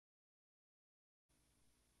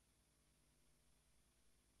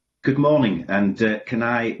Good morning, and can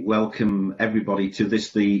I welcome everybody to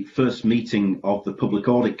this, the first meeting of the Public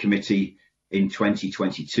Audit Committee in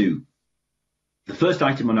 2022. The first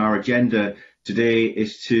item on our agenda today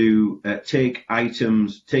is to take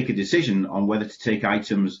a decision on whether to take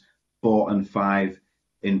items 4 and 5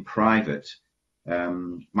 in private.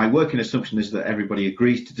 My working assumption is that everybody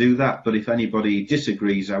agrees to do that, but if anybody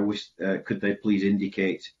disagrees, I wish could they please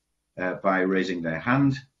indicate by raising their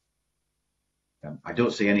hand. I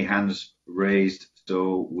don't see any hands raised,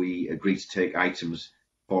 so we agree to take items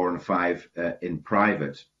 4 and 5 in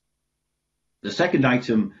private. The second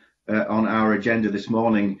item on our agenda this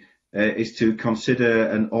morning is to consider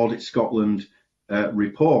an Audit Scotland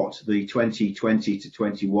report, the 2020 to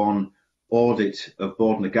 21 audit of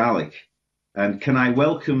Bord Gaelic. And can I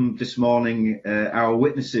welcome this morning our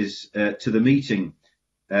witnesses to the meeting.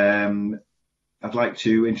 I'd like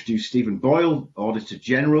to introduce Stephen Boyle, Auditor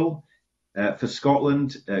General. For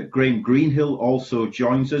Scotland, Graham Greenhill also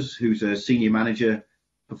joins us, who's a Senior Manager,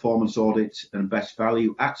 Performance Audit and Best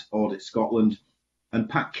Value at Audit Scotland, and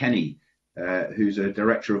Pat Kenny, who's a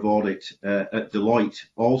Director of Audit at Deloitte,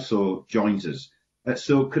 also joins us.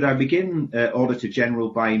 So could I begin, Auditor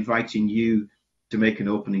General, by inviting you to make an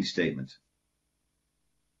opening statement?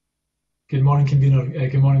 Good morning, Convener.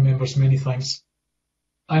 Good morning, members. Many thanks.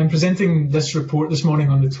 I am presenting this report this morning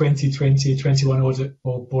on the 2020-21 audit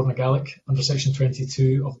of Bord Gaelic under Section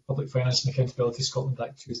 22 of the Public Finance and Accountability Scotland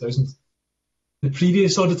Act 2000. The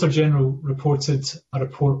previous Auditor General reported a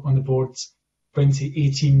report on the Board's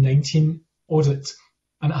 2018-19 audit,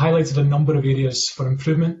 and it highlighted a number of areas for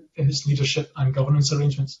improvement in its leadership and governance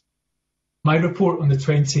arrangements. My report on the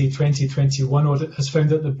 2020-21 audit has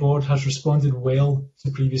found that the Board has responded well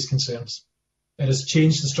to previous concerns. It has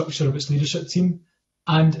changed the structure of its leadership team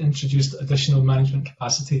and introduced additional management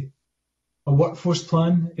capacity. A workforce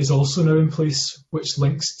plan is also now in place, which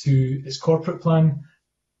links to its corporate plan,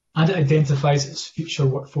 and it identifies its future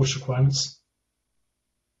workforce requirements.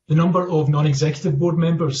 The number of non-executive board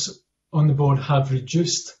members on the Board have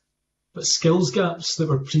reduced, but skills gaps that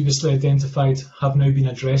were previously identified have now been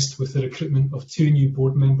addressed with the recruitment of 2 new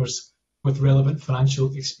board members with relevant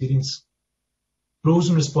financial experience. Roles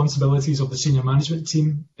and responsibilities of the senior management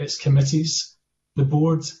team, its committees, the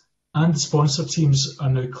Board and the sponsor teams are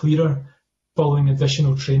now clearer following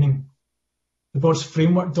additional training. The Board's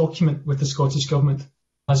framework document with the Scottish Government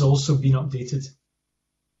has also been updated.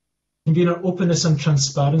 Convener, openness and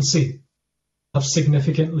transparency have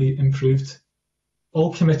significantly improved.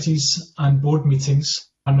 All committees and Board meetings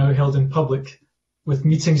are now held in public, with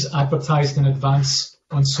meetings advertised in advance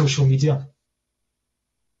on social media.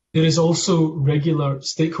 There is also regular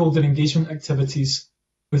stakeholder engagement activities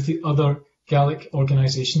with the other Gaelic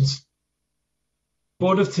organisations. The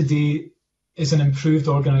Board of today is an improved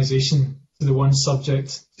organisation to the one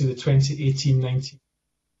subject to the 2018-19.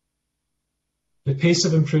 The pace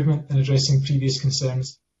of improvement in addressing previous concerns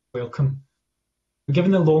is welcome. But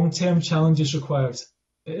given the long-term challenges required,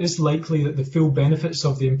 it is likely that the full benefits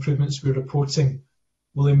of the improvements we're reporting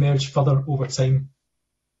will emerge further over time.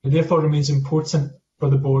 It therefore remains important for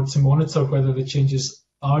the Board to monitor whether the changes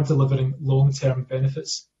are delivering long-term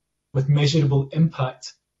benefits with measurable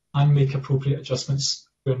impact and make appropriate adjustments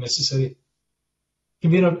where necessary.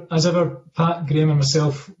 Convener, as ever, Pat, Graham and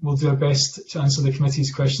myself will do our best to answer the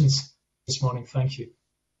committee's questions this morning. Thank you.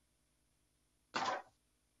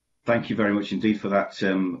 Thank you very much indeed for that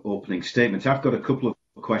opening statement. I've got a couple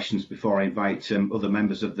of questions before I invite other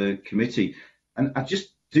members of the committee. And I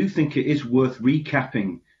just do think it is worth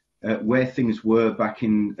recapping where things were back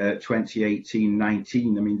in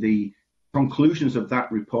 2018-19. I mean, the conclusions of that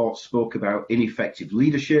report spoke about ineffective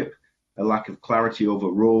leadership, a lack of clarity over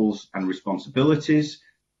roles and responsibilities,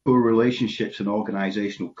 poor relationships and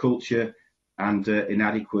organisational culture, and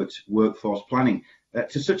inadequate workforce planning,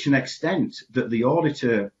 to such an extent that the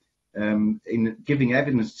auditor, in giving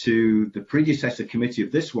evidence to the predecessor committee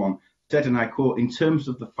of this one, said, and I quote, "In terms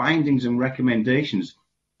of the findings and recommendations,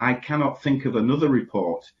 I cannot think of another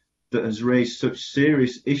report that has raised such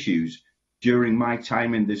serious issues during my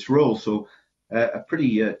time in this role." So a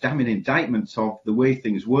pretty damning indictment of the way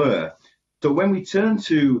things were. So when we turn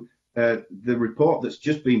to the report that's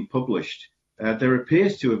just been published, there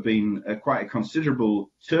appears to have been quite a considerable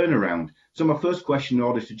turnaround. So my first question,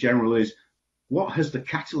 Auditor General, is what has the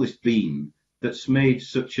catalyst been that's made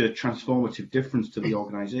such a transformative difference to the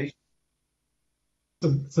organisation?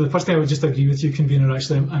 So the first thing I would just agree with you, Convener,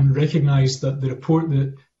 actually, and recognise that the report that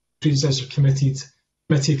the predecessor committee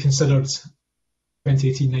considered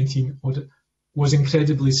 2018-19 audit was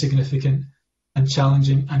incredibly significant and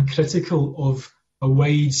challenging and critical of a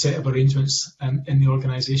wide set of arrangements in the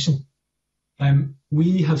organisation.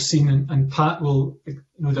 We have seen, and Pat will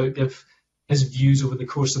no doubt give his views over the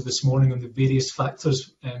course of this morning on the various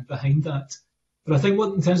factors behind that. But I think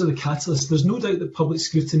in terms of the catalyst, there's no doubt that public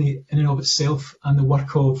scrutiny in and of itself and the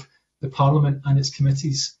work of the Parliament and its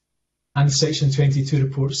committees and Section 22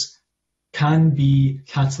 reports can be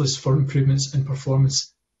catalysts for improvements in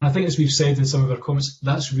performance. And I think, as we've said in some of our comments,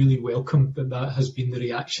 that's really welcome that has been the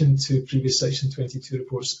reaction to previous Section 22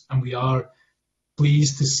 reports, and we are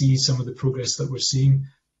pleased to see some of the progress that we're seeing.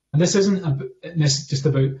 And this isn't just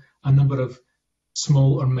about a number of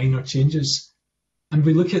small or minor changes. And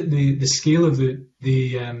we look at the scale of the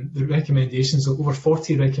recommendations, over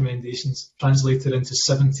 40 recommendations translated into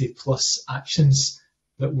 70 plus actions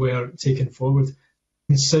that were taken forward.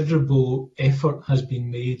 Considerable effort has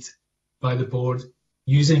been made by the board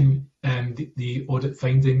using the audit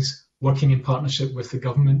findings, working in partnership with the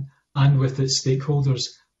government and with its stakeholders,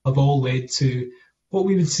 have all led to what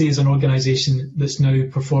we would say is an organisation that's now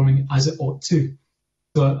performing as it ought to.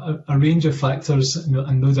 So a range of factors,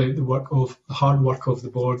 and no doubt the hard work of the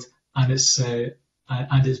board and its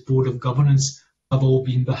board of governance have all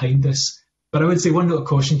been behind this. But I would say one note of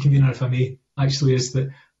caution, convener, if I may, actually, is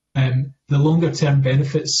that the longer term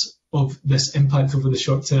benefits of this impact over the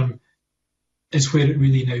short term is where it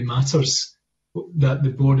really now matters. That the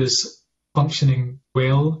board is functioning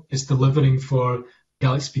well, is delivering for the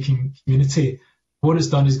Gaelic speaking community. What it's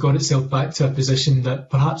done is got itself back to a position that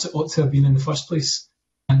perhaps it ought to have been in the first place.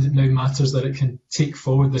 And it now matters that it can take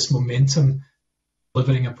forward this momentum,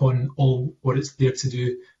 delivering upon all what it's there to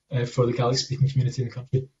do for the Gaelic-speaking community in the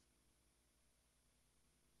country.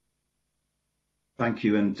 Thank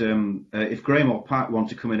you. And if Graham or Pat want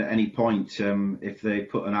to come in at any point, if they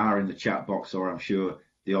put an R in the chat box, or I'm sure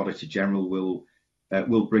the Auditor General will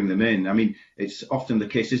bring them in. I mean, it's often the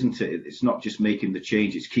case, isn't it? It's not just making the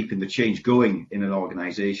change; it's keeping the change going in an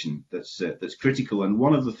organisation that's critical. And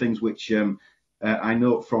one of the things which I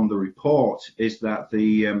note from the report is that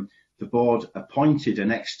the board appointed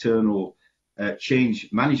an external change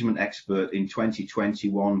management expert in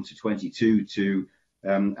 2021 to 22 to,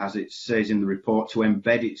 as it says in the report, to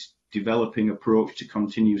embed its developing approach to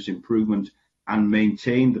continuous improvement and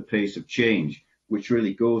maintain the pace of change, which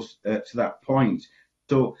really goes to that point.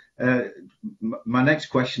 So my next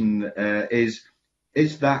question is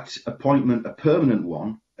that appointment a permanent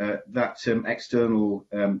one? That external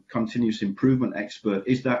continuous improvement expert,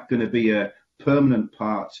 is that going to be a permanent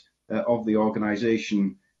part of the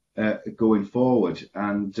organisation going forward?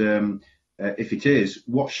 And if it is,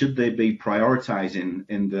 what should they be prioritising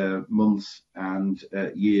in the months and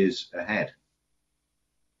years ahead?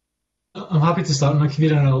 I'm happy to start,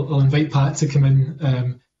 and I'll invite Pat to come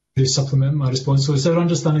in to supplement my response. So it's our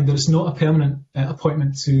understanding that it's not a permanent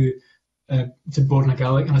appointment to Borna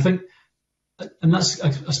Gaelic, and I think. And that's,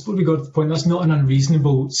 I suppose we got to the point, that's not an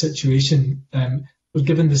unreasonable situation,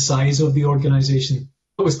 given the size of the organisation,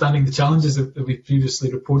 notwithstanding the challenges that we've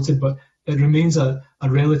previously reported, but it remains a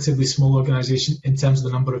relatively small organisation in terms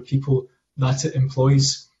of the number of people that it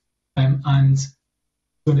employs. And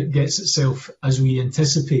when it gets itself, as we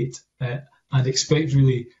anticipate and expect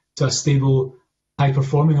really, to a stable,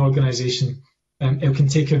 high-performing organisation, it can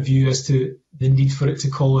take a view as to the need for it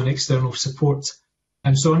to call on external support.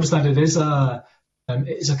 So I understand it is a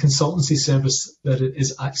consultancy service that it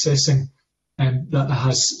is accessing that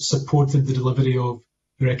has supported the delivery of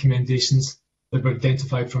the recommendations that were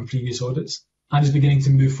identified from previous audits, and is beginning to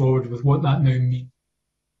move forward with what that now means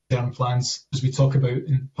in term plans, as we talk about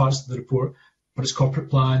in parts of the report, for its corporate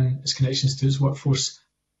plan, its connections to its workforce,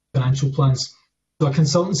 financial plans. So a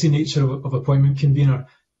consultancy nature of appointment convener.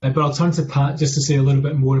 But I'll turn to Pat just to say a little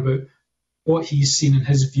bit more about what he's seen and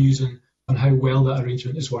his views on how well that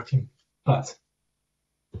arrangement is working. Pat.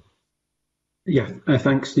 Yeah,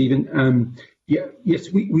 thanks, Stephen. Yes,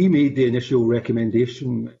 we made the initial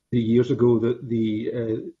recommendation 3 years ago that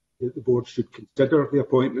the board should consider the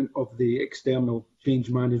appointment of the external change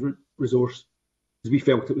management resource, because we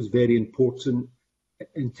felt it was very important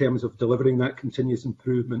in terms of delivering that continuous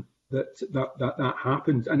improvement that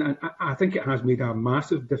happened, and I think it has made a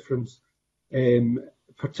massive difference,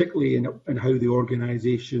 particularly in how the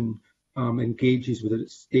organisation engages with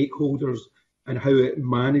its stakeholders and how it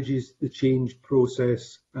manages the change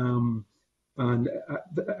process, and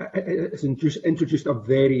it's introduced a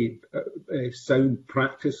very sound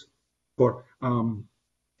practice for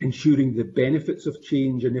ensuring the benefits of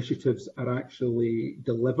change initiatives are actually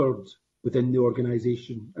delivered within the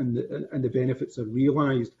organisation and the benefits are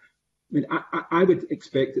realised. I mean, I would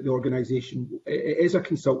expect that the organisation, it is a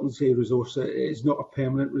consultancy resource, it is not a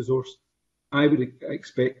permanent resource. I would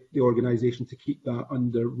expect the organisation to keep that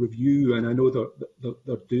under review, and I know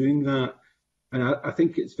they're doing that. And I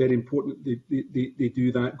think it's very important that they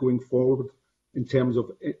do that going forward in terms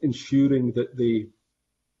of ensuring that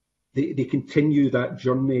they continue that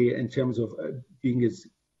journey in terms of being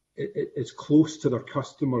as close to their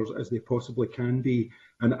customers as they possibly can be.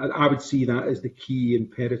 And I would see that as the key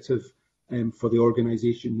imperative for the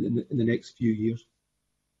organisation in the next few years.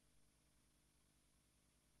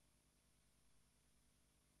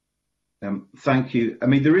 Thank you. I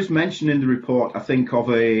mean, there is mention in the report, I think, of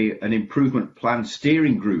an improvement plan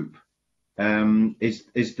steering group. Is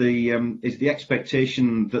the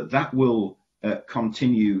expectation that will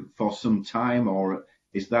continue for some time, or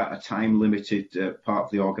is that a time-limited part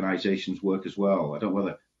of the organisation's work as well? I don't know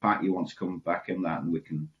whether, Pat, you want to come back in that, and we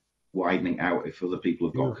can widen it out if other people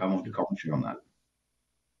have got commentary on that.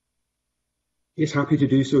 Yes, happy to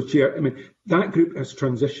do so, Chair. I mean, that group has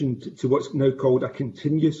transitioned to what's now called a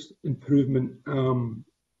continuous improvement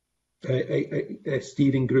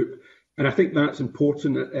steering group. And I think that's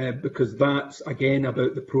important because that's, again,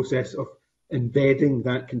 about the process of embedding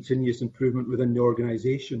that continuous improvement within the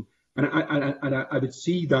organisation. And I would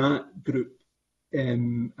see that group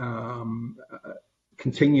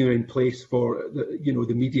continue in place for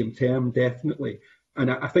the medium term, definitely. And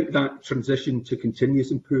I think that transition to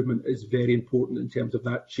continuous improvement is very important in terms of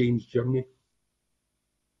that change journey.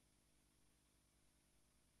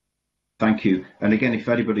 Thank you. And again, if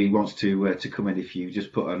anybody wants to come in, if you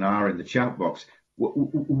just put an R in the chat box.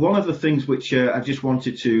 One of the things which I just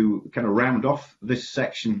wanted to kind of round off this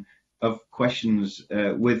section of questions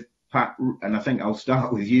with Pat, and I think I'll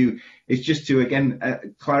start with you, is just to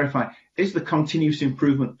again clarify: is the continuous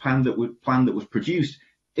improvement plan that was produced,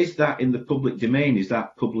 is that in the public domain? Is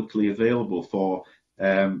that publicly available for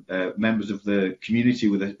members of the community,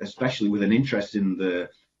 especially with an interest in the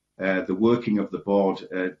working of the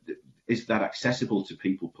board? Is that accessible to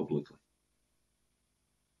people publicly?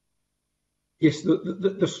 Yes,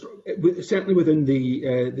 certainly within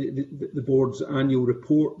the board's annual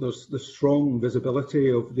report, there's the strong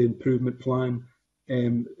visibility of the improvement plan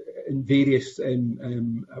in various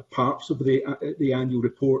parts of the annual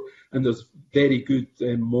report, and there's very good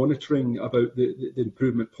monitoring about the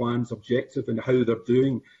improvement plan's objective and how they're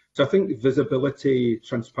doing. So I think visibility,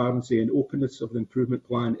 transparency and openness of the improvement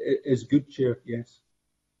plan is good, Chair, yes.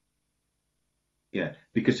 Yeah,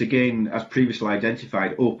 because again, as previously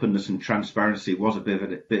identified, openness and transparency was a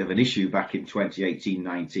bit of an issue back in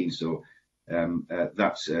 2018-19, so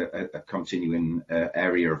that's a continuing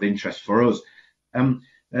area of interest for us.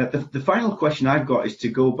 The final question I've got is to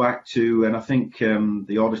go back to, and I think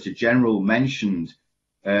the Auditor General mentioned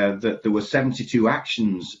that there were 72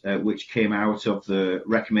 actions which came out of the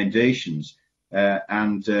recommendations,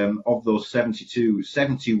 and of those 72,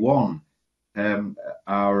 71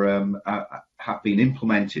 have been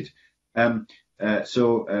implemented.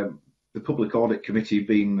 So the Public Audit Committee,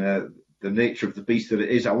 being the nature of the beast that it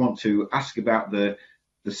is, I want to ask about the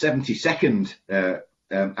 72nd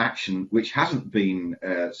action which hasn't been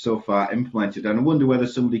so far implemented, and I wonder whether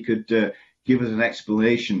somebody could give us an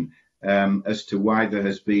explanation as to why there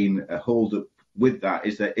has been a hold up with that.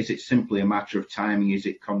 Is it simply a matter of timing? Is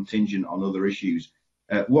it contingent on other issues?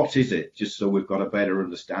 What is it? Just so we've got a better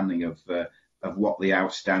understanding of what the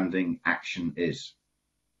outstanding action is.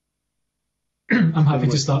 I'm happy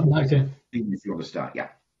to start on that again. If you want to start, yeah.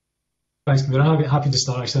 Thanks, Mayor. I'm happy to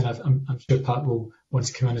start, actually, and I'm sure Pat will want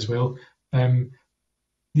to come in as well.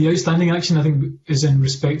 The outstanding action, I think, is in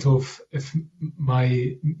respect of, if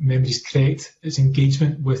my memory is correct, its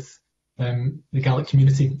engagement with the Gaelic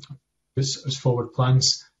community as forward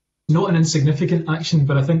plans. Not an insignificant action,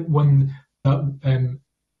 but I think one that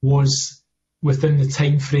was within the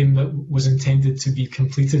time frame that was intended to be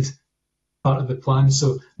completed, part of the plan.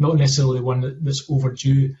 So not necessarily one that's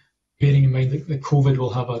overdue, bearing in mind that COVID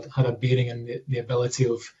will have had a bearing on the ability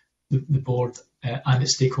of the board and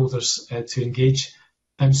its stakeholders to engage.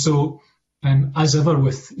 So as ever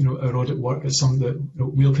with our audit work, it's something that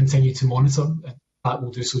we'll continue to monitor. Pat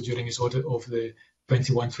will do so during his audit of the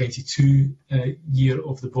 21-22 year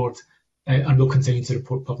of the board, and we'll continue to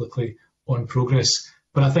report publicly on progress.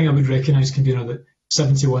 But I think I would recognise, Convener, that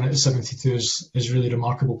 71 out of 72 is really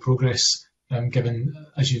remarkable progress, given,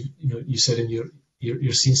 as you said in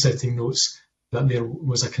your scene setting notes, that there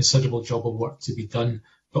was a considerable job of work to be done.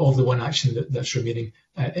 But of the one action that's remaining,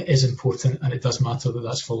 it is important, and it does matter that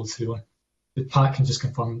that's followed through on. But Pat can just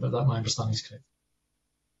confirm that my understanding is correct.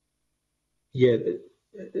 Yeah,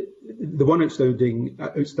 the one outstanding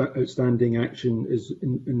action is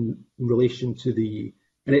in relation to the,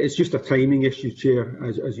 and it's just a timing issue, Chair,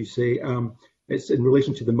 as you say. It's in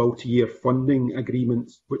relation to the multi-year funding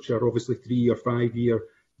agreements, which are obviously 3 or 5 year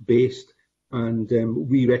based. and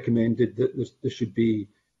we recommended that there should be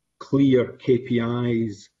clear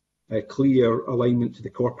KPIs, clear alignment to the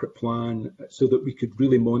corporate plan, so that we could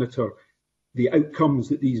really monitor the outcomes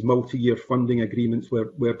that these multi-year funding agreements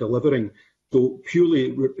were delivering. So purely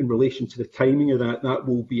in relation to the timing of that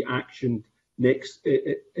will be actioned next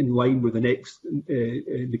in line with the next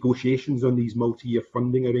negotiations on these multi-year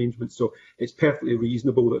funding arrangements. So it's perfectly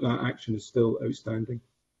reasonable that action is still outstanding.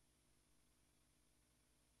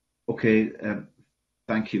 Okay,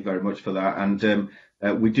 thank you very much for that. And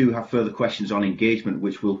we do have further questions on engagement,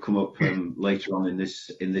 which will come up later on in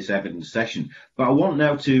this evidence session. But I want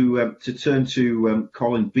now to turn to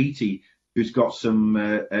Colin Beattie, who's got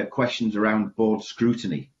some questions around board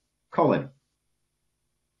scrutiny. Colin.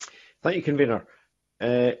 Thank you, Convener.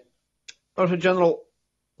 Auditor General,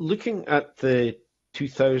 looking at the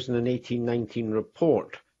 2018-19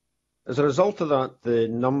 report, as a result of that, the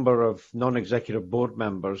number of non-executive board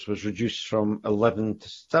members was reduced from 11 to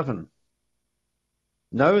 7.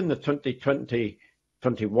 Now in the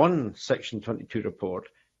 2020-21 Section 22 report,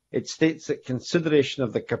 it states that consideration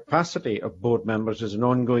of the capacity of board members is an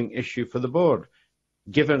ongoing issue for the board,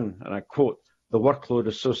 given, and I quote, the workload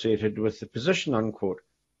associated with the position, unquote.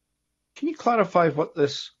 Can you clarify what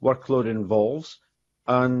this workload involves,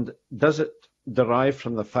 and does it derive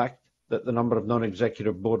from the fact that the number of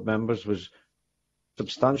non-executive board members was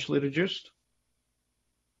substantially reduced?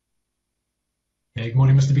 Yeah, good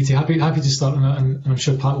morning, Mr. Beattie. Happy to start on that, and I'm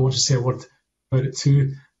sure Pat will want to say a word about it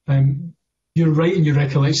too. You're right in your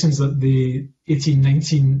recollections that the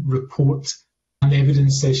 18-19 report and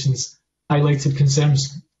evidence sessions highlighted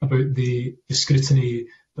concerns about the scrutiny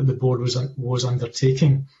that the board was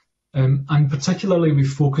undertaking. And particularly we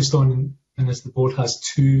focused on, and as the board has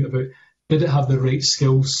too, about did it have the right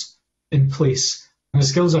skills in place? And the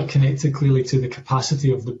skills are connected clearly to the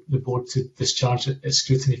capacity of the board to discharge its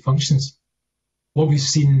scrutiny functions. What we've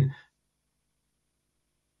seen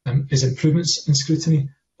is improvements in scrutiny,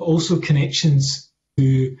 but also connections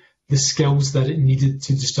to the skills that it needed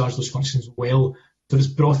to discharge those functions well. So it's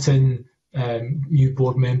brought in new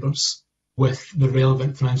board members with the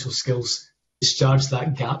relevant financial skills, discharge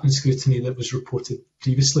that gap in scrutiny that was reported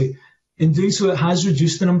previously. In doing so, it has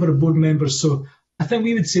reduced the number of board members. So I think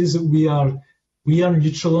we would say is that we are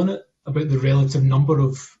neutral on it about the relative number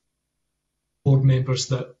of board members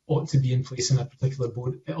that ought to be in place in a particular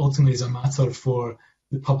board. It ultimately is a matter for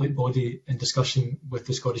the public body in discussion with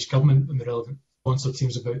the Scottish Government and the relevant sponsor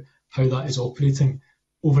teams about how that is operating.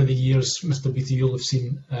 Over the years, Mr. Beattie, you'll have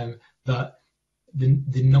seen that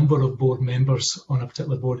the number of board members on a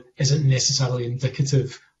particular board isn't necessarily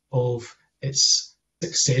indicative of its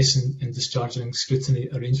success in discharging scrutiny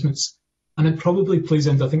arrangements. And it probably plays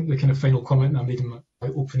into, I think, the kind of final comment I made in my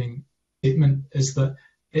opening statement is that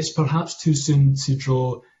it's perhaps too soon to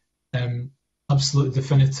draw absolute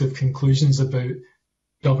definitive conclusions about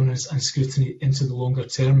governance and scrutiny into the longer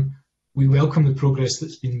term. We welcome the progress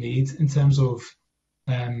that's been made in terms of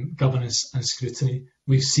governance and scrutiny.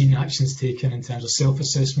 We've seen actions taken in terms of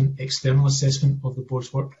self-assessment, external assessment of the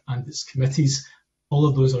board's work and its committees. All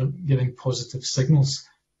of those are giving positive signals.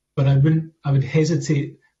 But I would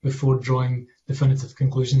hesitate before drawing definitive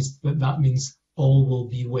conclusions that means all will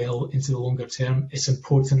be well into the longer term. It's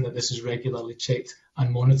important that this is regularly checked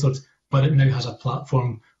and monitored, but it now has a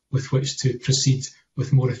platform with which to proceed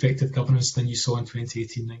with more effective governance than you saw in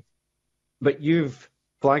 2018-19. But you've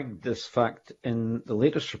flagged this fact in the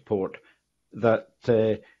latest report that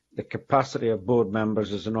the capacity of board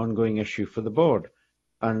members is an ongoing issue for the board.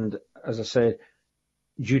 And as I said,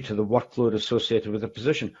 due to the workload associated with the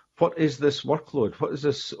position. What is this workload? What is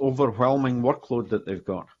this overwhelming workload that they've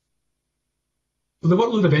got? Well, the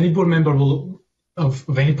workload of any board member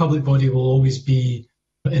of any public body will always be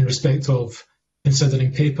in respect of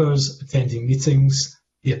considering papers, attending meetings,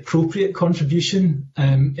 the appropriate contribution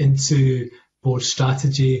into board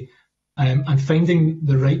strategy, and finding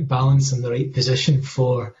the right balance and the right position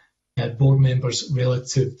for board members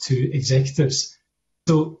relative to executives.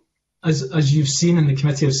 So as you've seen in the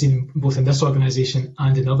committee, I've seen both in this organisation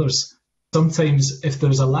and in others, sometimes if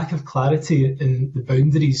there's a lack of clarity in the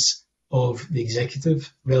boundaries of the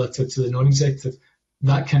executive relative to the non-executive,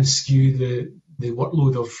 that can skew the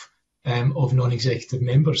workload of non-executive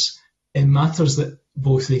members. It matters that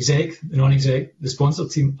both the exec, the non-exec, the sponsor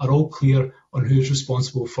team are all clear on who's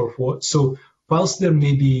responsible for what. So whilst there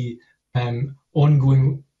may be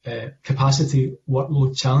ongoing capacity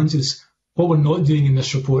workload challenges, what we're not doing in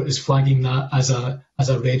this report is flagging that as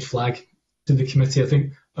a red flag to the committee. I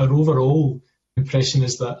think our overall impression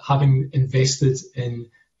is that having invested in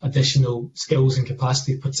additional skills and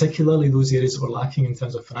capacity, particularly those areas that were lacking in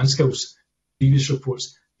terms of finance skills, previous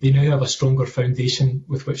reports, they now have a stronger foundation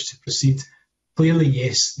with which to proceed. Clearly,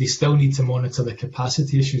 yes, they still need to monitor the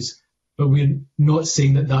capacity issues, but we're not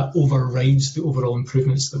saying that that overrides the overall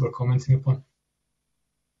improvements that we're commenting upon.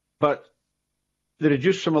 But they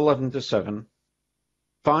reduced from 11 to 7.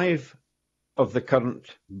 5 of the current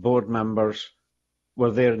board members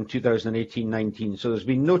were there in 2018-19, so there's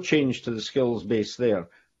been no change to the skills base there.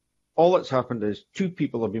 All that's happened is 2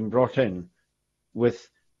 people have been brought in with,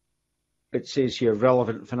 it says here,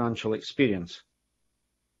 relevant financial experience.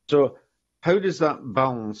 So how does that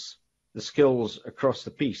balance the skills across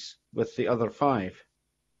the piece with the other 5?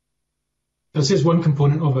 This is one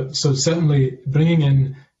component of it. So certainly bringing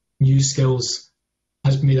in new skills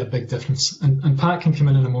has made a big difference. And Pat can come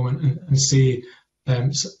in a moment and say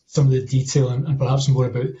some of the detail and perhaps more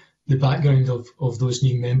about the background of those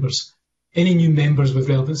new members. Any new members with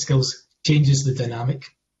relevant skills changes the dynamic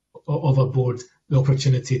of a board, the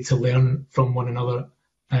opportunity to learn from one another.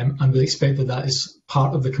 And we expect that is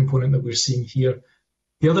part of the component that we're seeing here.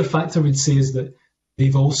 The other factor we'd say is that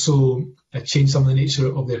they've also changed some of the nature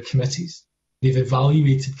of their committees. They've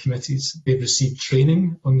evaluated committees. They've received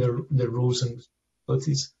training on their roles and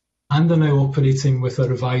responsibilities, and are now operating with a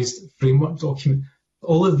revised framework document.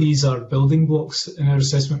 All of these are building blocks in our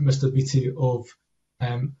assessment, Mr. Beattie, of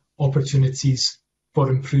opportunities for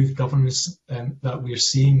improved governance that we're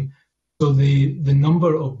seeing. So the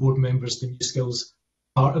number of board members, the new skills,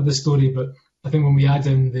 part of the story, but I think when we add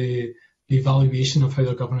in the evaluation of how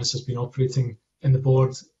their governance has been operating in the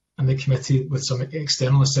board and the committee with some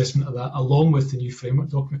external assessment of that, along with the new framework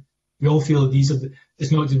document, we all feel that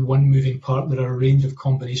it's not just one moving part. There are a range of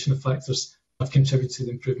combination of factors that have contributed to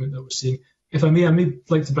the improvement that we're seeing. If I may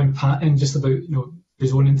like to bring Pat in just about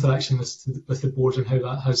his own interaction with the board and how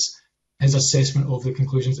that has his assessment of the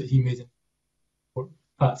conclusions that he made.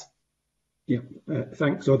 Pat. Yeah,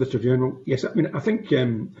 thanks, Auditor General. Yes, I mean, I think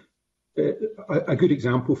a good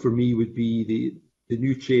example for me would be the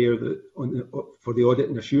new chair for the Audit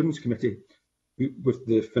and Assurance Committee, with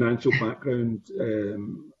the financial background,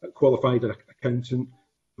 qualified accountant,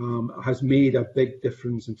 has made a big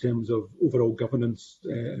difference in terms of overall governance,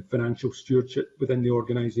 financial stewardship within the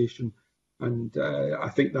organisation. And I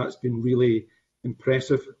think that's been really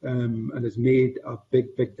impressive and has made a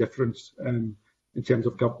big difference in terms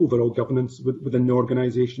of overall governance within the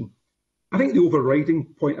organisation. I think the overriding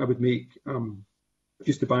point I would make,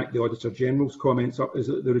 just to back the Auditor General's comments up, is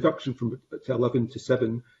that the reduction from 11 to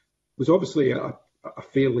 7 was obviously a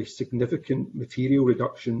fairly significant material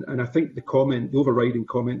reduction. And I think the overriding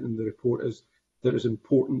comment in the report is that it's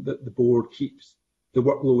important that the board keeps the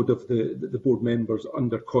workload of the board members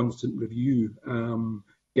under constant review,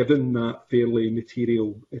 given that fairly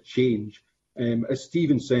material change. As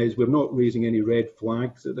Stephen says, we're not raising any red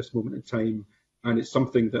flags at this moment in time, and it's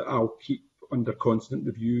something that I'll keep under constant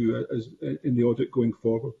review in the audit going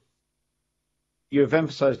forward. You've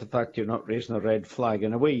emphasised the fact you're not raising a red flag.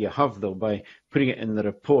 In a way you have, though, by putting it in the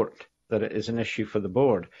report that it is an issue for the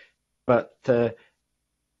board. But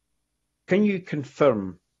can you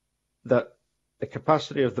confirm that the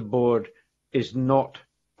capacity of the board is not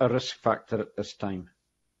a risk factor at this time?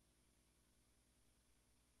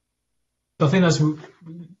 I think that's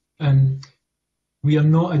we are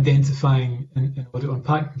not identifying in audit on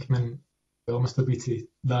Pat can come in, Mr. Beattie,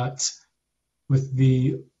 that with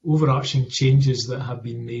the overarching changes that have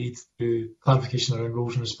been made through clarification around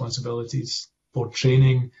roles and responsibilities, board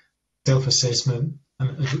training, self-assessment,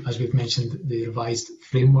 and as we've mentioned, the revised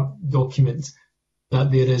framework document,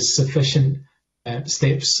 that there is sufficient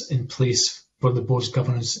steps in place for the board's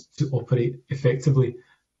governance to operate effectively.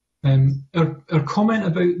 Our comment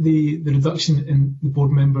about the reduction in the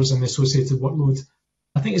board members and the associated workload,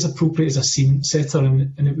 I think is appropriate as a scene setter,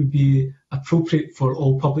 and it would be appropriate for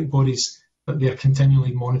all public bodies that they are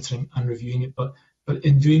continually monitoring and reviewing it. But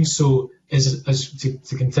in doing so,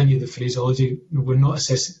 to continue the phraseology, we're not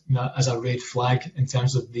assessing that as a red flag in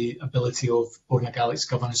terms of the ability of Bord na Gailec's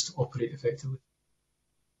governance to operate effectively.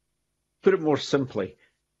 Put it more simply,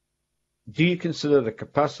 do you consider the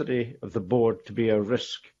capacity of the board to be a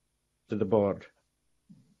risk to the board?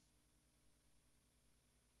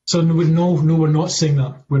 So no, we're not saying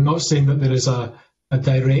that. We're not saying that there is a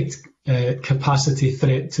direct capacity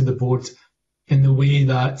threat to the board in the way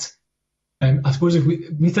that, I suppose we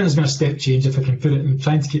think there's been a step change, if I can put it, and I'm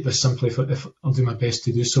trying to keep this simple if I'll do my best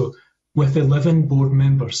to do so. With 11 board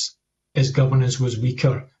members, its governance was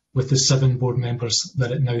weaker with the 7 board members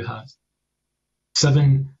that it now has.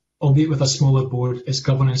 7, albeit with a smaller board, its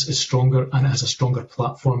governance is stronger and it has a stronger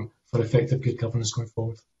platform for effective good governance going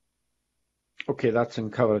forward. Okay, that's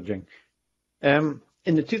encouraging. In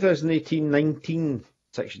the 2018-19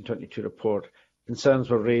 Section 22 report, concerns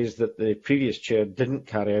were raised that the previous chair didn't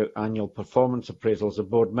carry out annual performance appraisals of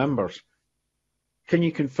board members. Can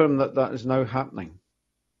you confirm that that is now happening?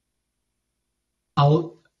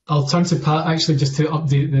 I'll turn to Pat actually just to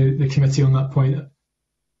update the committee on that point.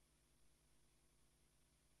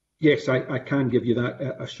 Yes, I can give you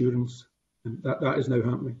that assurance. That is now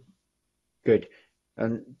happening. Good.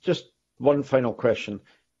 And just one final question.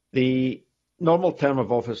 The normal term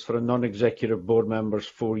of office for a non-executive board member is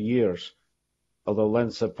 4 years, although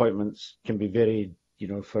lengths of appointments can be varied,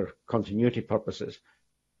 for continuity purposes.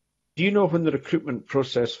 Do you know when the recruitment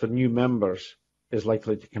process for new members is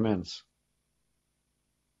likely to commence?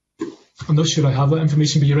 I'm not sure I have that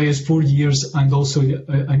information, but you're right, it's 4 years, and also,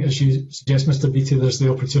 as you suggest, Mr. Beattie, there's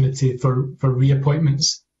the opportunity for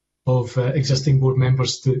reappointments of existing board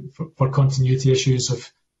members for continuity issues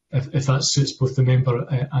if that suits both the member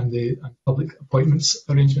and the public appointments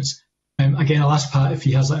arrangements. Again, I'll ask Pat if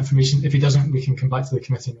he has that information. If he doesn't, we can come back to the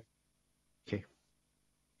committee now. Okay.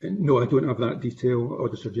 No, I don't have that detail,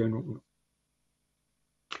 Auditor General.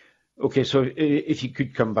 Okay, so if you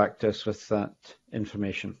could come back to us with that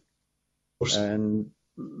information. And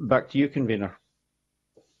back to you, convener.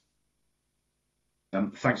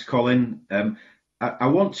 Thanks, Colin. I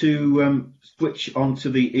want to switch on to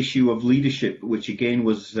the issue of leadership, which again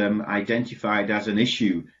was identified as an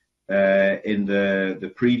issue in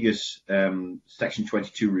the previous Section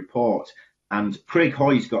 22 report. And Craig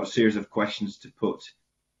Hoy's got a series of questions to put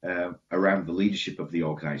around the leadership of the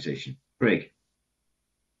organisation. Craig.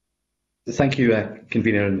 Thank you,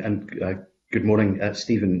 convener, and good morning,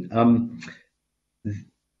 Stephen.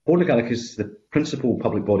 Bord na Gaelic is the principal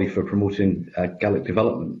public body for promoting Gaelic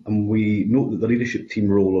development, and we note that the leadership team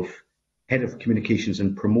role of Head of Communications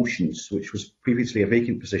and Promotions, which was previously a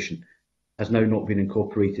vacant position, has now not been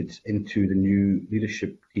incorporated into the new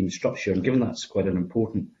leadership team structure. And given that's quite an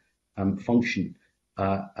important function,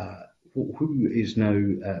 who is now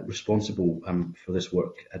responsible for this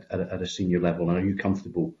work at a senior level, and are you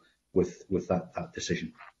comfortable with that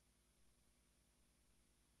decision?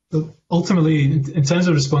 So ultimately, in terms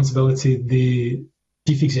of responsibility, the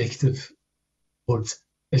Chief Executive Board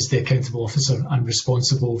is the accountable officer and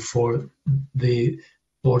responsible for the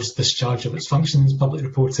board's discharge of its functions, public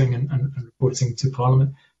reporting and reporting to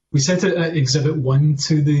Parliament. We set out at Exhibit 1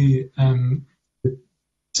 to the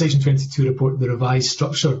Section 22 report, the revised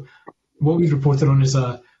structure. What we've reported on is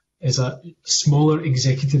a smaller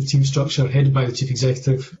executive team structure headed by the Chief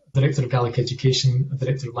Executive, Director of Gaelic Education, a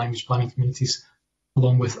Director of Language Planning Communities,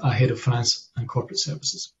 along with a Head of Finance and Corporate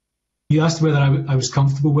Services. You asked whether I was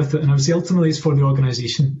comfortable with it, and I would say ultimately it's for the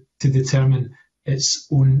organisation to determine its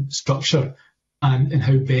own structure and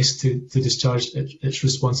how best to discharge its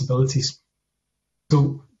responsibilities.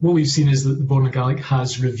 So what we've seen is that the Bord na Gaelic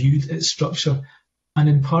has reviewed its structure and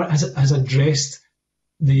in part has addressed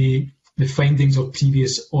the findings of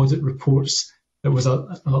previous audit reports. There was a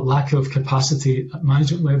lack of capacity at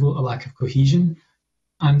management level, a lack of cohesion,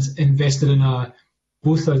 and invested in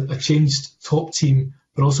both a changed top team,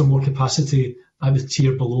 but also more capacity at the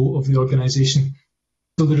tier below of the organisation.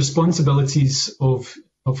 So the responsibilities of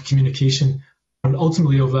communication are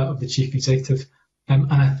ultimately of that of the Chief Executive.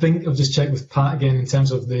 And I think I've just checked with Pat again in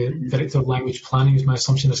terms of the Director of Language Planning is my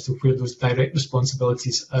assumption as to where those direct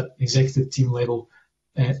responsibilities at executive team level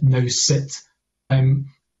now sit.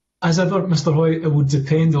 As ever, Mr. Hoy, it would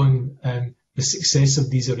depend on the success of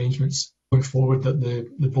these arrangements going forward, that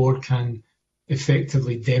the board can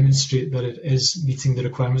effectively demonstrate that it is meeting the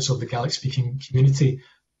requirements of the Gaelic-speaking community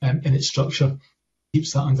in its structure,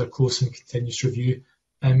 keeps that under close and continuous review.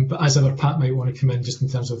 But as ever, Pat might want to come in just in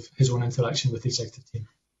terms of his own interaction with the executive team.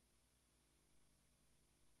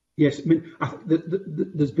 Yes, I mean,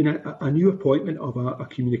 there's been a new appointment of a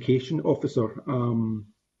communication officer in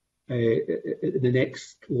the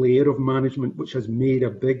next layer of management, which has made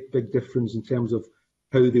a big difference in terms of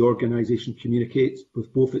how the organisation communicates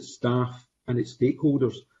with both its staff and its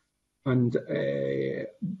stakeholders. And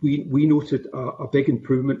we noted a big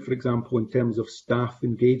improvement, for example, in terms of staff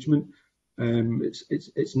engagement.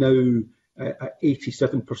 It's now at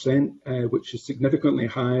 87%, which is significantly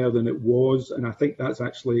higher than it was, and I think that's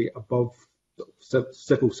actually above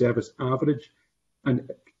civil service average. And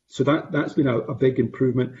so that's been a big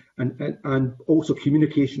improvement, and also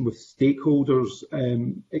communication with stakeholders,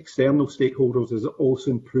 external stakeholders, has also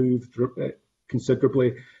improved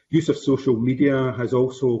considerably. Use of social media has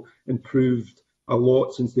also improved a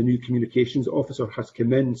lot since the new communications officer has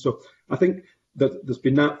come in. So I think that there's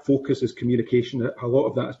been that focus as communication. A lot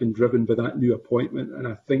of that has been driven by that new appointment, and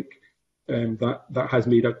I think that has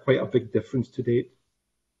made quite a big difference to date.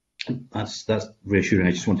 That's reassuring.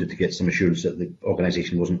 I just wanted to get some assurance that the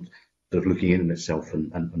organisation wasn't sort of looking in on itself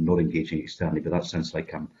and not engaging externally. But that sounds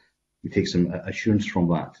like we take some assurance from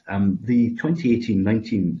that. The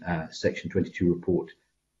 2018-19 Section 22 report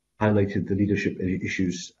highlighted the leadership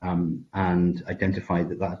issues and identified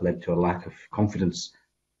that had led to a lack of confidence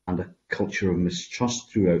and a culture of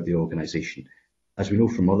mistrust throughout the organisation. As we know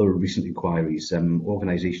from other recent inquiries,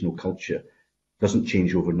 organisational culture doesn't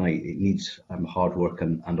change overnight. It needs hard work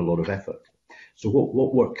and a lot of effort. So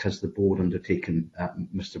what work has the board undertaken,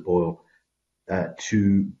 Mr. Boyle,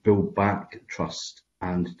 to build back trust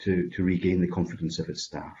and to regain the confidence of its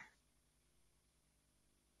staff?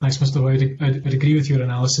 Thanks, Mr. Boyle. I'd agree with your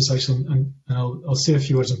analysis, actually, and I'll say a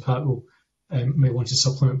few words, and Pat will might want to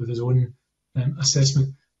supplement with his own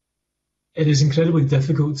assessment. It is incredibly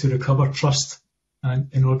difficult to recover trust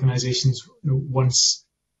in organisations once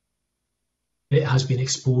it has been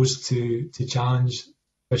exposed to challenge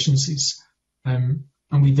deficiencies. And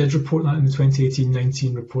we did report that in the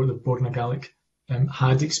 2018-19 report that Bord Gaelic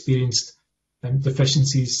had experienced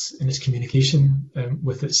deficiencies in its communication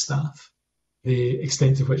with its staff, the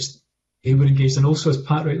extent to which they were engaged, and also, as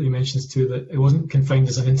Pat rightly mentions too, that it wasn't confined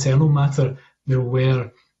as an internal matter. There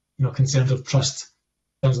were concerns of trust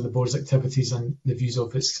in terms of the board's activities and the views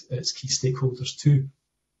of its key stakeholders too.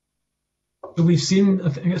 So we've seen, I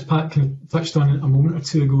think as Pat kind of touched on a moment or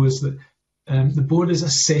two ago, is that the board is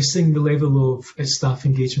assessing the level of its staff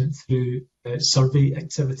engagement through survey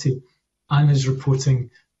activity and is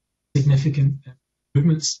reporting significant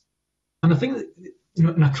improvements. And I think that,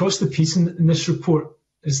 and across the piece in this report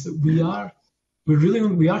is that we are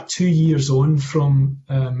 2 years on from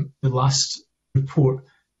the last report,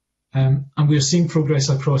 and we are seeing progress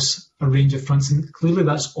across a range of fronts, and clearly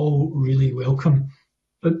that's all really welcome.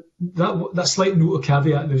 But that slight note of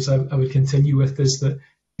caveat that I would continue with is that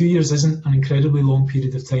 2 years isn't an incredibly long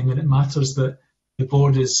period of time, and it matters that the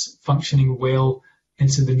board is functioning well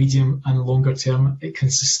into the medium and longer term. It can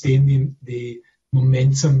sustain the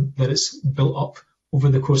momentum that it's built up over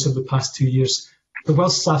the course of the past 2 years. So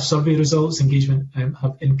whilst staff survey results, engagement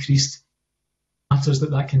have increased, it matters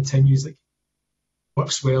that continues, that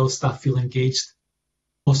works well, staff feel engaged.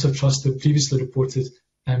 Loss of trust that previously reported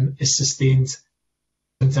is sustained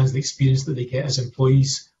in terms of the experience that they get as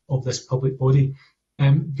employees of this public body.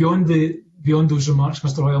 Beyond those remarks,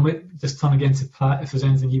 Mr. Hoyle, I might just turn again to Pat if there's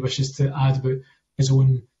anything he wishes to add about his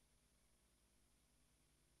own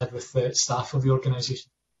with the staff of the organisation.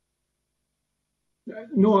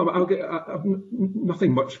 No, I've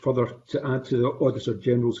nothing much further to add to the Auditor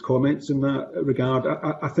General's comments in that regard.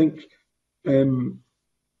 I think we're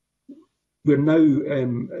now,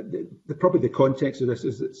 probably the context of this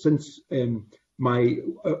is that since my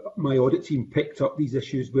audit team picked up these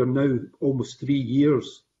issues, we're now almost 3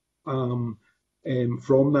 years from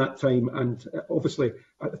that time, and obviously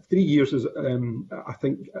 3 years is, I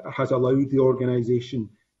think, has allowed the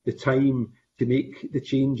organisation the time to make the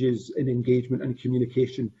changes in engagement and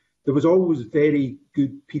communication. There was always very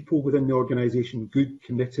good people within the organisation, good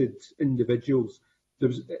committed individuals.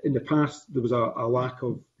 In the past there was a lack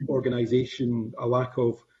of organisation, a lack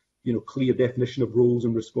of clear definition of roles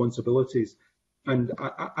and responsibilities, and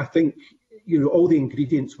I think all the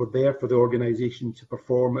ingredients were there for the organisation to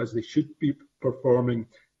perform as they should be performing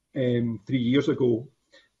 3 years ago.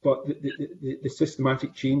 But the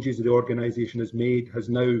systematic changes the organisation has made has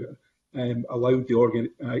now allowed the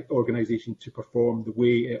organisation to perform the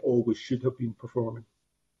way it always should have been performing.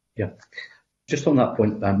 Yeah, just on that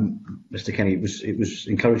point, Mr. Kenny, it was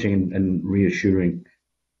encouraging and reassuring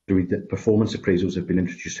to read that performance appraisals have been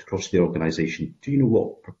introduced across the organisation. Do you know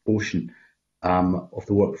what proportion of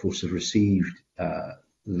the workforce have received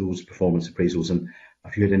those performance appraisals, and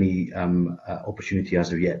have you had any opportunity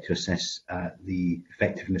as of yet to assess the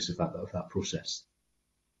effectiveness of that process?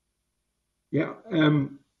 Yeah, I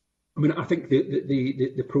mean, I think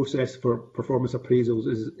the process for performance appraisals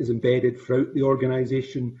is embedded throughout the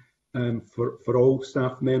organisation for all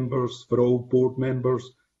staff members, for all board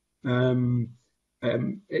members.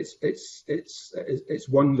 It's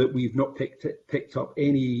one that we've not picked up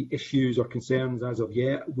any issues or concerns as of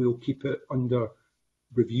yet. We'll keep it under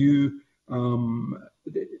review. The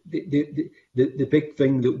big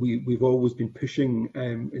thing that we've always been pushing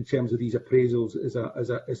in terms of these appraisals is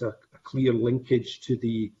a clear linkage to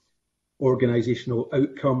the organisational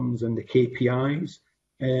outcomes and the KPIs,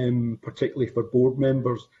 particularly for board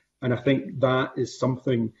members. And I think that is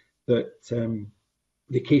something that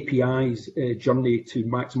the KPIs journey to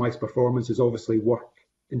maximise performance is obviously work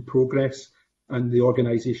in progress, and the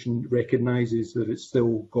organisation recognises that it's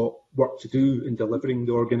still got work to do in delivering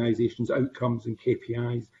the organisation's outcomes and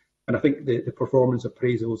KPIs. And I think the performance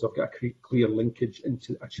appraisals have got a clear linkage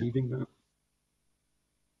into achieving that.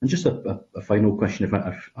 And just a final question, if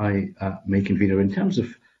I may, convener, in terms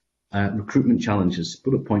of recruitment challenges,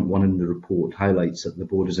 bullet point 1 in the report highlights that the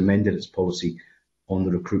board has amended its policy on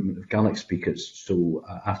the recruitment of Gaelic speakers. So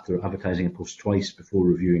after advertising a post twice before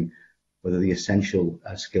reviewing whether the essential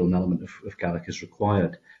skill and element of Gaelic is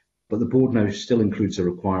required. But the board now still includes a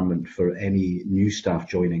requirement for any new staff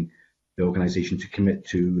joining the organisation to commit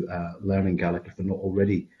to learning Gaelic if they're not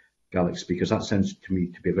already Gaelic speakers. That sounds to me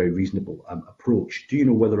to be a very reasonable approach. Do you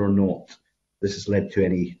know whether or not this has led to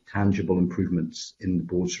any tangible improvements in the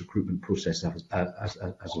board's recruitment process as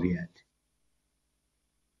of yet?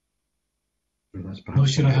 Not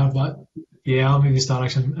sure I have that. Yeah, I'll maybe start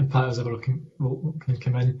actually, and Pat as ever can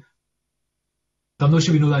come in. I'm not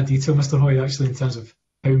sure we know that detail, Mr. Hoy, actually, in terms of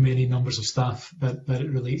how many numbers of staff that it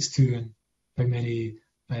relates to and how many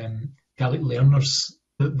Gaelic learners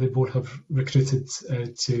that the board have recruited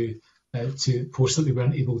to posts that they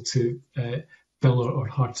weren't able to fill or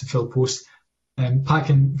hard to fill posts. Pat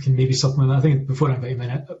can maybe supplement that. I think before I invite him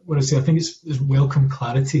in, what I say, I think it's welcome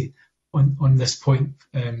clarity on this point,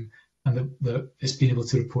 and that it's been able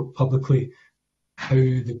to report publicly how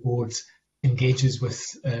the board engages with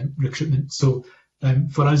recruitment. So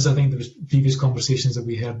for us, I think there was previous conversations that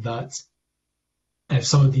we heard that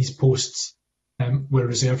some of these posts were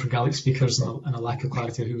reserved for Gaelic speakers and a lack of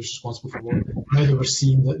clarity of who was responsible for what. Now that we're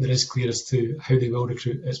seeing that there is clear as to how they will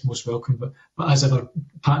recruit, it's most welcome. But as ever,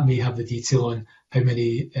 Pat may have the detail on how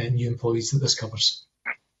many new employees that this covers.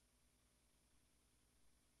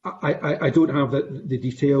 I don't have the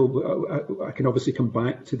detail. I can obviously come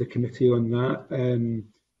back to the committee on that.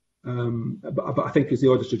 But I think, as the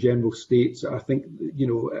Auditor General states, I think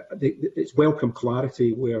it's welcome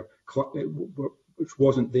clarity which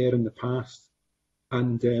wasn't there in the past.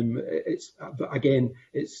 And but again,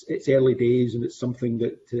 it's early days, and it's something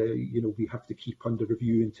that we have to keep under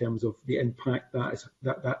review in terms of the impact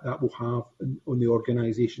that will have on the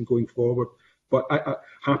organisation going forward. But I'm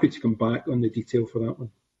happy to come back on the detail for that one.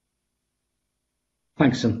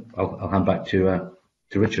 Thanks, and I'll hand back to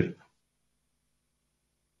Richard.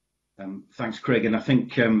 Thanks, Craig. And I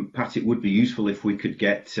think, Pat, it would be useful if we could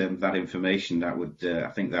get that information. That would,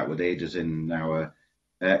 I think, that would aid us in our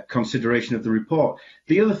consideration of the report.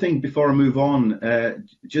 The other thing, before I move on,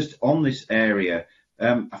 just on this area,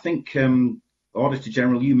 I think, Auditor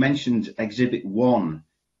General, you mentioned Exhibit 1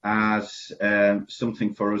 as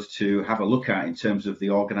something for us to have a look at in terms of the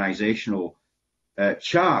organisational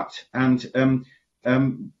chart. And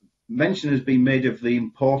mention has been made of the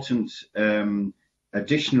important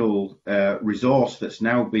additional resource that's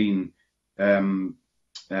now been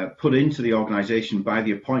put into the organisation by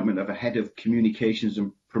the appointment of a head of communications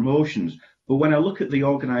and promotions. But when I look at the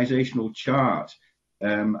organisational chart,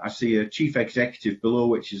 I see a chief executive below,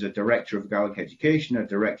 which is a director of Gaelic education, a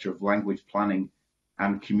director of language planning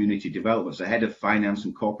and community development, a head of finance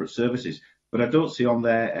and corporate services. But I don't see on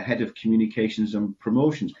there a head of communications and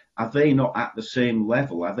promotions. Are they not at the same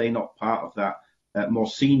level? Are they not part of that more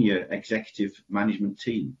senior executive management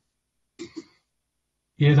team?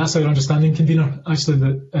 Yeah, that's our understanding, convener. Actually,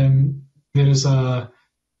 that there is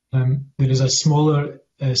a smaller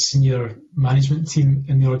senior management team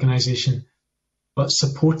in the organisation, but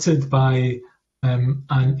supported by an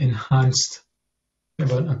enhanced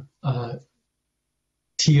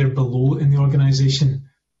tier below in the organisation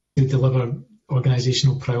to deliver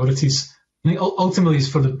organisational priorities. I think ultimately it's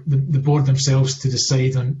for the board themselves to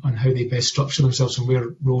decide on how they best structure themselves and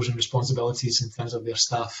where roles and responsibilities in terms of their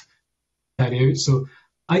staff carry out. So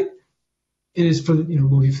it is for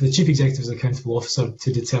the chief executive as the accountable officer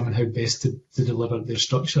to determine how best to deliver their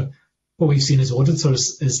structure. What we've seen as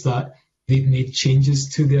auditors is that they've made changes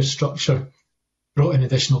to their structure, brought in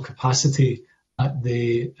additional capacity at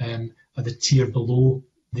the tier below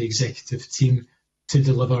the executive team to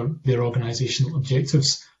deliver their organisational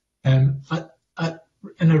objectives. In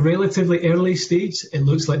a relatively early stage, it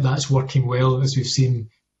looks like that's working well, as we've seen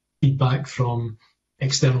feedback from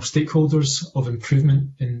external stakeholders of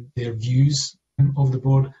improvement in their views of the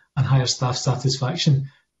board and higher staff satisfaction.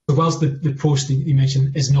 So whilst the post that you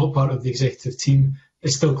mentioned is not part of the executive team,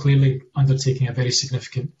 it's still clearly undertaking a very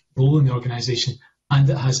significant role in the organisation, and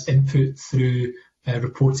it has input through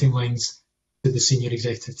reporting lines to the senior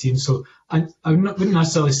executive team. So I wouldn't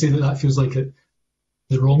necessarily say that feels like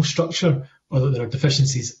the wrong structure or that there are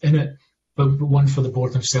deficiencies in it, but one for the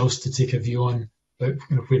board themselves to take a view on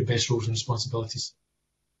where best roles and responsibilities.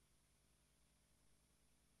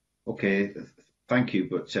 Okay, thank you.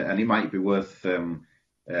 But and it might be worth some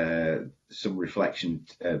reflection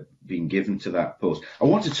being given to that post. I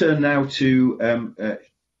want to turn now to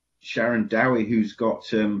Sharon Dowie, who's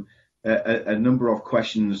got a number of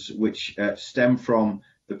questions which stem from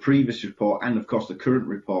the previous report and, of course, the current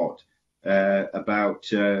report about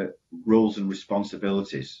roles and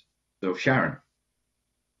responsibilities. So, Sharon.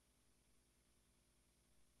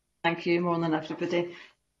 Thank you. Morning, everybody.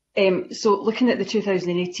 So looking at the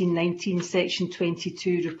 2018-19 Section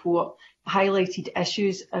 22 report, highlighted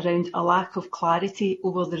issues around a lack of clarity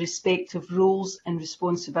over the respective roles and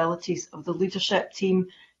responsibilities of the leadership team,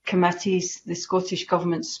 committees, the Scottish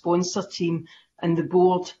Government sponsor team and the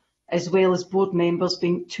board, as well as board members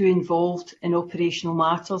being too involved in operational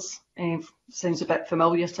matters. Sounds a bit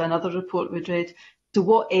familiar to another report we'd read. So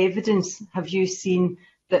what evidence have you seen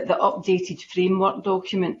that the updated framework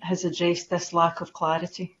document has addressed this lack of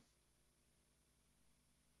clarity?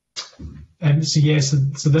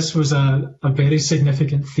 So this was a very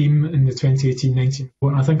significant theme in the 2018-19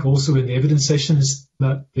 report, and I think also in the evidence sessions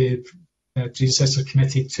that the predecessor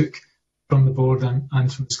committee took from the board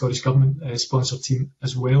and from the Scottish Government sponsor team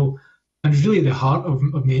as well. And really at the heart of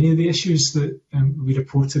many of the issues that we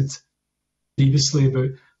reported previously about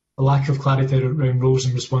a lack of clarity around roles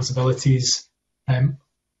and responsibilities,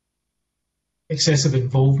 excessive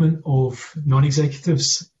involvement of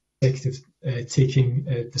non-executives, taking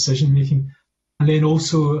decision making, and then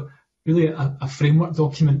also really a framework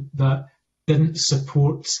document that didn't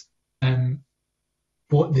support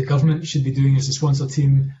what the government should be doing as a sponsor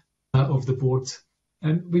team of the board.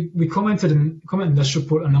 And we commented in this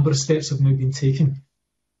report a number of steps have now been taken,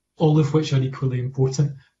 all of which are equally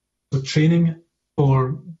important. So training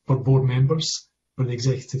for board members, for the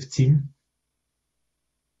executive team,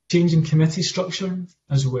 changing committee structure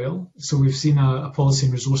as well. So we've seen a policy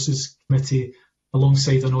and resources committee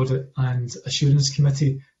alongside an audit and assurance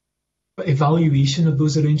committee, but evaluation of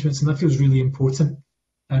those arrangements, and that feels really important.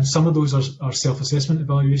 And some of those are self-assessment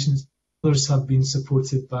evaluations. Others have been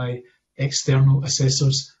supported by external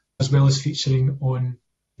assessors, as well as featuring on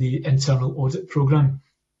the internal audit programme.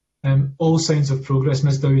 All signs of progress,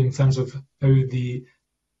 Ms. Dowie, in terms of how the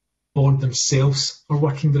board themselves are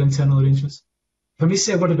working their internal arrangements. If I may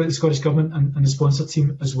say a word about the Scottish Government and the sponsor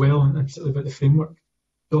team as well, and particularly about the framework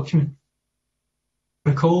document.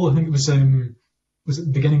 Recall, I think it was at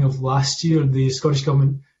the beginning of last year, the Scottish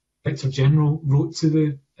Government Director General wrote to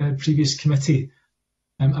the previous committee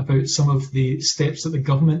about some of the steps that the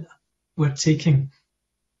government were taking,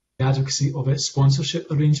 the advocacy of its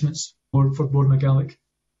sponsorship arrangements for Bord na Gaelic.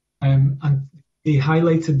 And they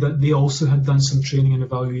highlighted that they also had done some training and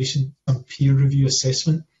evaluation, some peer review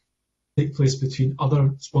assessment take place between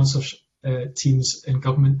other sponsorship teams in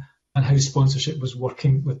government and how sponsorship was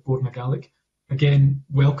working with Bord na Gaelic. Again,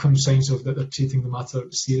 welcome signs of that they're treating the matter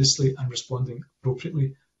seriously and responding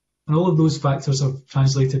appropriately. And all of those factors have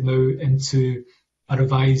translated now into a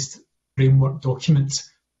revised framework document.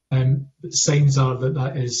 Signs are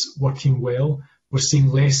that is working well. We're seeing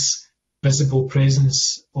less visible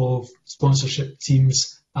presence of sponsorship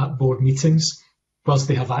teams at board meetings, whilst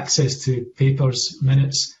they have access to papers,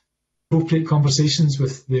 minutes, appropriate conversations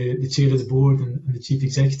with the chair of the board and the chief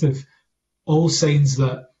executive. All signs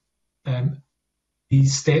that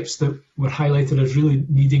these steps that were highlighted as really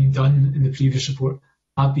needing done in the previous report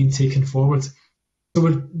have been taken forward.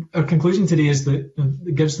 So our conclusion today is that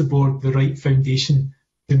it gives the board the right foundation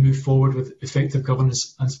to move forward with effective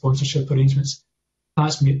governance and sponsorship arrangements.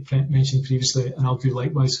 As mentioned previously, and I'll do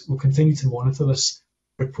likewise, we'll continue to monitor this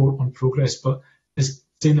report on progress, but it's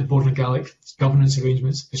saying that Bord na Gaelic's governance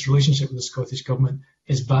arrangements, its relationship with the Scottish Government,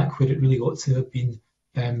 is back where it really ought to have been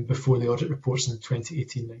before the audit reports in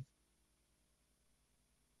 2018.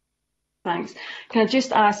 Thanks. Can I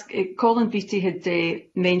just ask, Colin Beattie had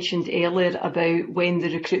mentioned earlier about when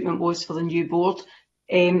the recruitment was for the new board.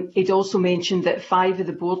 He'd also mentioned that 5 of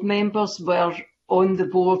the board members were on the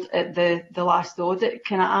board at the last audit.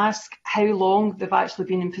 Can I ask how long they've actually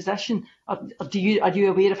been in position? Are you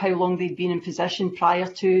aware of how long they'd been in position prior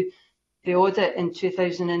to the audit in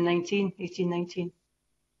 18-19?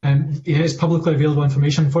 Yeah, it's publicly available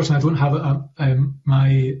information. Unfortunately, I don't have it at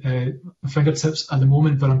my fingertips at the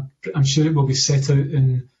moment, but I'm sure it will be set out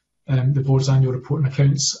in the board's annual report and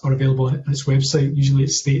accounts are available on its website. Usually it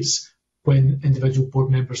states when individual board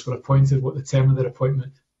members were appointed, what the term of their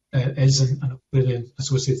appointment is, and clearly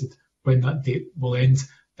associated when that date will end.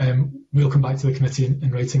 We'll come back to the committee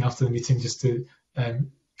in writing after the meeting just to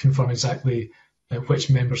confirm exactly which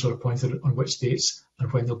members are appointed on which dates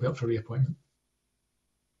and when they'll be up for reappointment.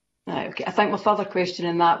 Okay. I think my further question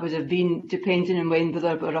in that would have been, depending on when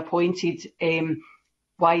they were appointed,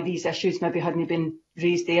 why these issues maybe hadn't been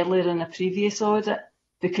raised earlier in a previous audit,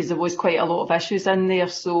 because there was quite a lot of issues in there,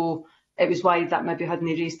 so it was why that maybe hadn't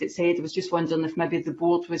raised its head. I was just wondering if maybe the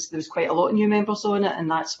board there was quite a lot of new members on it,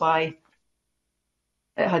 and that's why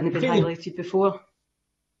it hadn't been highlighted before.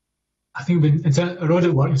 I think our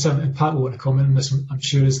audit work, and Pat will want to comment on this, I'm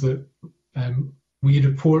sure, is that we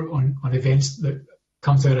report on events that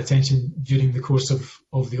come to our attention during the course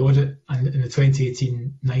of the audit, and in the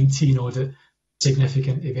 2018-19 audit,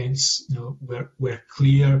 significant events, were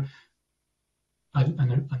clear,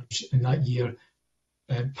 and in that year,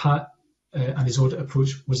 Pat and his audit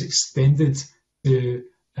approach was extended to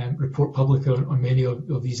report publicly on many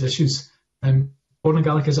of these issues. Bord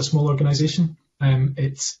Gaelic is a small organisation.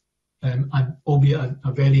 It's albeit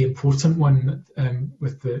a very important one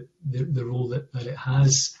with the role that it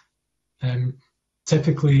has.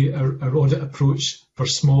 Typically, our audit approach for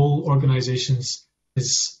small organisations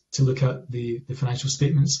is to look at the financial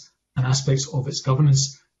statements and aspects of its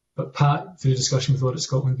governance. But Pat, through discussion with Audit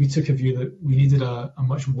Scotland, we took a view that we needed a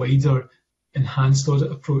much wider, enhanced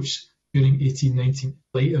audit approach during 18-19, in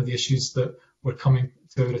light of the issues that were coming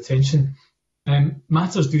to our attention.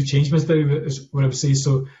 Matters do change, Ms. Dow, is what I would say.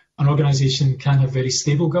 So an organisation can have very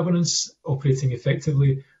stable governance, operating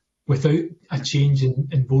effectively, without a change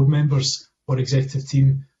in board members or executive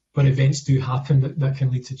team, but events do happen that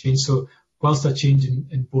can lead to change. So whilst a change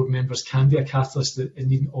in board members can be a catalyst, it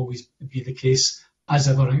needn't always be the case. As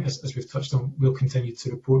ever, as we've touched on, we'll continue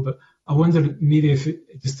to report. But I wonder maybe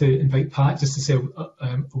just to invite Pat just to say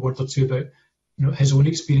a word or two about his own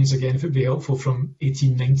experience again, if it'd be helpful from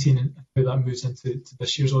 18-19 and how that moves into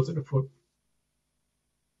this year's audit report.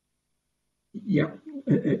 Yeah,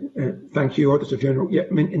 thank you, Auditor General. Yeah,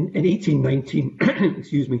 I mean, in 18-19,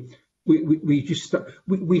 excuse me,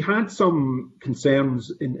 we had some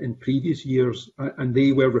concerns in previous years, and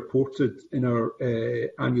they were reported in our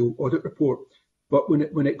annual audit report. But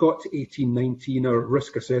when it got to 18-19, our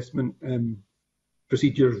risk assessment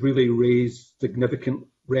procedures really raised significant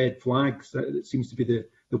red flags. It seems to be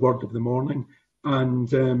the word of the morning. And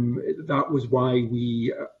that was why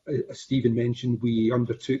we, as Stephen mentioned, we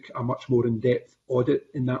undertook a much more in-depth audit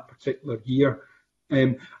in that particular year.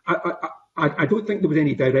 I don't think there was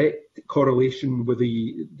any direct correlation with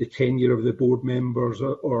the tenure of the board members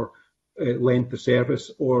or length of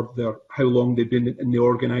service or how long they've been in the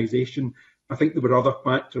organisation. I think there were other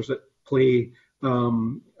factors at play,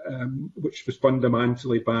 which was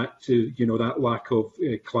fundamentally back to that lack of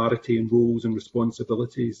clarity in roles and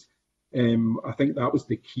responsibilities. I think that was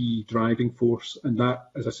the key driving force, and that,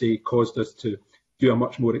 as I say, caused us to do a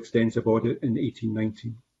much more extensive audit in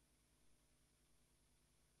 18-19.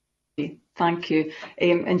 Thank you.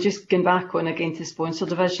 And just going back on again to sponsor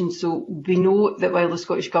division, so we know that while the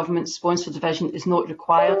Scottish Government's sponsor division is not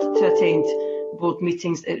required to attend board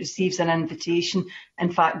meetings, it receives an invitation.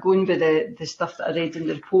 In fact, going by the stuff that I read in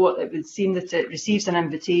the report, it would seem that it receives an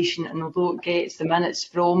invitation, and although it gets the minutes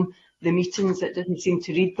from the meetings, it doesn't seem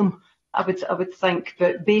to read them, I would think.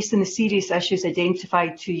 But based on the serious issues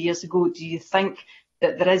identified 2 years ago, do you think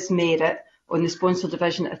that there is merit on the sponsor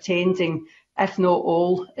division attending, if not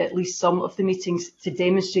all, at least some of the meetings, to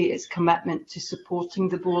demonstrate its commitment to supporting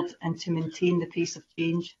the board and to maintain the pace of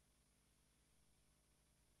change?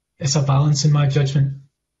 It's a balance, in my judgment,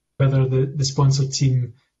 whether the sponsor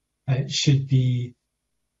team should be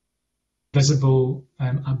visible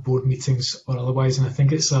at board meetings or otherwise. And I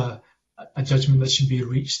think it's a judgment that should be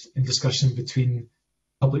reached in discussion between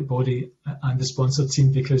public body and the sponsor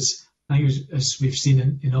team, because I think, as we've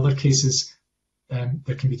seen in other cases,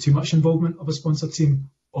 there can be too much involvement of a sponsor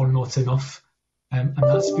team or not enough. And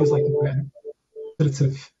that feels like a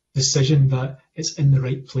considerate decision that it's in the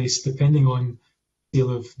right place, depending on deal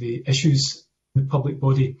of the issues in the public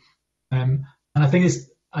body. And I think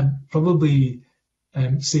I'd probably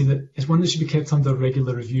say that it's one that should be kept under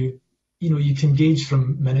regular review. You can gauge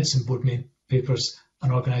from minutes and board papers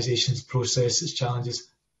an organisation's process, its challenges,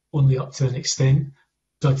 only up to an extent.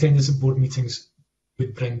 So attendance at board meetings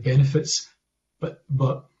would bring benefits, but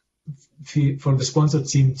for the sponsor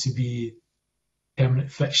team to be a permanent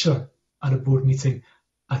fixture at a board meeting,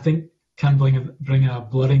 I think can bring a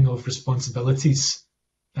blurring of responsibilities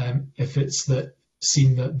if it's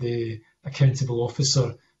seen that the accountable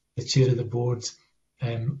officer, the chair of the board,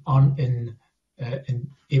 aren't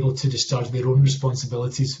able to discharge their own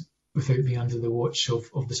responsibilities without being under the watch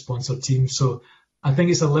of the sponsor team. So I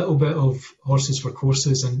think it's a little bit of horses for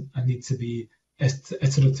courses and need to be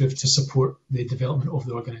iterative to support the development of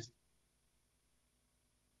the organisation.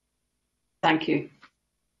 Thank you.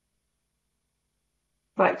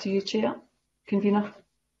 Back to you, Chair. Convener.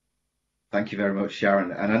 Thank you very much,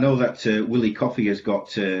 Sharon. And I know that Willie Coffey has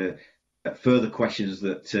got further questions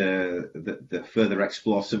that further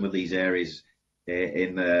explore some of these areas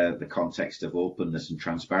in the context of openness and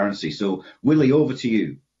transparency. So, Willie, over to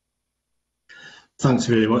you. Thanks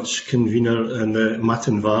very much, Convener, and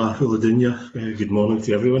Matin Va Huladinja. Good morning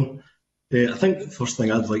to everyone. I think the first thing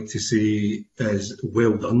I'd like to say is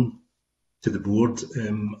well done to the board.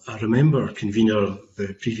 I remember, convener,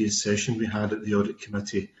 the previous session we had at the Audit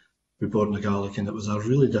Committee with Bord na Gaelic, and it was a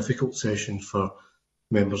really difficult session for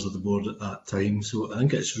members of the board at that time. So I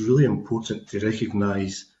think it's really important to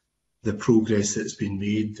recognise the progress that's been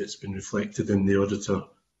made, that's been reflected in the Auditor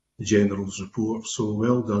General's report. So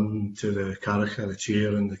well done to the Caracha, the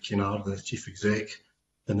Chair, and the Cynnar, the Chief Exec,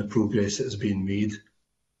 and the progress that has been made.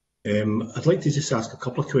 I'd like to just ask a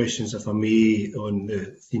couple of questions, if I may, on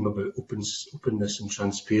the theme about openness and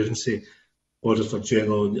transparency, Auditor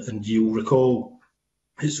General. And you'll recall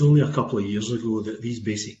it's only a couple of years ago that these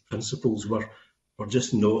basic principles were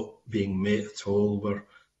just not being met at all.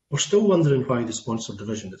 We're still wondering why the sponsor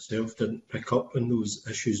division itself didn't pick up on those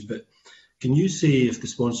issues, but can you say if the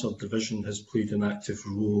sponsor division has played an active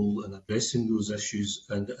role in addressing those issues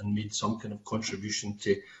and made some kind of contribution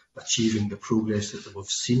to achieving the progress that we've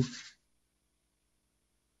seen?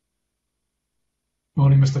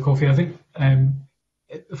 Morning, Mr. Coffey. I think,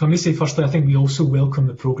 if I may say firstly, I think we also welcome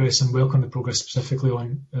the progress specifically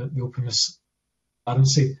on the openness and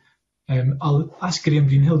transparency. I'll ask Graham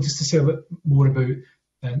Greenhill just to say a bit more about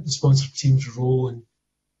the sponsor team's role and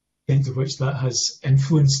the extent to which that has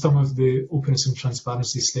influenced some of the openness and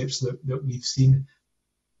transparency steps that we've seen.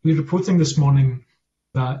 We're reporting this morning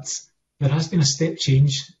that there has been a step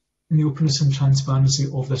change in the openness and transparency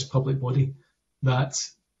of this public body, that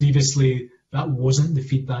previously that wasn't the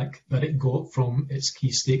feedback that it got from its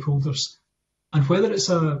key stakeholders. And whether it's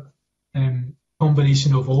a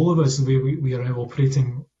combination of all of us, the way we are now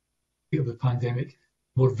operating of the pandemic,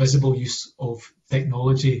 more visible use of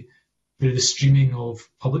technology through the streaming of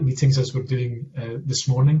public meetings as we're doing this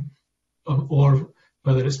morning, or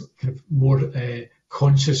whether it's kind of more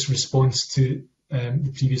conscious response to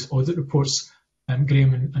the previous audit reports.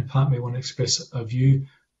 Graham and Pat may want to express a view.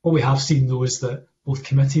 What we have seen, though, is that both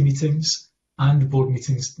committee meetings and the board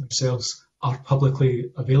meetings themselves are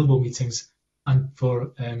publicly available meetings, and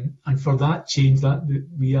for that change, that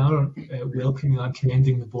we are welcoming and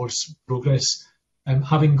commending the board's progress.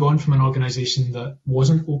 Having gone from an organisation that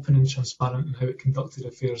wasn't open and transparent in how it conducted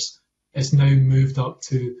affairs, it's now moved up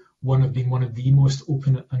to being one of the most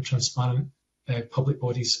open and transparent public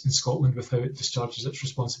bodies in Scotland with how it discharges its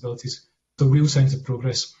responsibilities. So real signs of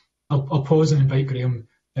progress. I'll pause and invite Graham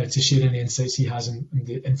to share any insights he has and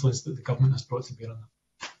the influence that the government has brought to bear on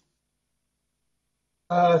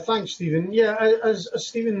that. Thanks, Stephen. Yeah, as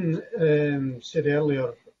Stephen said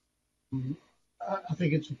earlier, I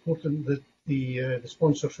think it's important that the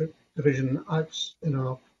sponsorship division acts in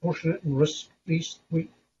a proportionate and risk-based way,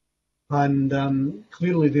 and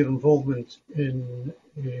clearly their involvement in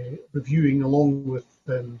reviewing, along with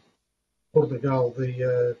Bord na Gael,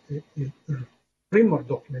 the framework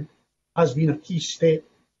document, has been a key step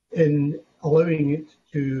in allowing it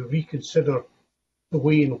to reconsider the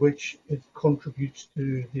way in which it contributes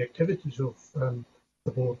to the activities of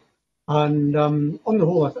the board. And on the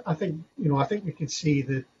whole, I think we could say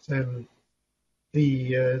that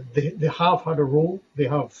they have had a role. They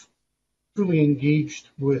have fully engaged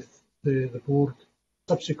with the board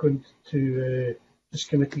subsequent to this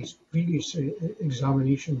committee's previous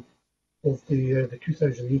examination of the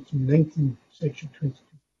 2018-19 section 22.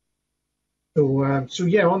 So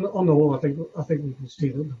yeah, on the whole, I think we can say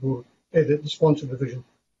that the board, that the sponsor division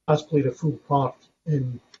has played a full part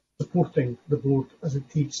in supporting the board as it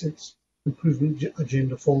takes its improvement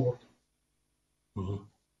agenda forward. Mm-hmm.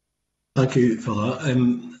 Thank you for that.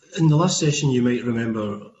 In the last session, you might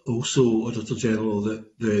remember also, Auditor General,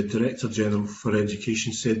 that the Director General for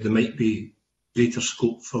Education said there might be greater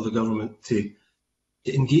scope for the government to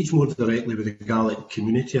engage more directly with the Gaelic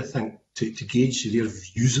community, I think, to gauge their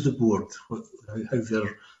views of the board, how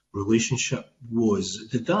their relationship was.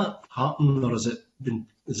 Did that happen, or has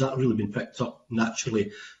that really been picked up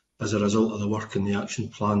naturally as a result of the work and the action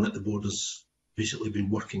plan that the board has basically been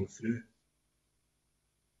working through?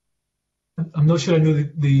 I'm not sure I know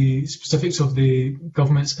the specifics of the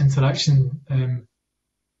government's interaction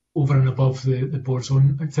over and above the board's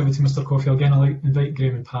own activity, Mr. Coffey. Again, I'll invite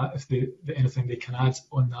Graham and Pat if anything they can add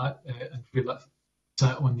on that and where that's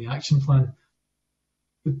at on the action plan.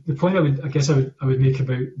 The point I would make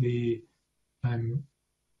about the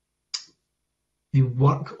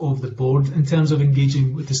work of the board in terms of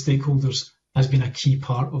engaging with the stakeholders has been a key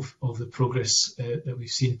part of the progress that we've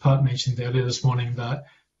seen. Pat mentioned earlier this morning that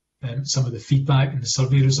some of the feedback and the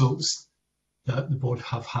survey results that the board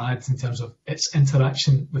have had in terms of its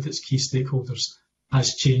interaction with its key stakeholders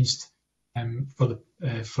has changed for the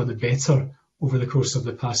better over the course of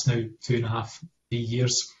the past now 2.5-3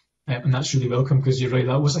 years. and that's really welcome, because you're right,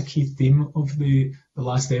 that was a key theme of the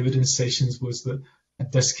last evidence sessions, was that a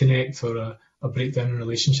disconnect or a breakdown in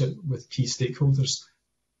relationship with key stakeholders.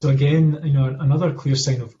 So again, another clear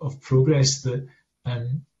sign of progress, that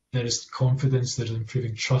there is confidence, there is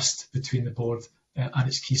improving trust between the board and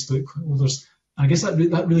its key stakeholders. And I guess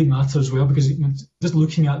that really matters as well, because just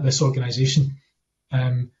looking at this organisation,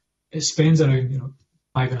 it spends around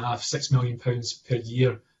 £5.5–6 million per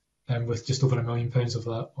year, with just over £1 million of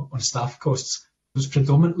that on staff costs. It was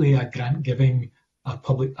predominantly a grant giving,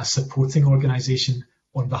 a supporting organisation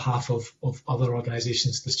on behalf of other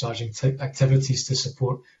organisations discharging activities to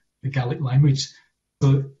support the Gaelic language.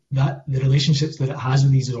 So that the relationships that it has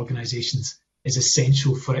with these organisations is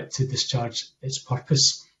essential for it to discharge its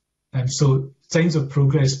purpose. So signs of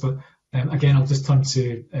progress, but again, I'll just turn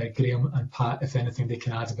to Graham and Pat if anything they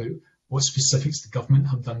can add about what specifics the government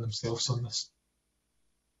have done themselves on this.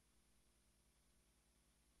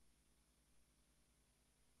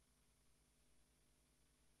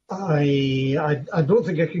 I don't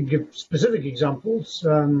think I can give specific examples.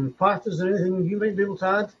 Pat, is there anything you might be able to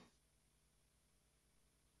add?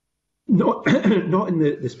 Not in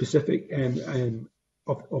the specific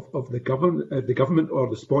of the government or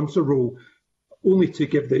the sponsor role, only to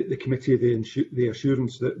give the committee the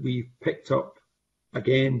assurance that we've picked up,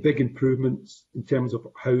 again, big improvements in terms of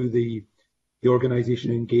how the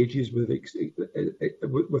organisation engages with external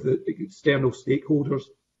stakeholders.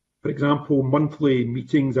 For example, monthly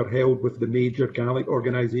meetings are held with the major Gaelic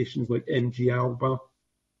organisations like MG Alba.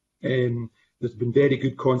 There's been very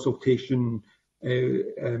good consultation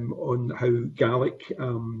on how Gaelic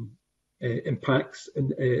impacts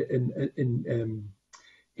in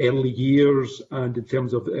early years and in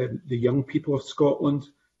terms of the young people of Scotland.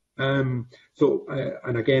 And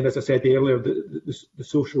again, as I said earlier, the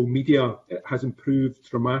social media has improved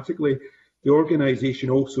dramatically. The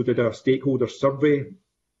organisation also did a stakeholder survey,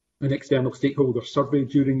 an external stakeholder survey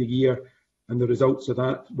during the year, and the results of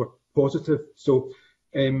that were positive. So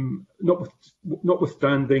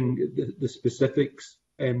notwithstanding the specifics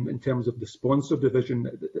in terms of the sponsor division,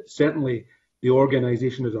 certainly the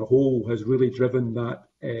organisation as a whole has really driven that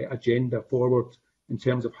agenda forward in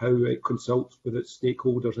terms of how it consults with its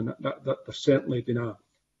stakeholders, and that there's certainly been a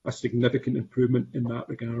significant improvement in that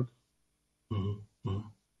regard. Mm-hmm.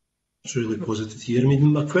 It's really positive to hear. I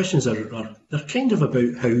mean, my questions are they're kind of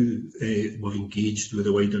about how we've engaged with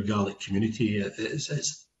the wider Gaelic community.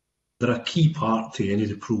 Is there a key part to any of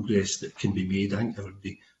the progress that can be made? I think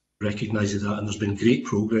everybody recognises that, and there's been great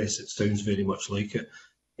progress. It sounds very much like it.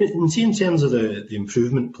 In terms of the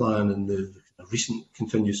improvement plan and the recent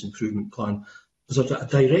continuous improvement plan, was there a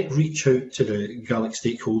direct reach out to the Gaelic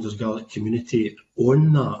stakeholders, Gaelic community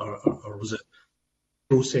on that, or was it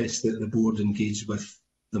a process that the board engaged with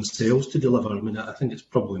themselves to deliver? I mean, I think it's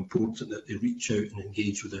probably important that they reach out and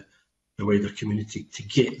engage with the wider community to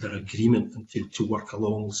get their agreement and to work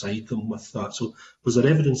alongside them with that. So was there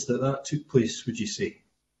evidence that took place, would you say?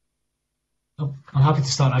 I'm happy to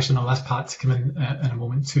start, actually, and I'll ask Pat to come in a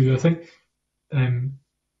moment too. I think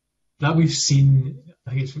that we've seen,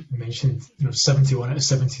 I think it's mentioned, 71 out of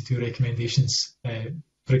 72 recommendations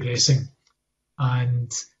progressing,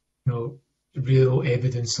 and real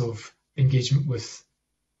evidence of engagement with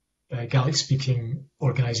Gaelic-speaking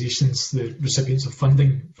organisations, the recipients of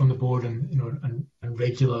funding from the board, and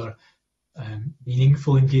regular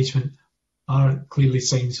meaningful engagement are clearly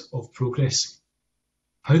signs of progress.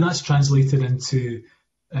 How that's translated into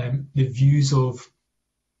the views of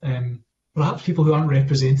perhaps people who aren't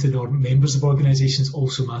represented or members of organisations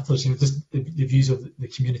also matters. Just the views of the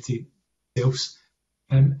community themselves.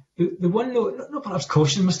 The one note, not perhaps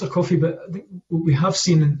caution, Mr. Coffey, but I think what we have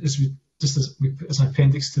seen as an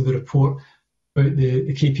appendix to the report about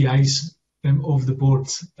the KPIs of the board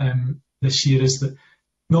this year is that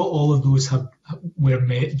not all of those were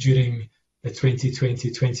met during the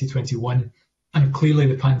 2020-2021, and clearly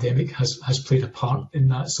the pandemic has played a part in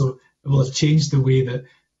that. So it will have changed the way that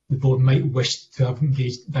the board might wish to have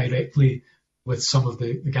engaged directly with some of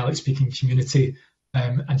the Gaelic-speaking community,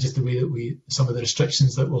 and just the way that some of the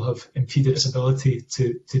restrictions that will have impeded its ability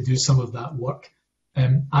to do some of that work.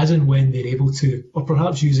 As and when they're able to, or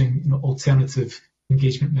perhaps using alternative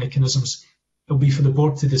engagement mechanisms, it'll be for the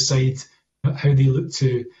board to decide how they look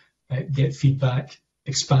to get feedback,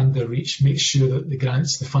 expand their reach, make sure that the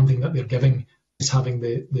grants, the funding that they're giving, is having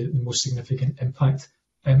the most significant impact.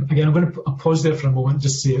 Again, I'm going to pause there for a moment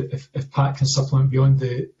just to see if Pat can supplement beyond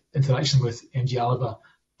the interaction with MG Alba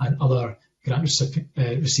and other grant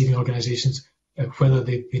receiving organisations, whether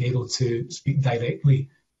they've been able to speak directly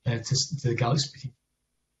to the Gaelic speaking.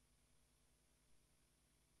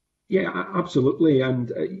 Yeah, absolutely. And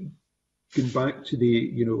going back to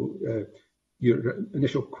the, your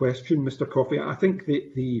initial question, Mr. Coffey, I think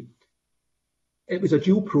that it was a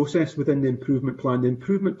dual process within the improvement plan. The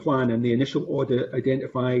improvement plan and the initial audit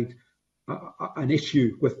identified an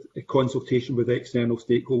issue with a consultation with external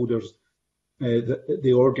stakeholders that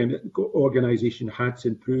the organisation had to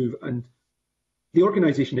improve, and the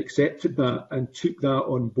organisation accepted that and took that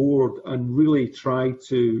on board and really tried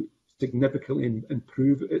to significantly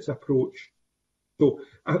improve its approach. So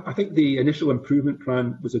I think the initial improvement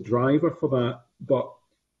plan was a driver for that, but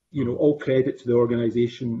all credit to the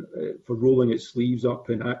organisation for rolling its sleeves up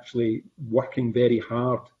and actually working very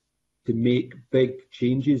hard to make big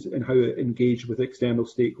changes in how it engaged with external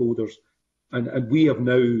stakeholders. And we have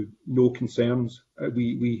now no concerns.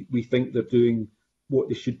 We think they're doing what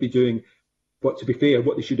they should be doing, but to be fair,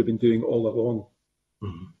 what they should have been doing all along.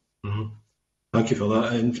 Mm-hmm. Mm-hmm. Thank you for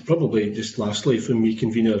that. And probably just lastly from me,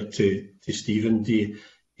 convener, to Stephen, do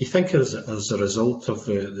you think as a result of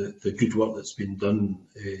the good work that's been done,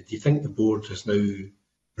 do you think the board has now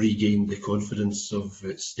regained the confidence of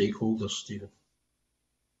its stakeholders, Stephen?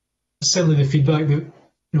 Certainly the feedback that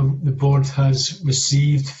the board has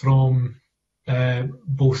received from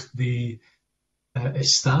both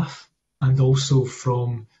its staff and also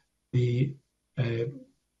from the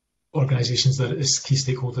organisations that its key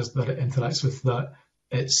stakeholders that it interacts with, that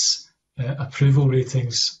its approval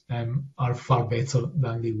ratings are far better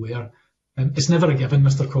than they were. It's never a given,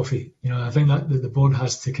 Mr. Coffey. I think that the board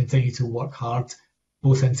has to continue to work hard,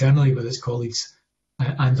 both internally with its colleagues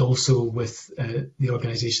and also with the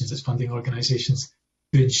organisations, its funding organisations,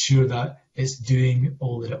 to ensure that it's doing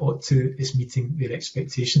all that it ought to, it's meeting their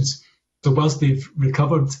expectations. So whilst they've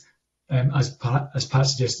recovered, as Pat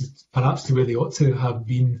suggested, perhaps to where they ought to have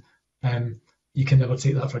been, you can never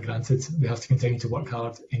take that for granted. They have to continue to work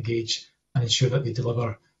hard, engage, and ensure that they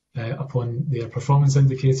deliver upon their performance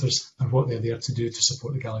indicators and what they're there to do to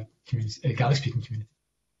support the Gaelic-speaking community.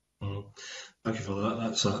 Mm. Thank you for that.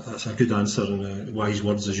 That's a good answer and wise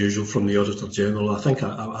words as usual from the Auditor General. I think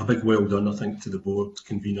a big well done, I think, to the board,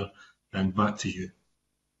 convener, and back to you.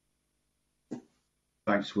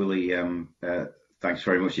 Thanks, Willie. Thanks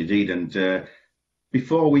very much indeed. And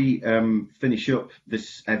before we finish up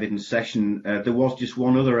this evidence session, there was just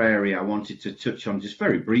one other area I wanted to touch on just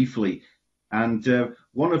very briefly. And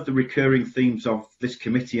one of the recurring themes of this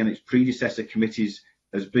committee and its predecessor committees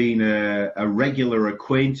has been a regular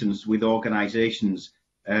acquaintance with organisations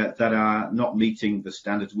that are not meeting the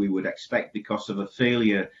standards we would expect because of a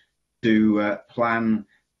failure to plan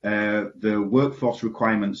the workforce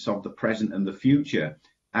requirements of the present and the future.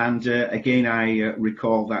 And again, I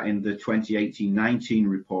recall that in the 2018-19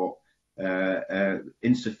 report,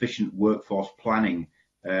 insufficient workforce planning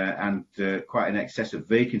and quite an excess of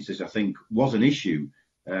vacancies, I think, was an issue,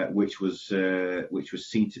 which was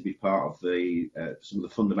seen to be part of some of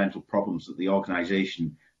the fundamental problems that the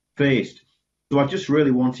organisation faced. So I just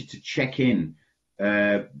really wanted to check in,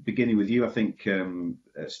 beginning with you, I think,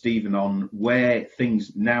 Stephen, on where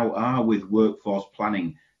things now are with workforce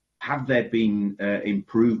planning. Have there been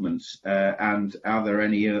improvements, and are there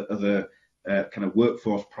any other kind of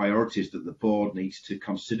workforce priorities that the board needs to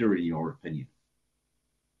consider, in your opinion?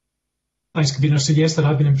 Thanks, convener. So yes, there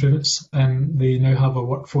have been improvements. They now have a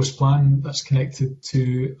workforce plan that's connected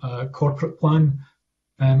to a corporate plan.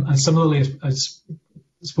 And similarly, as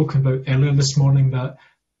spoken about earlier this morning, that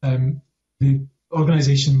the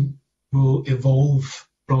organisation will evolve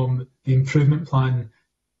from the improvement plan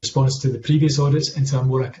response to the previous audits into a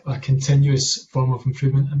more a continuous form of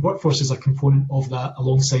improvement. And workforce is a component of that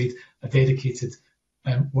alongside a dedicated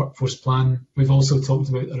workforce plan. We've also talked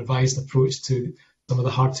about a revised approach to some of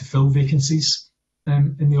the hard to fill vacancies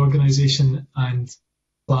in the organisation and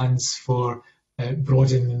plans for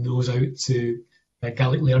broadening those out to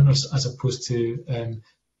Gaelic learners as opposed to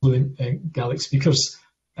fluent Gaelic speakers.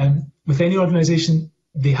 With any organisation,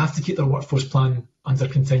 they have to keep their workforce plan under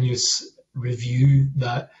continuous review,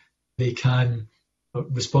 that they can,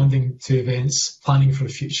 responding to events, planning for the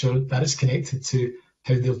future, that is connected to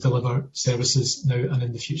how they'll deliver services now and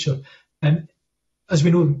in the future. And as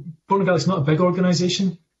we know, Born Gaelic is not a big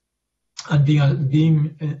organisation, and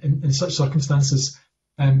being in such circumstances,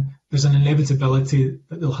 there's an inevitability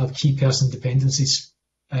that they'll have key person dependencies,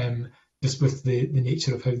 just with the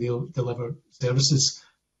nature of how they'll deliver services.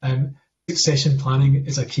 Succession planning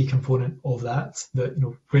is a key component of that,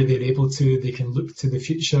 where they're able to, they can look to the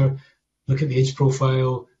future, look at the age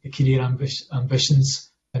profile, the career ambitions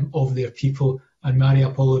of their people, and marry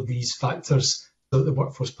up all of these factors so that the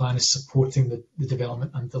workforce plan is supporting the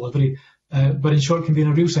development and delivery. But in short,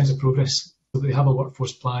 convener, real signs of progress, so that they have a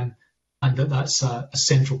workforce plan and that's a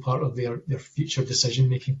central part of their future decision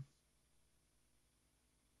making.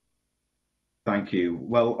 Thank you.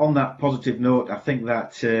 Well, on that positive note, I think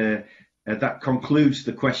that that concludes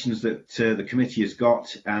the questions that the committee has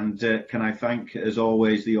got. And can I thank, as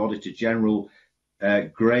always, the Auditor General,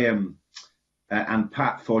 Graham and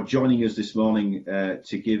Pat, for joining us this morning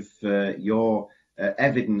to give your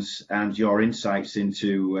evidence and your insights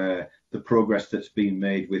into the progress that's been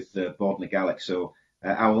made with Bord na Gaelic. So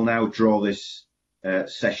I will now draw this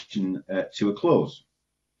session to a close,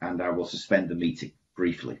 and I will suspend the meeting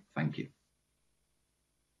briefly. Thank you.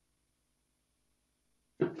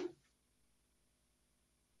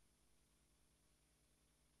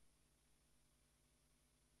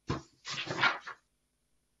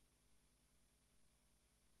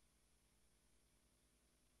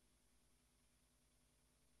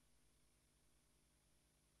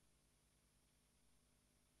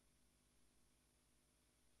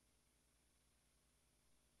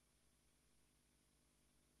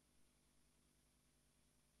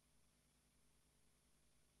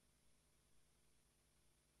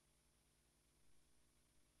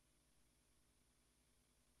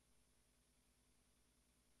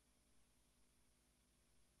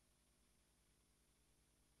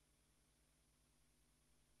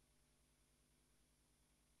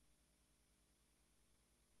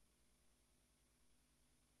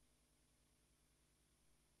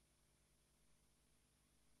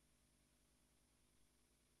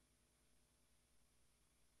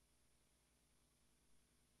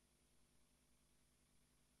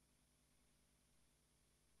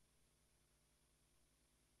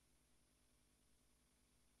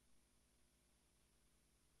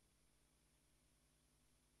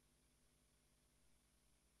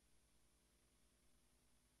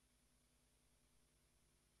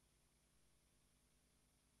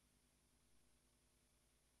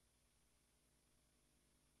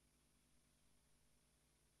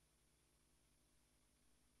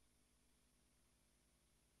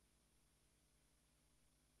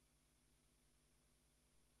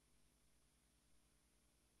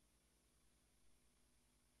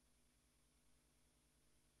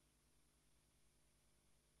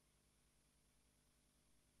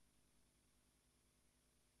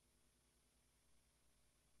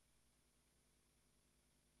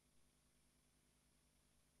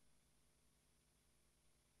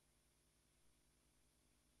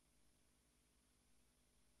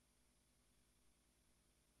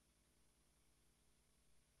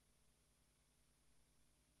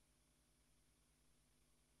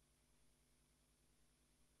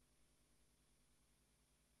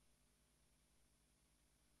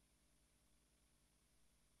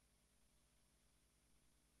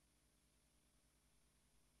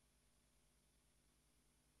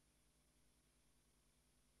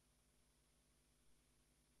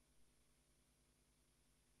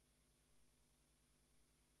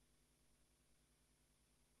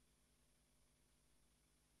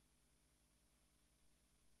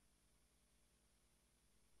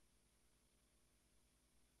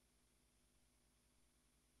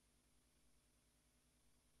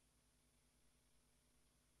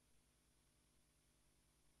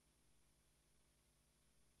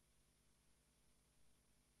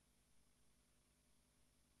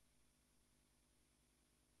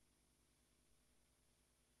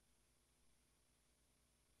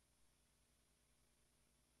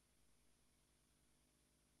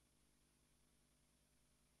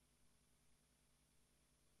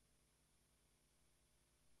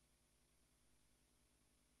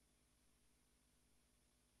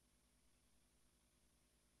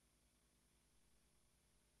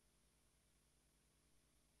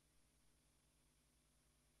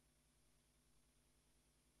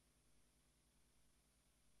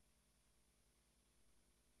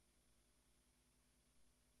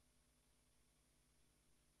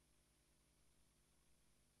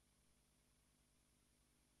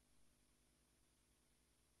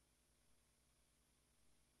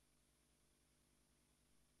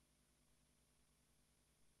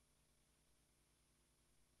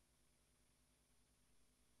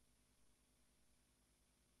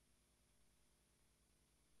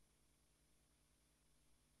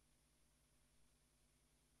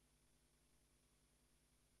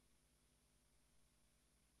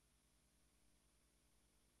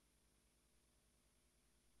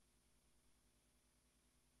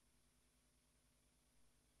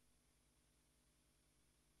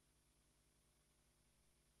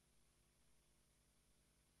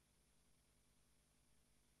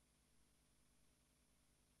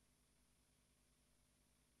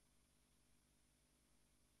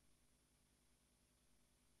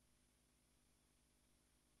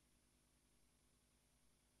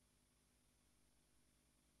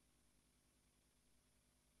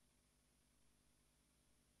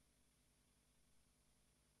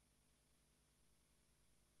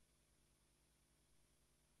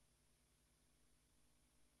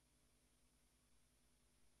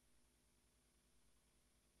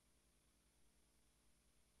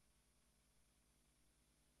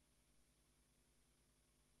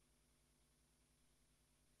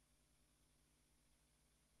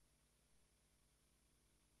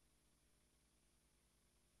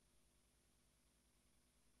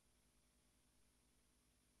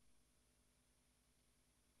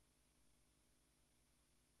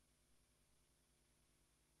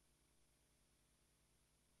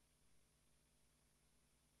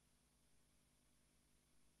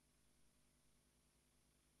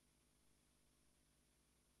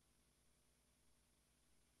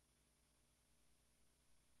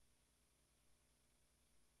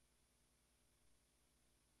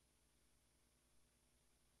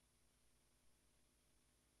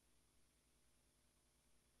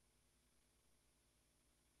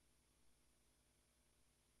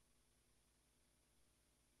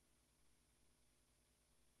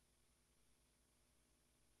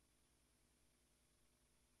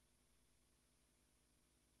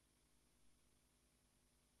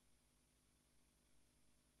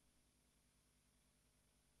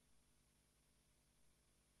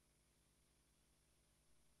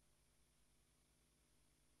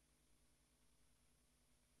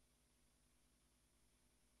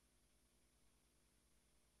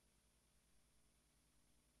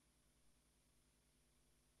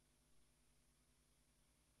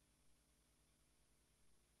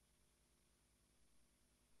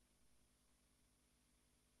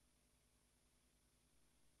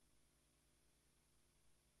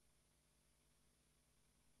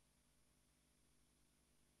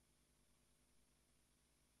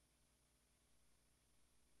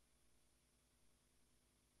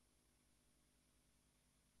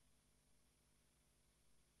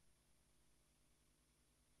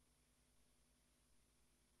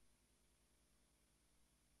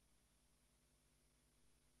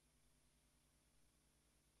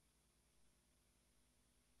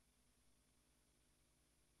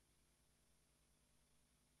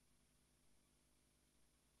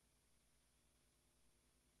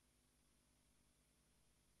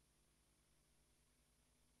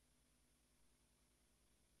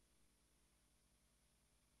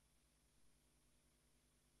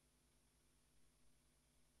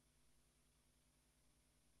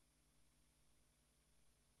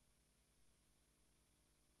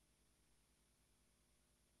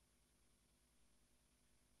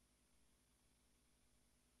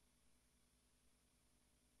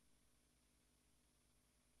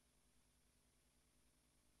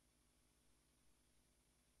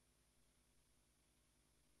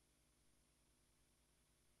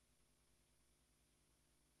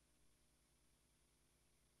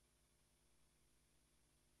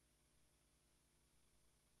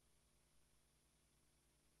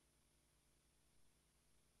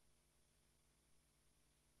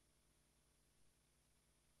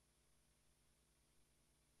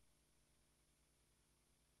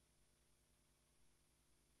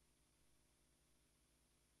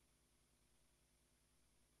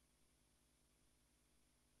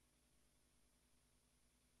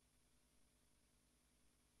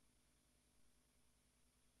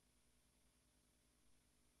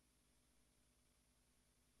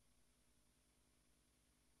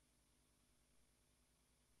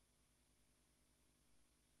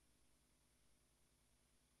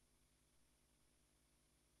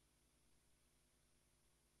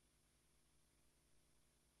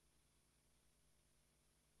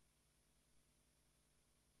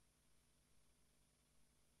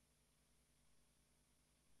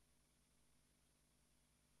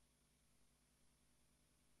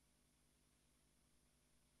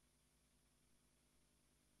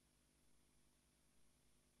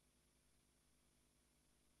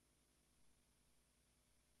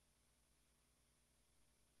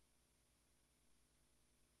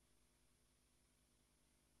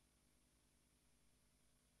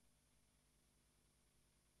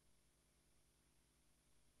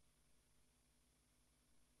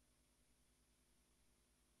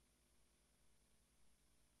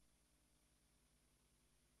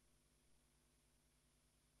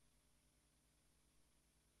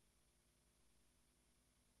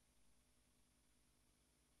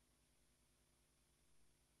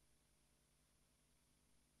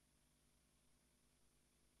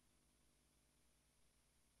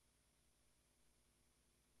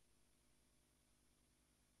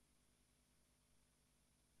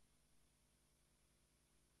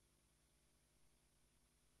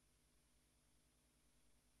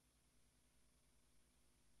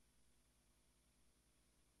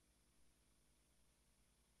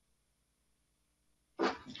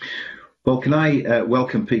 Well, can I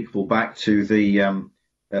welcome people back to the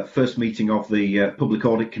first meeting of the Public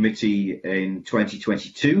Audit Committee in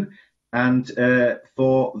 2022. And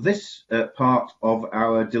for this part of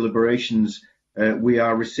our deliberations, we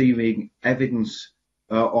are receiving evidence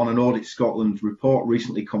on an Audit Scotland report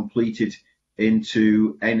recently completed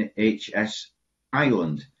into NHS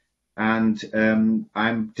Ireland. And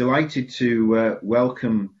I'm delighted to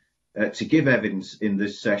welcome, to give evidence in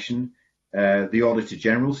this session, the Auditor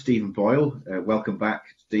General, Stephen Boyle. Welcome back,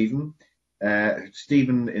 Stephen.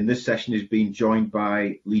 Stephen, in this session, is being joined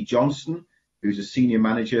by Lee Johnston, who's a Senior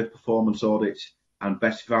Manager, Performance Audit and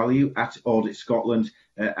Best Value at Audit Scotland.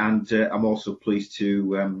 And I'm also pleased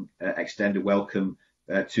to extend a welcome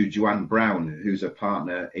to Joanne Brown, who's a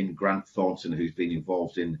partner in Grant Thornton, who's been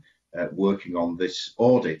involved in working on this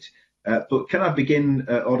audit. But can I begin,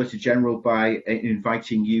 Auditor General, by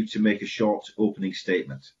inviting you to make a short opening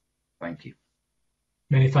statement? Thank you.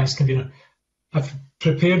 Many thanks, Convener. I've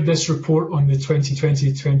prepared this report on the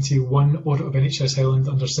 2020-21 audit of NHS Highland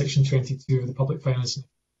under Section 22 of the Public Finance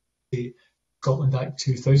and Scotland Act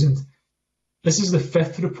 2000. This is the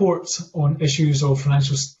fifth report on issues of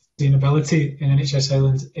financial sustainability in NHS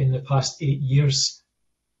Highland in the past 8 years.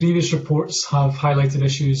 Previous reports have highlighted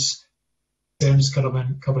issues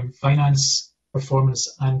covering finance,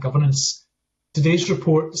 performance and governance. Today's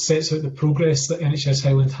report sets out the progress that NHS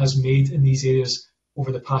Highland has made in these areas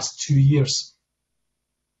over the past 2 years.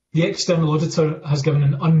 The external auditor has given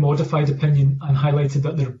an unmodified opinion and highlighted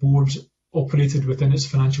that their board operated within its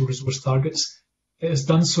financial resource targets. It has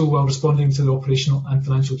done so while responding to the operational and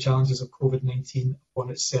financial challenges of COVID-19 on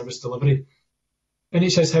its service delivery.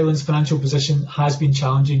 NHS Highland's financial position has been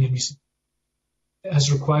challenging in recent years. It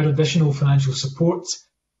has required additional financial support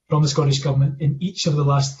from the Scottish Government in each of the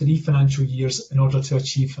last 3 financial years in order to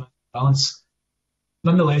achieve financial balance.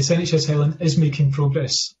 Nonetheless, NHS Highland is making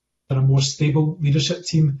progress, and a more stable leadership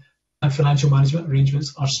team and financial management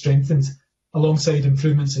arrangements are strengthened, alongside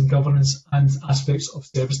improvements in governance and aspects of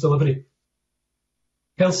service delivery.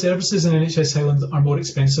 Health services in NHS Highland are more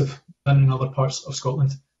expensive than in other parts of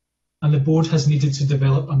Scotland, and the board has needed to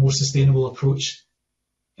develop a more sustainable approach.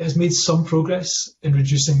 It has made some progress in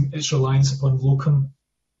reducing its reliance upon locum,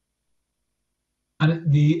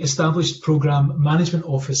 and the established Programme Management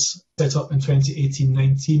Office set up in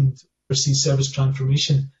 2018-19 to oversee service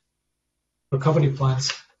transformation recovery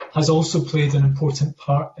plans has also played an important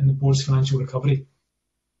part in the board's financial recovery.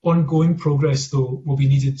 Ongoing progress, though, will be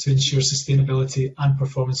needed to ensure sustainability and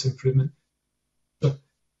performance improvement.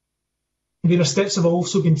 Steps have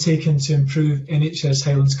also been taken to improve NHS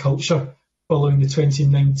Highland's culture following the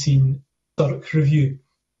 2019 Thurrock Review.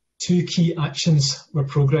 2 key actions were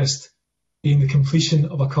progressed, being the completion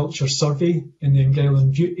of a culture survey in the Engale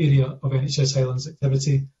and Bute area of NHS Highland's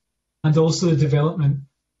activity, and also the development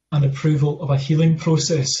and approval of a healing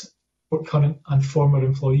process for current and former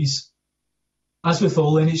employees. As with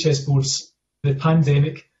all NHS boards, the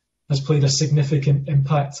pandemic has played a significant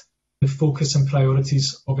impact on the focus and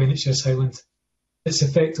priorities of NHS Highland. Its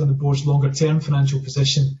effect on the board's longer-term financial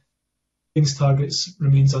position, savings targets,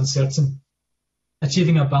 remains uncertain.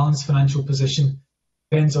 Achieving a balanced financial position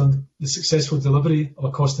depends on the successful delivery of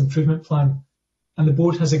a cost improvement plan, and the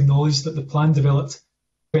board has acknowledged that the plan developed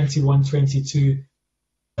 21-22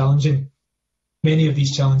 challenging. Many of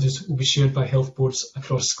these challenges will be shared by health boards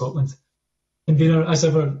across Scotland. Convener, as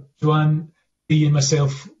ever, Joanne, Lee and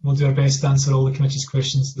myself will do our best to answer all the committee's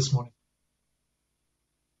questions this morning.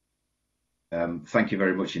 Thank you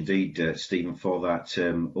very much indeed, Stephen, for that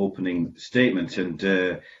opening statement.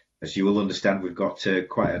 And as you will understand, we've got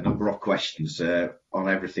quite a number of questions on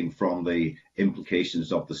everything from the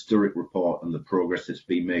implications of the Sturrock report and the progress that's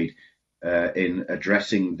been made in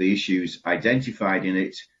addressing the issues identified in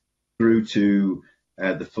it, through to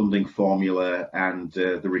the funding formula and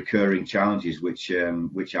the recurring challenges which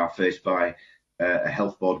are faced by a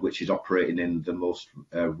health board which is operating in the most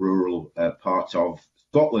rural part of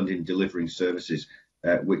Scotland in delivering services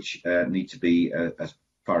which need to be, as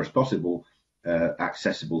far as possible,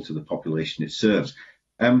 accessible to the population it serves.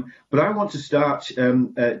 But I want to start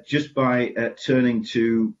just by turning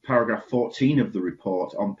to paragraph 14 of the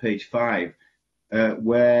report on page 5,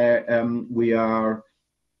 where we are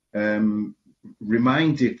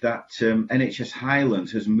reminded that NHS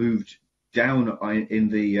Highland has moved down in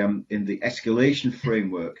the escalation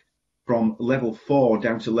framework from level 4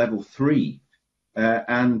 down to level 3,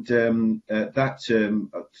 and that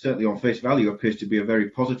certainly on face value appears to be a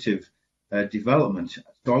very positive development.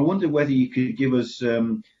 So I wonder whether you could give us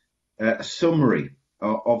a summary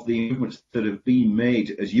of the movements that have been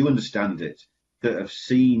made, as you understand it, that have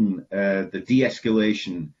seen the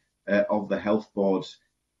de-escalation of the health board's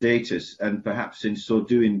status? And perhaps in so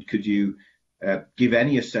doing, could you give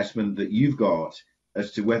any assessment that you've got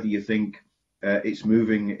as to whether you think it's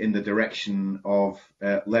moving in the direction of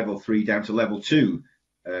level 3 down to level 2,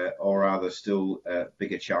 or are there still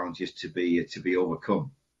bigger challenges to be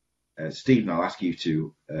overcome? Stephen, I'll ask you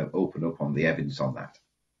to open up on the evidence on that.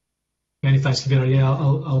 Many thanks, Convener. Yeah,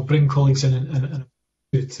 I'll bring colleagues in and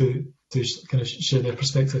to kind of share their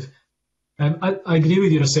perspective. I agree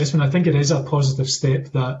with your assessment. I think it is a positive step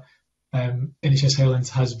that NHS Highlands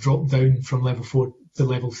has dropped down from level 4 to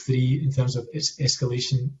level 3 in terms of its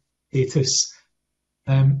escalation status.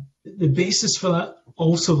 The basis for that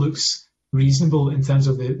also looks reasonable in terms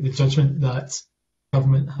of the judgment that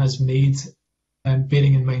government has made,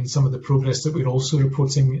 bearing in mind some of the progress that we're also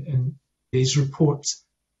reporting in today's report.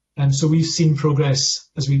 So we've seen progress,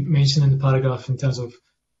 as we mentioned in the paragraph, in terms of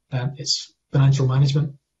its financial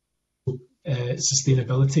management,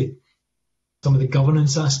 sustainability, some of the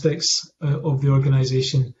governance aspects of the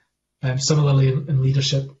organisation, similarly in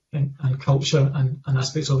leadership and culture and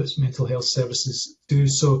aspects of its mental health services too.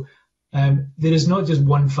 So there is not just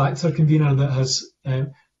one factor, Convener, that has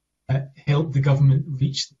helped the government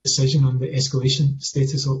reach the decision on the escalation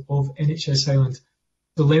status of NHS Highland.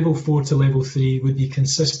 The level 4 to level 3 would be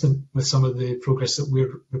consistent with some of the progress that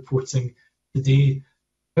we're reporting today.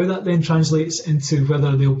 How that then translates into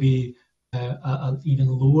whether there'll be an even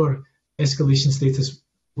lower escalation status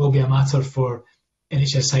will be a matter for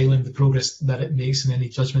NHS Highland, the progress that it makes and any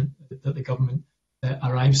judgment that the government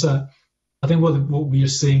arrives at. I think what we are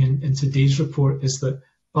saying in today's report is that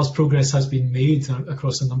whilst progress has been made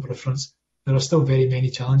across a number of fronts, there are still very many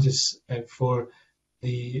challenges for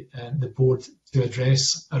the board to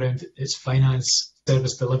address around its finance,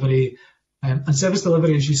 service delivery, and service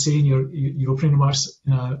delivery, as you say in your opening remarks,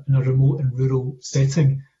 in a remote and rural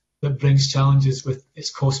setting that brings challenges with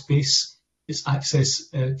its cost base, its access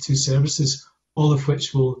to services, all of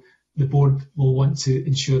which the board will want to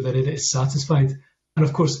ensure that it is satisfied. And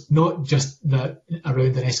of course, not just that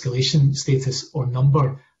around an escalation status or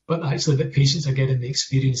number, but actually that patients are getting the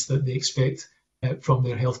experience that they expect from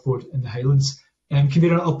their health board in the Highlands.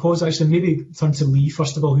 Convener, I'll pause actually, maybe turn to Lee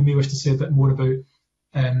first of all, who may wish to say a bit more about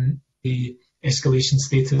the escalation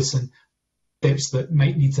status and steps that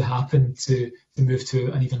might need to happen to move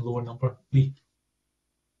to an even lower number. Lee.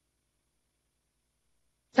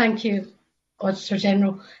 Thank you, Auditor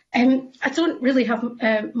General. I don't really have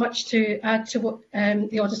much to add to what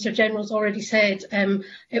the Auditor General's already said.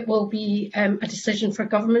 It will be a decision for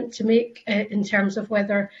government to make in terms of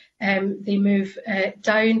whether they move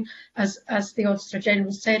down. As the Auditor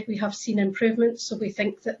General said, we have seen improvements, so we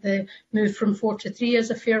think that the move from 4 to 3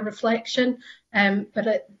 is a fair reflection.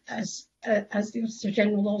 But as the Auditor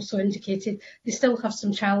General also indicated, they still have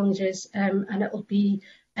some challenges, and it will be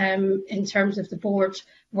in terms of the board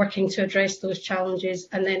working to address those challenges,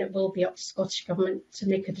 and then it will be up to Scottish Government to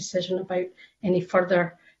make a decision about any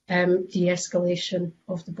further de-escalation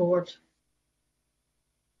of the board.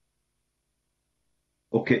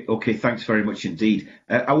 Okay, thanks very much indeed.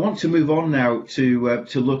 I want to move on now to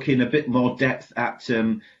look in a bit more depth at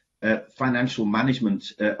financial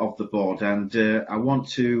management of the board, and I want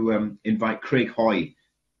to invite Craig Hoy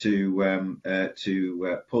to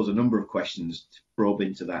pose a number of questions to probe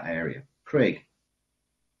into that area. Craig.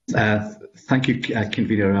 Thank you,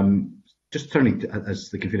 Convener. Just turning, as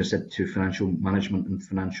the Convener said, to financial management and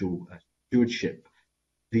financial stewardship.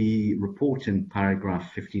 The report in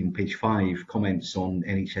paragraph 15, page 5, comments on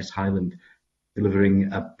NHS Highland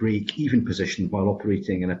delivering a break-even position while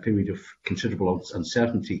operating in a period of considerable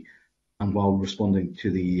uncertainty and while responding to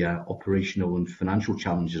the operational and financial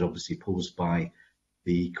challenges obviously posed by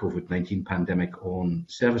the COVID-19 pandemic on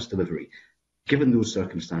service delivery. Given those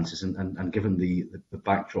circumstances and given the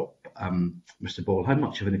backdrop, Mr. Ball, how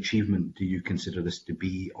much of an achievement do you consider this to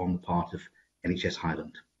be on the part of NHS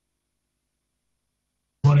Highland?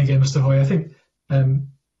 Good morning again, Mr. Hoy. I think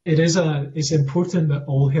it's important that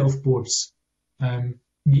all health boards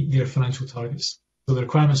meet their financial targets. So the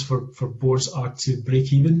requirements for boards are to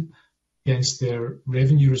break even against their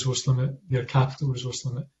revenue resource limit, their capital resource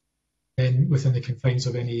limit, then within the confines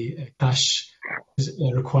of any cash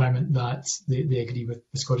requirement that they agree with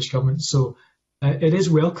the Scottish Government. So it is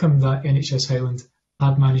welcome that NHS Highland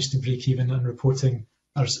have managed to break even and reporting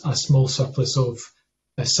a small surplus of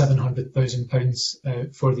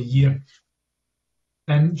 £700,000 for the year.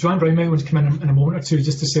 Joanne Brown might want to come in a moment or two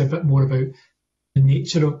just to say a bit more about the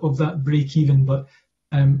nature of that break even. But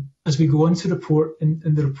as we go on to report in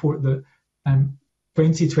the report that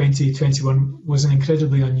 2020-21 was an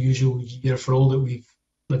incredibly unusual year for all that we've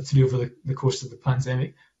lived through over the course of the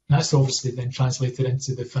pandemic. And that's obviously then translated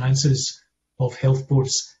into the finances of health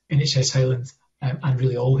boards, NHS Highland, and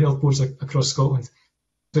really all health boards across Scotland.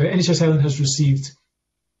 So NHS Highland has received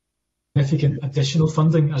significant additional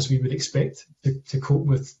funding, as we would expect, to cope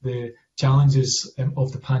with the challenges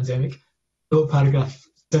of the pandemic. Paragraph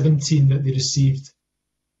 17 that they received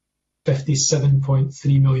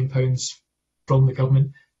 £57.3 million from the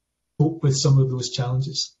government to cope with some of those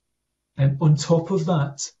challenges. On top of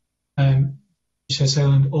that, NHS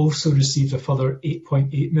Highland also received a further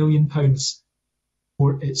 £8.8 million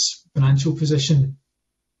for its financial position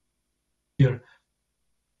here.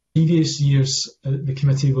 Previous years, the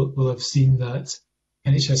committee will have seen that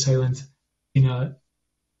NHS Highland been a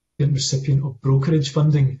recipient of brokerage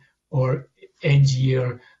funding or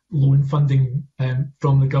end-year loan funding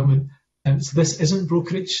from the government. So this isn't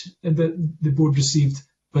brokerage that the board received,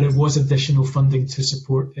 but it was additional funding to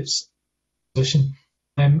support its position.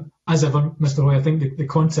 As ever, Mr. Hoy, I think the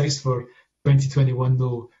context for 2021,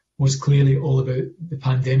 though, was clearly all about the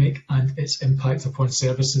pandemic and its impact upon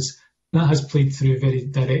services. That has played through very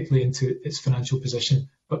directly into its financial position,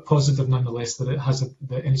 but positive nonetheless that the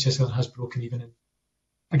NHS Highland has broken even. And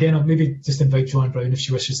again, I'll maybe just invite Joanne Brown if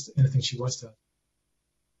she wishes anything she wants to add.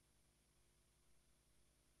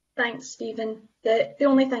 Thanks, Stephen. The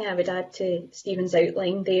only thing I would add to Stephen's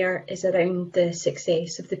outline there is around the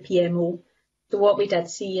success of the PMO. So what we did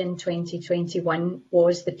see in 2021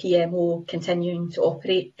 was the PMO continuing to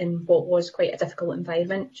operate in what was quite a difficult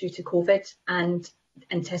environment due to COVID and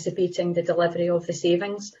anticipating the delivery of the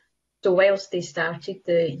savings. So whilst they started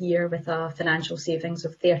the year with a financial savings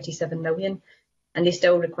of 37 million, and they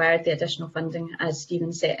still required the additional funding, as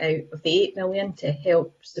Stephen set out, of the 8 million to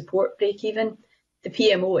help support break-even, the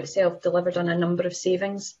PMO itself delivered on a number of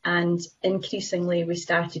savings, and increasingly we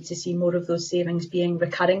started to see more of those savings being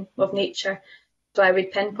recurring of nature. So I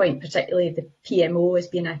would pinpoint particularly the PMO as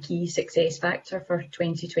being a key success factor for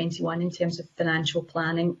 2021 in terms of financial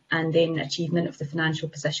planning and then achievement of the financial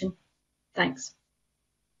position. Thanks.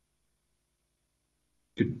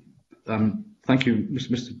 Good. Thank you,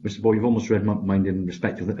 Mr. Boy. You've almost read my mind in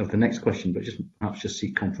respect of the next question, but perhaps just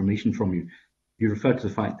seek confirmation from you. You referred to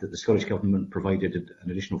the fact that the Scottish Government provided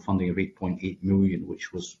an additional funding of 8.8 million,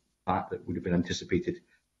 which was that would have been anticipated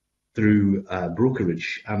through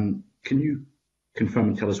brokerage. Can you confirm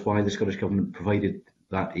and tell us why the Scottish Government provided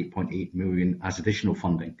that 8.8 million as additional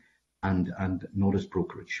funding and not as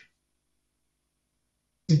brokerage?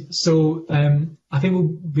 So I think we'll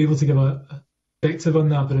be able to give a perspective on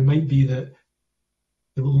that, but it might be that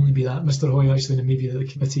it will only be that, Mr. Hoy, actually, and maybe that the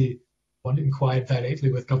committee want to inquire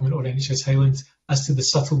directly with Government or NHS Highland as to the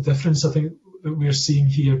subtle difference, I think, that we're seeing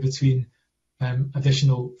here between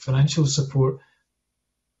additional financial support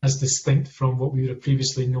as distinct from what we would have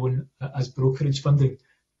previously known as brokerage funding.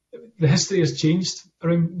 The history has changed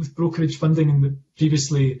around with brokerage funding, and the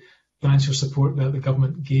previously financial support that the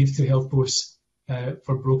government gave to health boards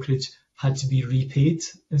for brokerage had to be repaid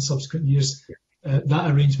in subsequent years.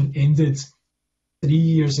 That arrangement ended 3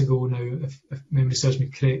 years ago now, if memory serves me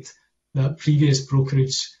correct. That previous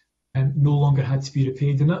brokerage no longer had to be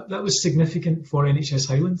repaid, and that was significant for NHS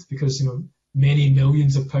Highland because many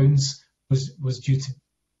millions of pounds was due to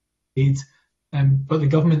be paid. But the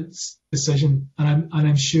government's decision, and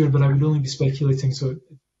I'm sure, but I would only be speculating, so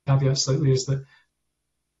caveat slightly, is that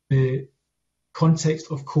the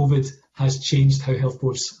context of COVID has changed how health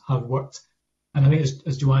boards have worked. And I think,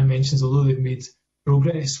 as Joanne mentions, although they've made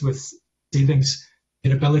progress with savings,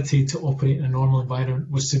 their ability to operate in a normal environment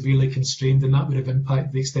was severely constrained, and that would have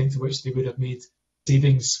impacted the extent to which they would have made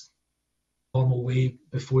savings the normal way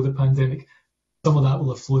before the pandemic. Some of that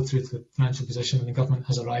will have flowed through to the financial position, and the government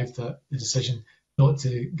has arrived at the decision not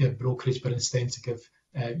to give brokerage, but instead to give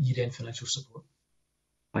year-end financial support.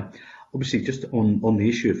 Obviously, just on the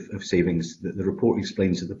issue of savings, the report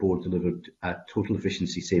explains that the board delivered total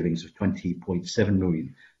efficiency savings of 20.7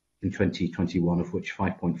 million in 2021, of which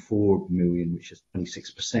 5.4 million, which is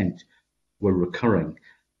 26%, were recurring.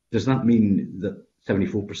 Does that mean that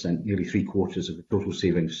 74%, nearly 3/4 of the total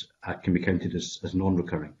savings, can be counted as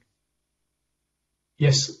non-recurring?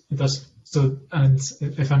 Yes, it does. So, and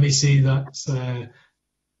if I may say that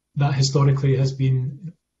that historically has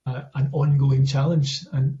been an ongoing challenge,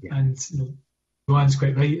 and Joanne's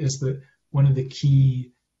quite right, is that one of the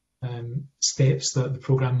key steps that the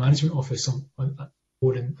Programme Management Office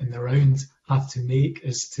or in the round have to make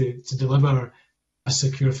is to deliver a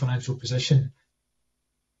secure financial position.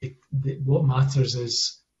 What matters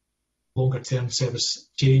is longer term service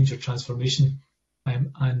change or transformation,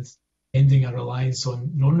 and ending a reliance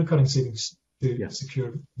on non-recurring savings to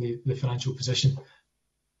secure the financial position.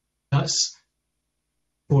 That's,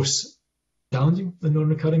 of course, challenging, the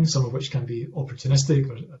non-recurring, some of which can be opportunistic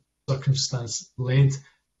or circumstance led.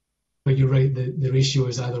 But you're right, the ratio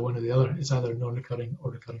is either one or the other. It's either non-recurring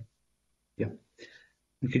or recurring. Yeah.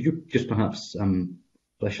 And could you just perhaps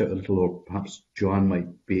flesh out a little, or perhaps Joanne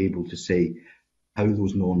might be able to say how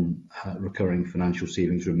those non-recurring financial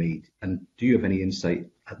savings were made? And do you have any insight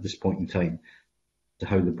at this point in time to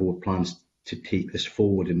how the board plans to take this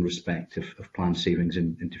forward in respect of planned savings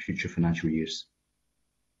into future financial years?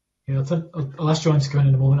 Yeah, I'll ask Joanne to come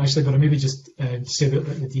in a moment, actually, but I maybe just say about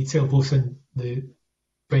the detail, both in the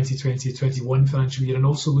 2020-21 financial year and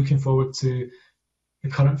also looking forward to the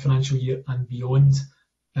current financial year and beyond.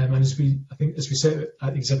 And as we said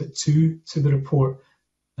at Exhibit 2 to the report,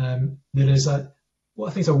 there is what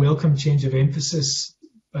I think is a welcome change of emphasis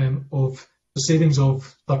of the savings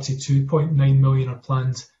of £32.9 million are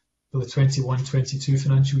planned for the 21-22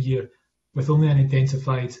 financial year, with only an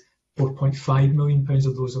identified £4.5 million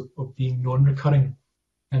of those of being non-recurring.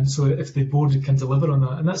 And so if the board can deliver on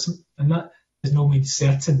that, and that is no means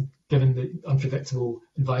certain given the unpredictable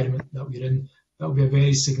environment that we're in, that will be a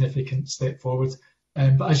very significant step forward.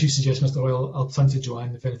 But as you suggest, Mr. Hoyle, I'll turn to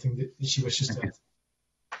Joanne if anything that she wishes to add.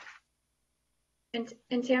 And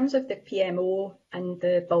in terms of the PMO and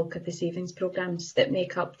the bulk of the savings programmes that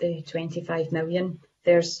make up the 25 million,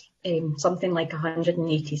 there's something like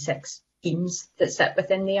 186 schemes that sit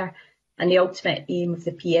within there. And the ultimate aim of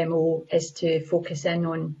the PMO is to focus in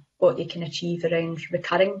on what they can achieve around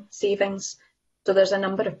recurring savings. So there's a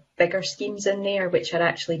number of bigger schemes in there which are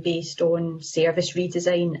actually based on service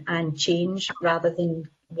redesign and change rather than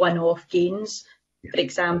one-off gains. For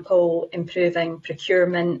example, improving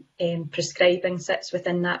procurement, prescribing sits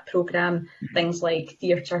within that programme, things like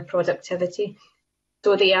theatre productivity.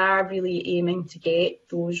 So they are really aiming to get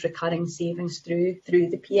those recurring savings through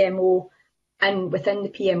the PMO. And within the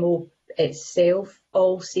PMO itself,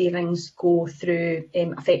 all savings go through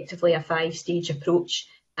effectively a 5-stage approach,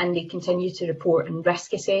 and they continue to report and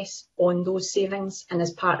risk assess on those savings. And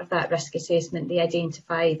as part of that risk assessment, they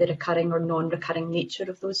identify the recurring or non-recurring nature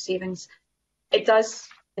of those savings. It does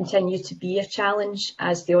continue to be a challenge,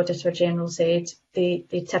 as the Auditor General said.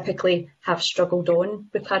 They typically have struggled on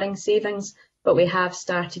recurring savings, but we have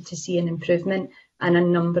started to see an improvement, and a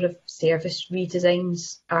number of service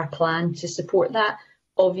redesigns are planned to support that.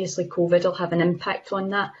 Obviously, COVID will have an impact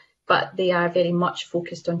on that, but they are very much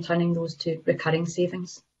focused on turning those to recurring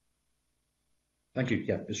savings. Thank you.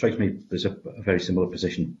 Yeah, it strikes me there's a very similar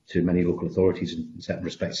position to many local authorities in certain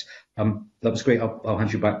respects. That was great. I'll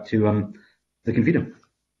hand you back to the convener.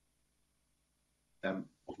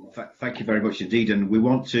 Thank you very much indeed. And we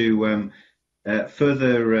want to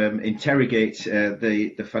further interrogate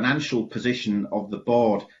the financial position of the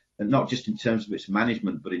board, and not just in terms of its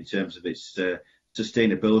management, but in terms of its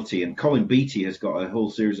sustainability. And Colin Beattie has got a whole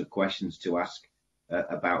series of questions to ask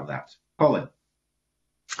about that. Colin.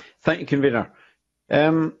 Thank you, convener.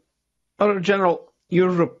 Auditor General, your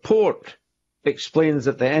report explains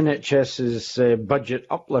that the NHS's budget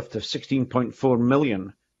uplift of 16.4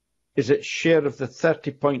 million is its share of the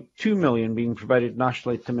 30.2 million being provided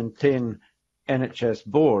nationally to maintain NHS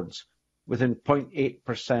boards within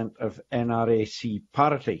 0.8% of NRAC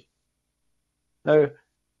parity. Now,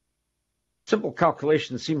 simple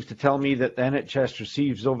calculation seems to tell me that the NHS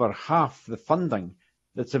receives over half the funding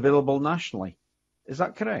that's available nationally. Is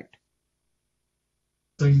that correct?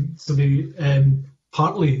 So the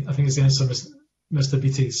partly, I think, is the answer, Mr.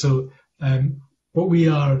 Beattie. So what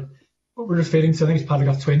we're referring to, I think it's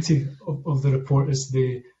paragraph 20 of the report, is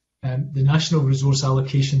the National Resource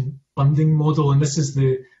Allocation Funding Model, and this is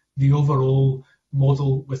the overall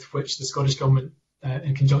model with which the Scottish Government,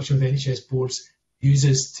 in conjunction with NHS boards,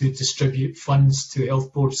 uses to distribute funds to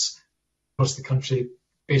health boards across the country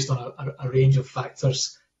based on a range of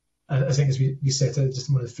factors. I think, as we set out just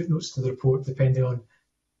in one of the footnotes to the report, depending on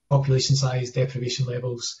population size, deprivation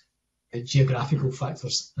levels, geographical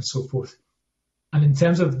factors, and so forth. And in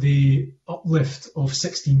terms of the uplift of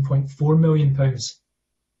 £16.4 million,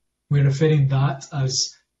 we're referring that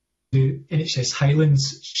as the NHS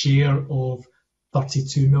Highlands share of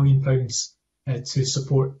 £32 million to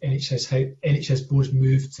support NHS boards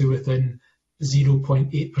move to within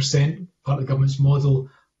 0.8%, part of the government's model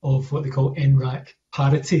of what they call NRAC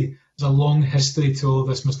parity. There's a long history to all of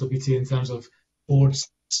this, Mr. Beattie, in terms of boards'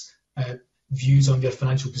 views on their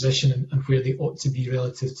financial position and where they ought to be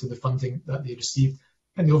relative to the funding that they received.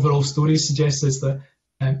 And the overall story suggests is that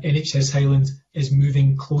NHS Highland is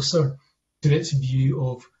moving closer to its view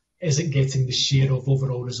of, is it getting the share of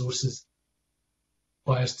overall resources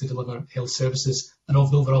requires to deliver health services, and of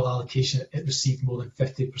the overall allocation it received more than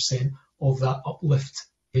 50% of that uplift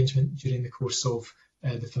arrangement during the course of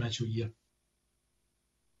the financial year.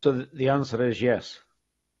 So the answer is yes.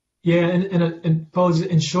 Yeah, and apologies,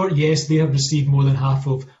 in short, yes, they have received more than half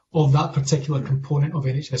of that particular component of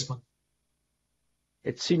NHS funding.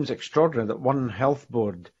 It seems extraordinary that one health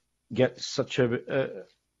board gets such a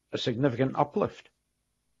significant uplift.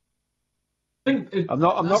 I'm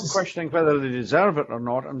not questioning whether they deserve it or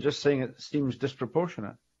not. I'm just saying it seems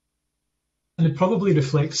disproportionate. And it probably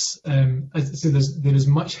reflects, as I say, there is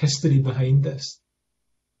much history behind this.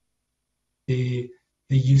 The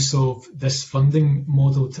use of this funding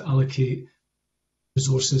model to allocate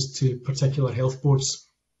resources to particular health boards,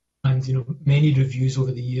 and many reviews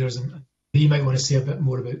over the years, and you might want to say a bit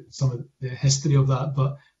more about some of the history of that.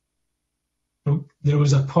 But there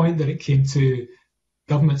was a point that it came to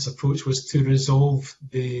government's approach was to resolve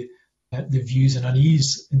the views and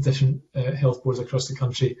unease in different health boards across the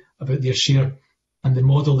country about their share. And the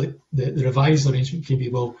model that the revised arrangement can be,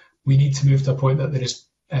 well, we need to move to a point that there is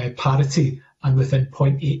parity, and within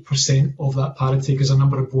 0.8% of that parity, because a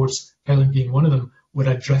number of boards, Highland being one of them, were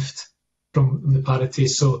adrift from the parity.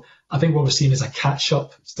 So I think what we're seeing is a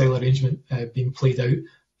catch-up style arrangement being played out,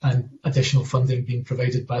 and additional funding being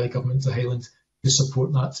provided by the government to Highland to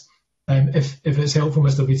support that. If it's helpful,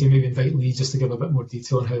 Mr. Beattie, maybe invite Lee just to give a bit more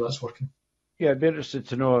detail on how that's working. Yeah, I'd be interested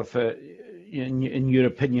to know if, in your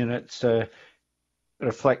opinion, it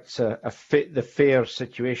reflects the fair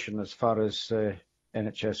situation as far as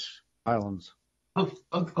NHS Highlands.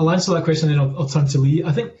 I'll answer that question and then I'll turn to Lee.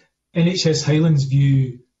 I think NHS Highlands'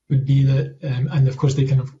 view would be that, and of course they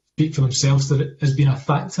kind of speak for themselves, that it has been a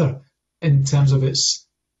factor in terms of its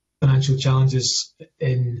financial challenges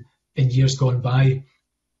in years gone by,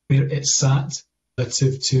 where it sat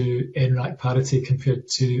relative to NRAC parity compared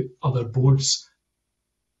to other boards.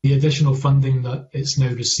 The additional funding that it's now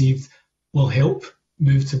received will help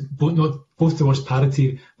move to both towards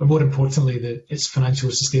parity, but more importantly, its financial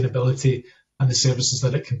sustainability and the services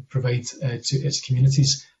that it can provide to its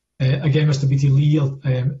communities. Again, Mr. Beattie, Lee,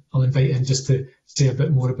 I'll invite in just to say a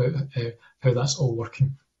bit more about how that's all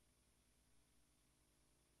working.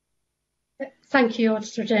 Thank you,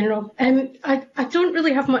 Auditor General. I don't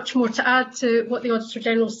really have much more to add to what the Auditor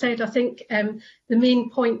General said. I think the main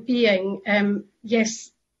point being,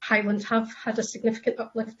 yes, Highlands have had a significant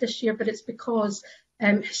uplift this year, but it's because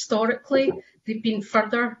historically they've been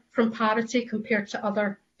further from parity compared to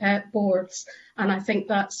other boards, and I think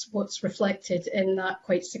that's what's reflected in that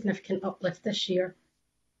quite significant uplift this year.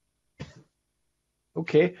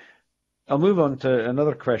 Okay, I'll move on to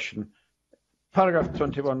another question. Paragraph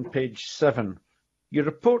 21, page 7. Your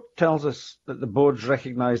report tells us that the boards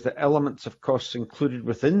recognise that elements of costs included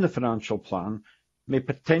within the financial plan may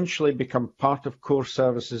potentially become part of core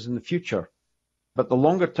services in the future, but the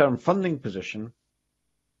longer-term funding position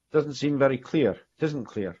doesn't seem very clear. It isn't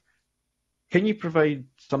clear. Can you provide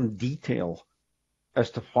some detail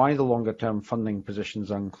as to why the longer-term funding position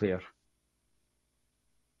is unclear?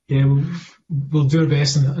 Yeah, we'll do our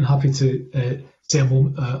best, and happy to say a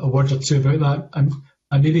word or two about that. And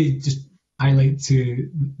maybe just highlight to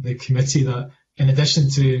the committee that in addition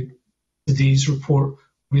to today's report,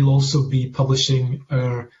 we'll also be publishing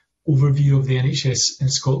our overview of the NHS in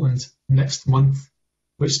Scotland next month,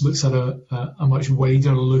 which looks at a much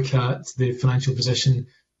wider look at the financial position,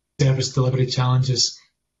 service delivery challenges,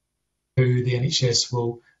 how the NHS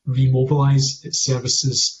will remobilise its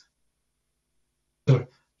services,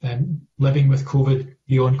 living with COVID,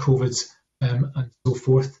 beyond COVID, and so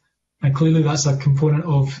forth. And clearly that's a component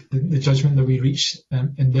of the judgment that we reach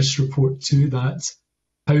in this report too, that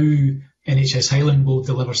how NHS Highland will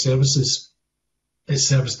deliver services, its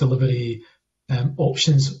service delivery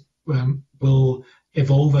options will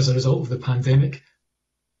evolve as a result of the pandemic.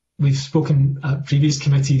 We've spoken at previous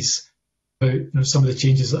committees about some of the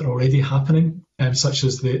changes that are already happening, such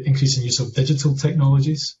as the increase in use of digital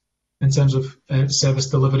technologies in terms of service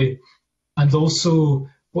delivery, and also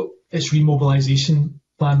what its remobilisation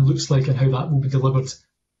plan looks like and how that will be delivered.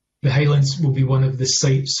 The Highlands will be one of the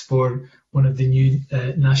sites for one of the new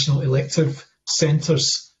national elective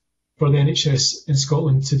centres for the NHS in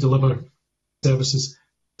Scotland to deliver services.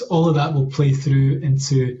 All of that will play through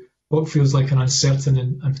into what feels like an uncertain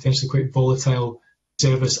and potentially quite volatile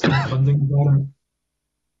service and funding environment.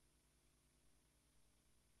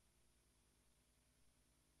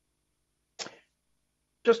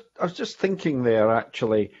 I was just thinking there,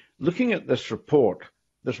 actually, looking at this report,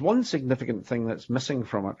 there's one significant thing that's missing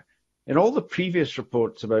from it. In all the previous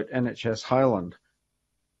reports about NHS Highland,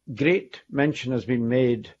 great mention has been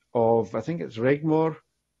made of, I think it's Regmore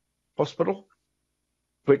Hospital,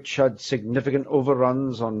 which had significant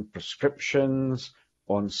overruns on prescriptions,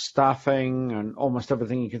 on staffing, and almost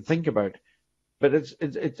everything you can think about. But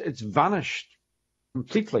it's vanished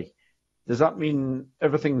completely. Does that mean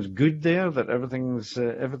everything's good there, that everything's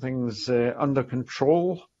under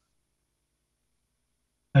control?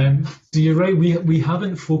 So you're right, we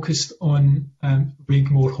haven't focused on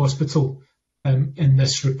Raigmore Hospital in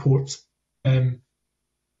this report. I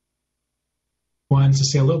wanted to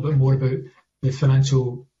say a little bit more about the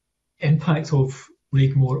financial impact of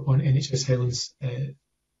Raigmore on NHS Highlands'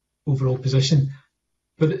 overall position.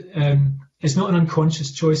 But it's not an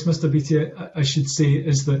unconscious choice, Mr. Beattie, I should say,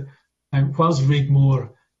 is that whilst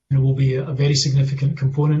Raigmore will be a very significant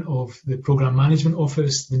component of the Programme Management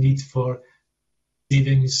Office, the need for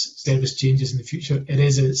savings, service changes in the future,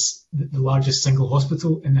 it's the largest single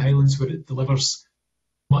hospital in the Highlands where it delivers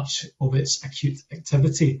much of its acute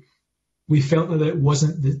activity. We felt that it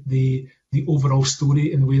wasn't the overall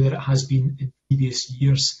story in the way that it has been in previous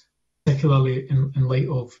years, particularly in light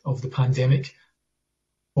of the pandemic.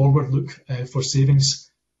 Forward look for savings,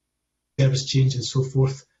 service change and so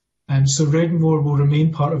forth. So Raigmore will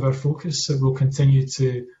remain part of our focus. So we'll continue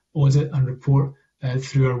to audit and report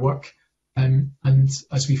through our work. And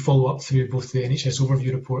as we follow up through both the NHS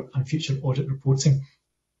Overview Report and future audit reporting.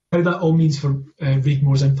 How that all means for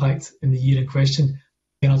Raigmore's impact in the year in question,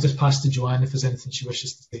 then I'll just pass to Joanne if there's anything she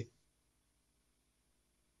wishes to say.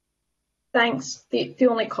 Thanks. The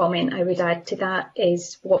only comment I would add to that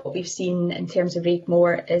is what we've seen in terms of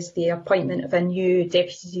Raigmore is the appointment of a new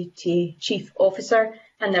Deputy Chief Officer,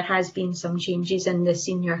 and there has been some changes in the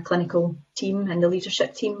senior clinical team and the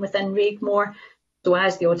leadership team within Raigmore. So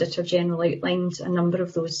as the Auditor General outlined, a number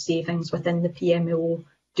of those savings within the PMO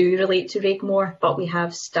do relate to Raigmore, but we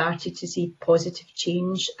have started to see positive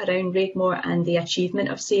change around Raigmore and the achievement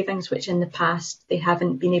of savings, which in the past they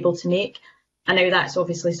haven't been able to make. And now that's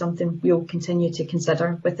obviously something we'll continue to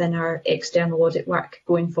consider within our external audit work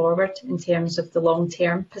going forward in terms of the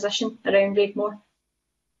long-term position around Raigmore.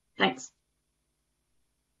 Thanks.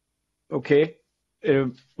 Okay.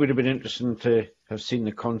 It would have been interesting to have seen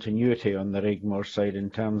the continuity on the Raigmore side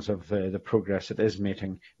in terms of the progress it is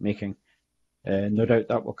making. No doubt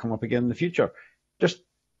that will come up again in the future. Just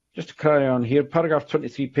to carry on here, paragraph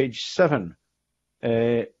 23, page 7.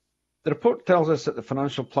 The report tells us that the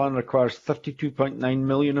financial plan requires 32.9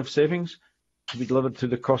 million of savings to be delivered through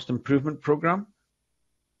the cost improvement programme.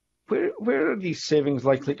 Where are these savings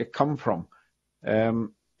likely to come from?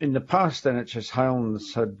 In the past, NHS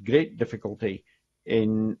Highlands had great difficulty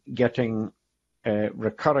in getting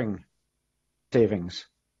recurring savings.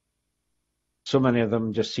 So many of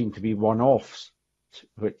them just seem to be one-offs,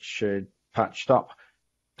 which patched up.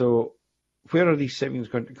 So where are these savings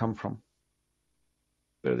going to come from?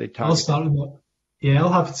 Where are they targeted? I'll start on that. Yeah,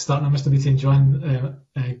 I'll have to start on Mr. Beattie and John.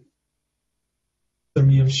 For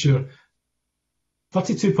me, I'm sure.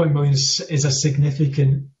 32 million is a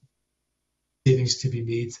significant savings to be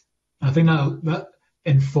made. I think that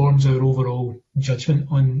informs our overall judgment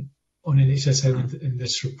on NHS Highland in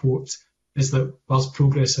this report, is that whilst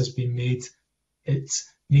progress has been made, it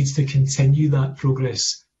needs to continue that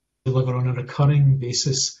progress, deliver on a recurring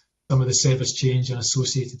basis some of the service change and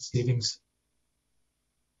associated savings.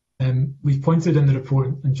 We've pointed in the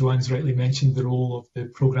report, and Joanne's rightly mentioned, the role of the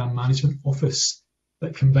Programme Management Office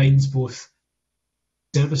that combines both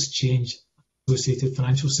service change and associated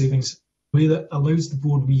financial savings in a way that allows the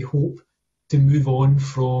board, we hope, to move on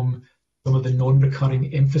from some of the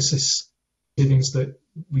non-recurring emphasis savings that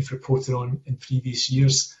we've reported on in previous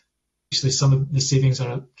years. Actually, some of the savings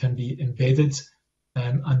can be embedded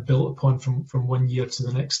and built upon from one year to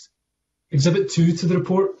the next. Exhibit 2 to the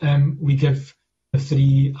report, we give the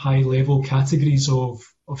 3 high-level categories of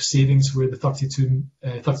savings where the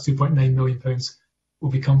 £32.9 million will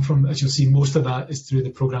be come from. As you'll see, most of that is through the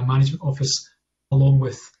Programme Management Office, along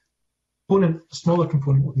with a smaller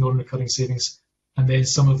component of non-recurring savings, and then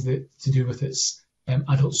some of it to do with its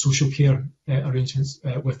adult social care arrangements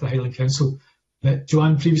with the Highland Council.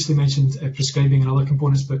 Joanne previously mentioned prescribing and other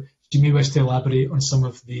components, but she may wish to elaborate on some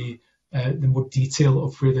of the more detail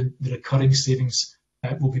of where the recurring savings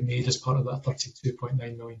will be made as part of that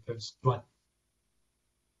 £32.9 million. Joanne.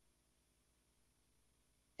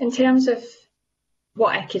 In terms of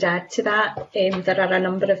what I could add to that, there are a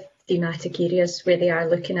number of thematic areas where they are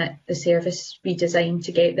looking at the service redesign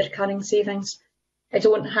to get the recurring savings. I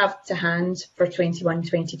don't have to hand for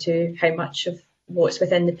 21-22 how much of what's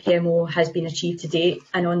within the PMO has been achieved to date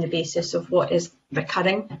and on the basis of what is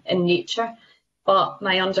recurring in nature. But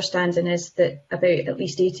my understanding is that about at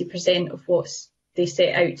least 80% of what they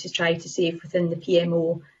set out to try to save within the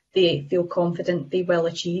PMO, they feel confident they will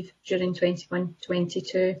achieve during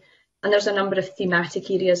 21-22. And there's a number of thematic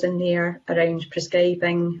areas in there around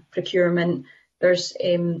prescribing, procurement, There's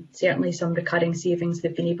certainly some recurring savings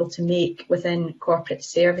they've been able to make within corporate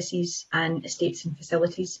services and estates and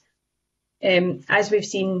facilities. As we've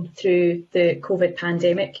seen through the COVID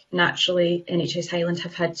pandemic, naturally NHS Highland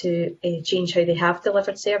have had to change how they have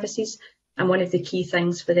delivered services, and one of the key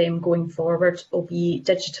things for them going forward will be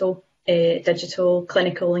digital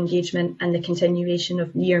clinical engagement and the continuation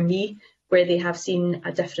of Near Me, where they have seen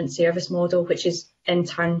a different service model, which is in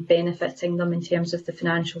turn benefiting them in terms of the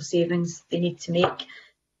financial savings they need to make.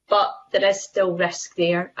 But there is still risk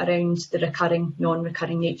there around the recurring,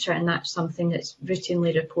 non-recurring nature, and that's something that's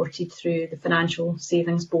routinely reported through the Financial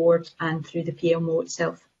Savings Board and through the PMO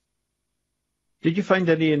itself. Did you find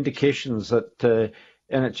any indications that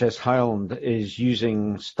NHS Highland is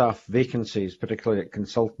using staff vacancies, particularly at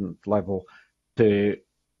consultant level, to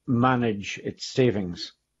manage its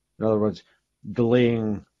savings? In other words,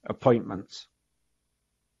 delaying appointments?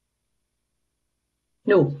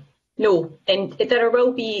 No, and there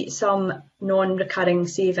will be some non-recurring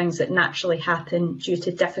savings that naturally happen due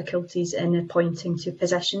to difficulties in appointing to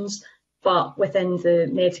positions, but within the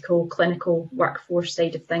medical clinical workforce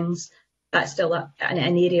side of things, that's still an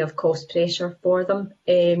area of cost pressure for them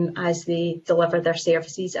as they deliver their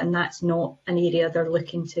services, and that's not an area they're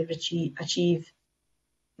looking to achieve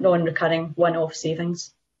non-recurring one-off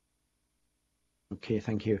savings. Okay,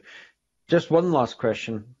 thank you. Just one last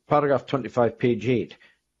question, paragraph 25, page 8.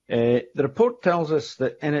 The report tells us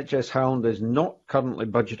that NHS Highland is not currently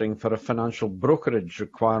budgeting for a financial brokerage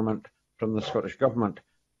requirement from the Scottish Government.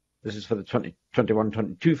 This is for the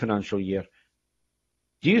 2021-22 financial year.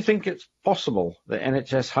 Do you think it's possible that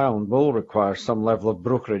NHS Highland will require some level of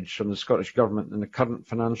brokerage from the Scottish Government in the current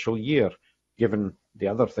financial year, given the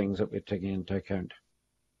other things that we're taking into account?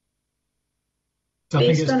 So I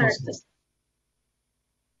think it's possible.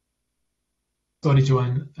 Sorry,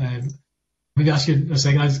 Joanne. Maybe ask you a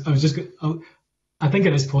second. I think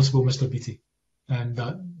it is possible, Mr. Beattie,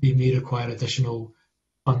 that they may require additional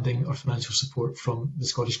funding or financial support from the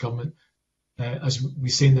Scottish Government. As we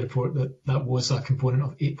say in the report, that was a component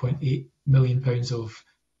of £8.8 million of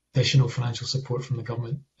additional financial support from the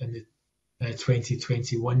government in the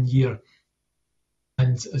 2021 year.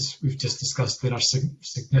 And as we've just discussed, there are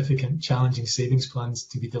significant challenging savings plans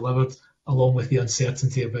to be delivered, along with the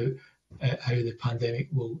uncertainty about how the pandemic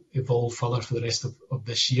will evolve further for the rest of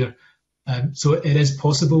this year. So it is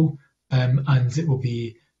possible, and it will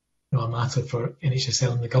be a matter for NHS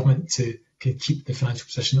Highland and the government to keep the financial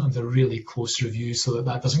position under really close review, so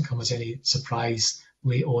that doesn't come as any surprise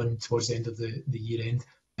late on towards the end of the year end.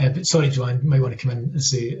 But sorry, Joanne, you might want to come in and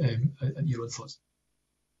say your own thoughts.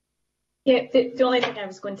 Yeah, the only thing I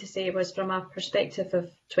was going to say was from a perspective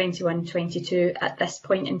of 21-22, at this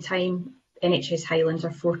point in time, NHS Highland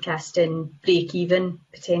are forecasting break-even,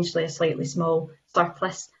 potentially a slightly small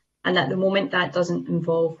surplus. And at the moment, that doesn't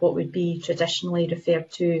involve what would be traditionally referred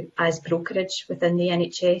to as brokerage within the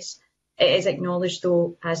NHS. It is acknowledged,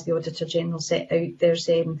 though, as the Auditor General set out, there's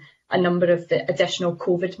a number of the additional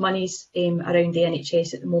COVID monies around the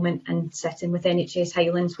NHS at the moment and sitting with NHS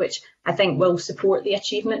Highlands, which I think will support the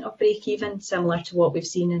achievement of break-even, similar to what we've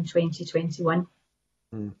seen in 2021.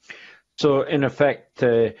 So, in effect,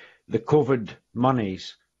 the COVID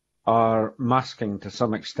monies are masking to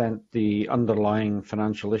some extent the underlying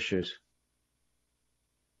financial issues.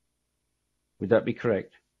 Would that be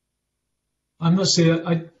correct? I'm not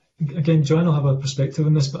saying, again, Joanne will have a perspective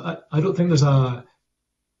on this, but I don't think there's a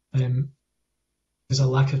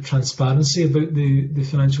lack of transparency about the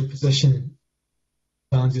financial position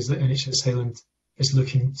challenges that NHS Highland is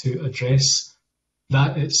looking to address.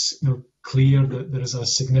 That it's clear that there is a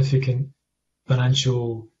significant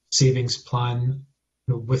financial savings plan,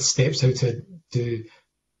 with steps how to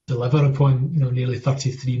deliver upon nearly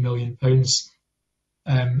 £33 million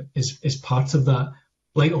is part of that.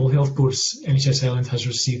 Like all health boards, NHS Highland has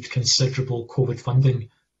received considerable COVID funding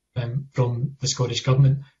from the Scottish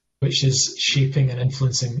Government, which is shaping and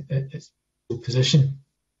influencing its position.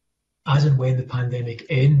 As and when the pandemic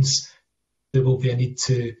ends, there will be a need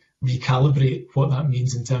to recalibrate what that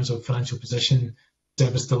means in terms of financial position,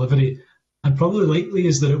 service delivery. And probably likely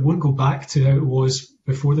is that it won't go back to how it was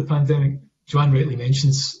before the pandemic. Joanne rightly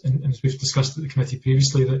mentions, and as we've discussed at the committee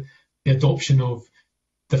previously, that the adoption of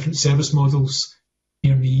different service models,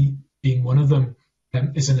 Near Me being one of them,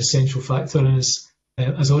 is an essential factor. And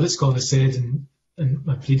as Audit Scotland has said, and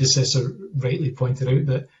my predecessor rightly pointed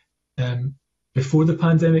out, that before the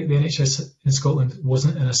pandemic, the NHS in Scotland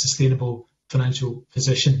wasn't in a sustainable financial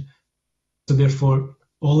position. So therefore,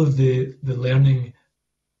 all of the learning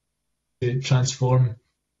to transform,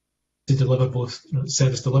 to deliver both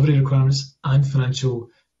service delivery requirements and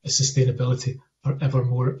financial sustainability are ever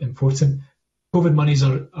more important. COVID monies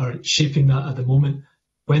are shaping that at the moment.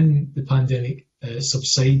 When the pandemic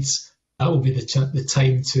subsides, that will be the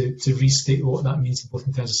time to restate what that means, both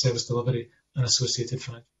in terms of service delivery and associated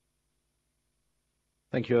financial.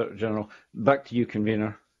 Thank you, General. Back to you,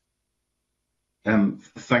 Convener.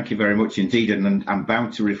 Thank you very much indeed, and I'm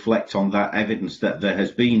bound to reflect on that evidence that there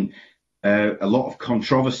has been a lot of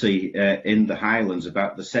controversy in the Highlands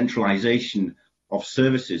about the centralisation of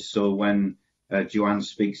services. So when Joanne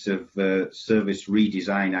speaks of service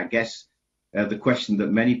redesign, I guess the question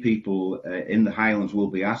that many people in the Highlands will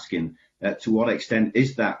be asking, to what extent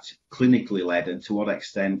is that clinically led, and to what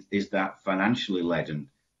extent is that financially led? And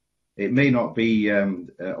it may not be,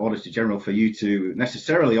 Auditor General, for you to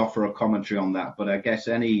necessarily offer a commentary on that, but I guess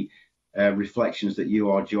any reflections that you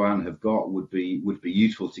or Joanne have got would be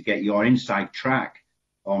useful to get your inside track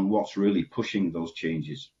on what's really pushing those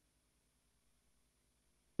changes.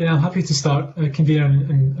 Yeah, I'm happy to start, Convener,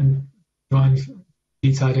 and Joanne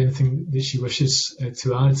need to add anything that she wishes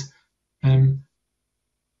to add.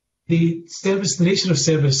 The nature of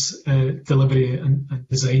service delivery and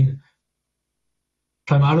design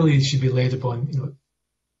primarily should be led upon,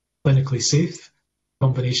 clinically safe,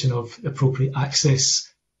 combination of appropriate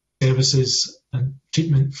access, services and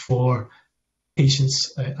treatment for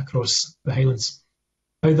patients across the Highlands.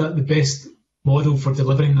 How that the best model for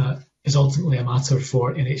delivering that is ultimately a matter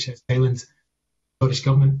for NHS Highland, Scottish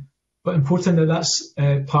Government. But important that that's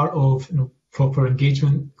part of proper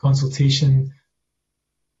engagement, consultation,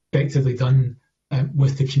 effectively done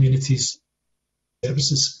with the community's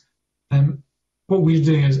services. What we're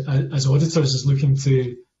doing as auditors is looking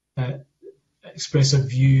to express a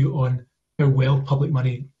view on how well public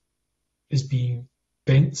money is being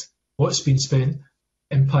spent, what's been spent,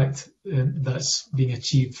 impact that's being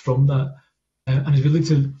achieved from that. And as we look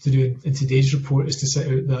to do in today's report is to set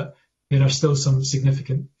out that there are still some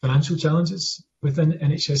significant financial challenges within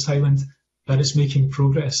NHS Highland, that it's making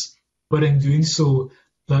progress, but in doing so,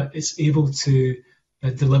 that it's able to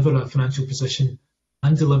deliver a financial position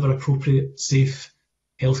and deliver appropriate, safe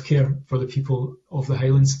healthcare for the people of the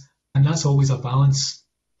Highlands. And that's always a balance,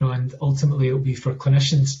 and ultimately it will be for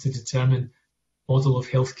clinicians to determine the model of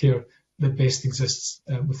healthcare that best exists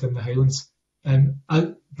within the Highlands.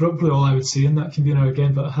 Probably all I would say in that, Convener,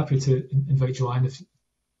 again, but I'm happy to invite Joanne if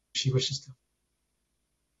she wishes to.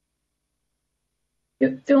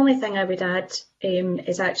 The only thing I would add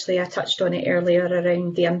is actually, I touched on it earlier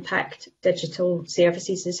around the impact digital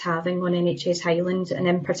services is having on NHS Highland, and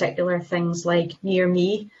in particular things like Near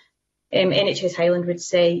Me. NHS Highland would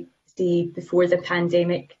say before the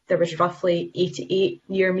pandemic there was roughly 88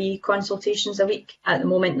 Near Me consultations a week. At the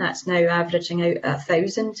moment that's now averaging out at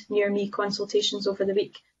 1,000 Near Me consultations over the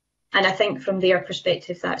week. And I think from their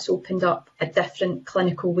perspective that's opened up a different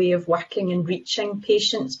clinical way of working and reaching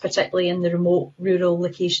patients, particularly in the remote rural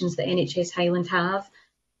locations that NHS Highland have.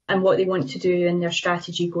 And what they want to do in their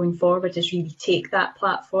strategy going forward is really take that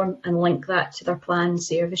platform and link that to their planned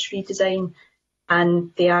service redesign.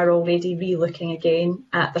 And they are already re-looking again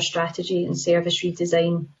at their strategy and service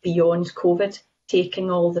redesign beyond COVID, taking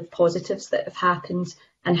all the positives that have happened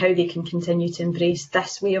and how they can continue to embrace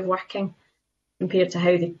this way of working compared to how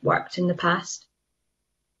they've worked in the past.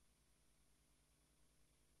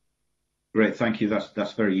 Great, thank you.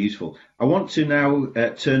 That's very useful. I want to now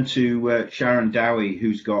turn to Sharon Dowie,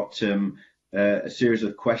 who's got a series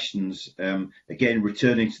of questions, again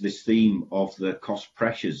returning to this theme of the cost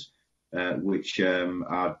pressures, which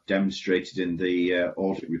are demonstrated in the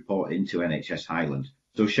audit report into NHS Highland.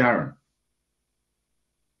 So Sharon.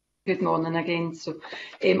 Good morning again. So,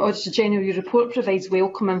 Auditor General, your report provides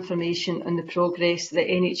welcome information on the progress that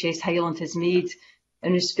NHS Highland has made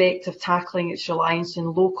in respect of tackling its reliance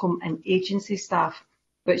on locum and agency staff,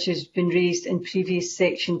 which has been raised in previous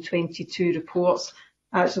Section 22 reports.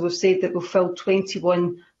 So we've said that we've filled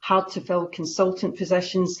 21 hard-to-fill consultant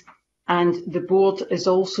positions, and the board has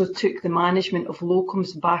also took the management of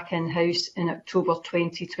locums back in-house in October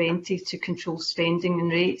 2020 to control spending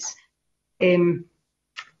and rates.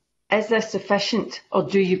 Is this sufficient, or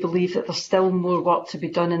do you believe that there's still more work to be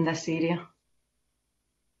done in this area?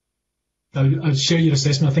 I would share your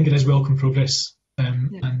assessment. I think it is welcome progress,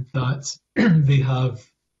 and that they have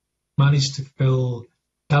managed to fill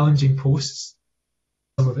challenging posts,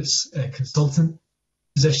 some of its consultant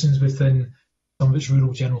positions within some of its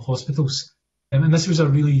rural general hospitals. And this was a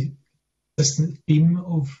really consistent theme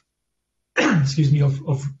of,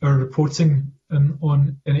 of our reporting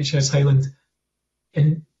on NHS Highland.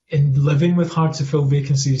 In living with hard to fill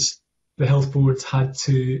vacancies, the health board had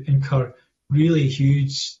to incur really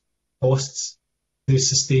huge costs to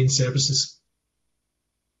sustain services.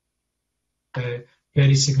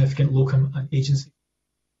 very significant locum and agency.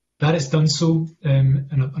 That it's done so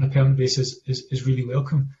on a permanent basis is really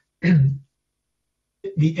welcome.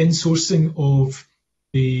 The insourcing of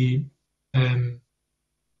the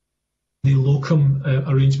locum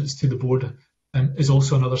arrangements to the board is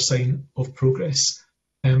also another sign of progress.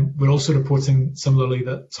 We're also reporting similarly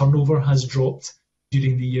that turnover has dropped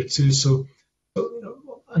during the year too. So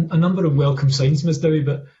a number of welcome signs, Ms Dowie,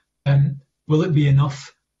 but will it be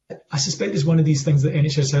enough? I suspect it's one of these things that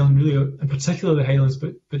NHS Highland really, in particular the Highlands,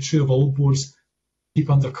 but true of all boards, keep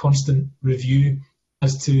under constant review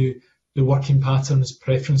as to the working patterns,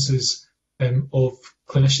 preferences of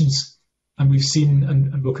clinicians. And we've seen,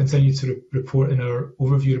 and we'll continue to report in our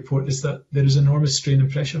overview report, is that there is enormous strain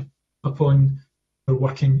and pressure upon our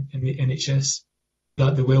working in the NHS,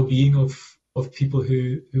 that the well-being of people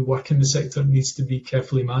who work in the sector needs to be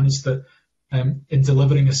carefully managed, that in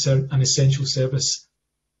delivering an essential service,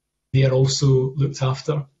 they are also looked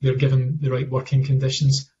after, they're given the right working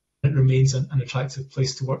conditions, and it remains an attractive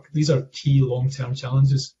place to work. These are key long-term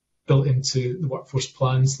challenges built into the workforce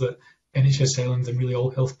plans that NHS Highland and really all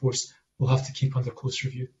health boards will have to keep under close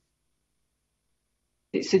review.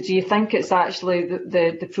 So do you think it's actually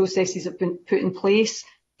the processes that have been put in place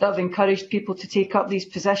that have encouraged people to take up these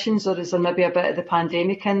positions, or is there maybe a bit of the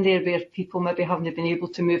pandemic in there where people maybe haven't been able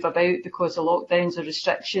to move about because of lockdowns or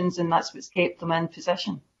restrictions, and that's what's kept them in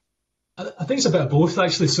position? I think it's a bit of both,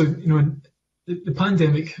 actually. So, the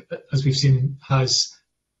pandemic, as we've seen, has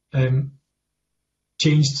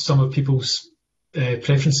changed some of people's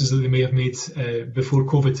preferences that they may have made before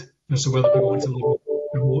COVID. So whether people want to live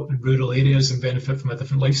in remote and rural areas and benefit from a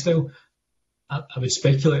different lifestyle, I would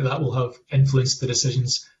speculate that will have influenced the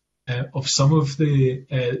decisions of some of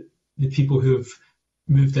the people who have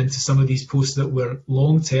moved into some of these posts that were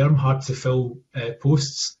long-term, hard to fill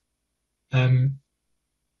posts.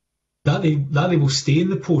 That they will stay in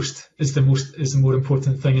the post is the more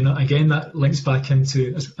important thing, and again that links back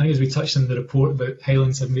into, I think as we touched in the report about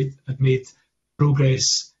Highlands have made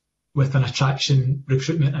progress with an attraction,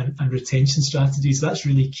 recruitment and retention strategies. That's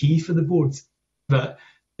really key for the board, that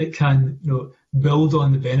it can build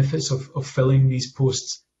on the benefits of filling these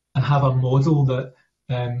posts and have a model that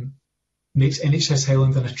makes NHS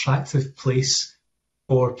Highland an attractive place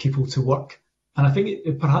for people to work. And I think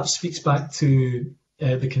it perhaps speaks back to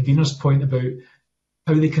the convener's point about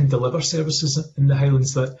how they can deliver services in the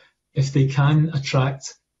Highlands, that if they can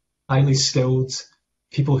attract highly skilled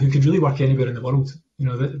people who could really work anywhere in the world,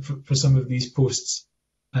 for some of these posts,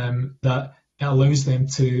 that it allows them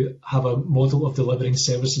to have a model of delivering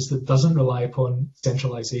services that doesn't rely upon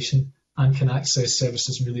centralisation and can access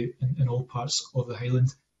services really in all parts of the Highland.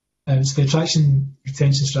 So the attraction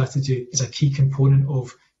retention strategy is a key component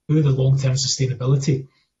of really the long-term sustainability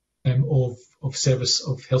of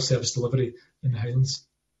health service delivery in the Highlands.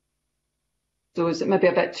 So is it maybe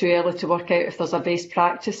a bit too early to work out if there's a best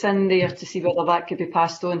practice in there to see whether that could be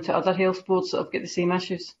passed on to other health boards that have got the same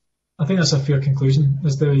issues? I think that's a fair conclusion,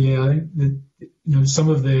 Ms Dowie. Yeah, I think some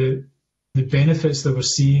of the benefits that we're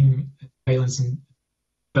seeing in Highlands in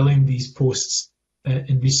filling these posts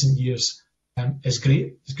in recent years is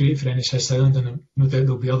great. It's great for NHS Highland, and no doubt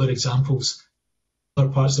there'll be other examples, other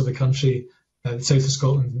parts of the country, the south of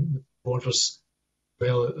Scotland, borders, as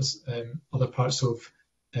well as other parts of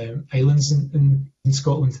islands in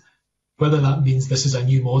Scotland. Whether that means this is a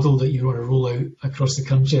new model that you want to roll out across the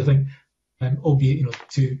country, I think, albeit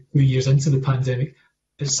 2 years into the pandemic,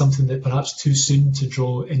 it's something that perhaps too soon to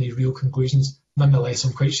draw any real conclusions. Nonetheless,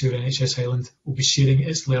 I'm quite sure NHS Highland will be sharing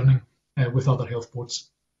its learning with other health boards.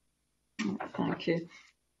 Thank you.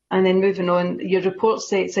 And then moving on, your report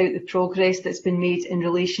sets out the progress that's been made in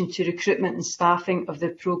relation to recruitment and staffing of the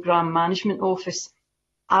Programme Management Office.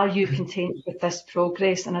 Are you content with this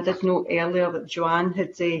progress? And I did note earlier that Joanne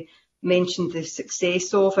had mentioned the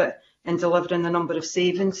success of it in delivering the number of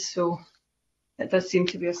savings, so it does seem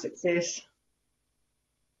to be a success.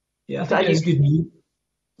 Yeah, I think it is good news.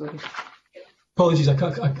 Sorry. Apologies,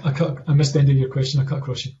 I missed the end of your question. I cut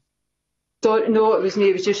across you. So, no, it was me.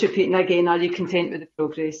 It was just repeating again. Are you content with the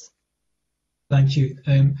progress? Thank you.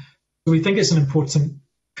 So we think it's an important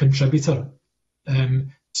contributor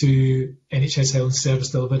to NHS Highland service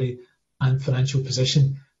delivery and financial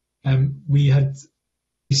position. We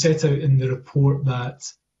set out in the report that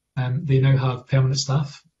they now have permanent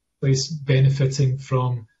staff in place, benefiting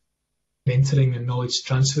from mentoring and knowledge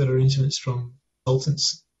transfer arrangements from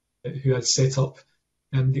consultants who had set up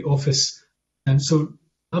the office. And so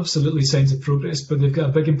absolutely signs of progress, but they've got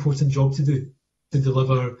a big important job to do to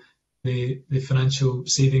deliver the financial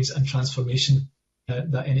savings and transformation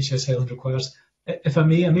that NHS Highland requires. If I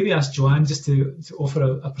may, I maybe ask Joanne just to offer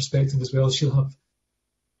a perspective as well. She'll have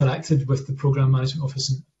interacted with the Programme Management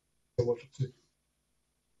Office in a word or two?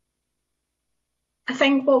 I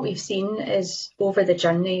think what we've seen is over the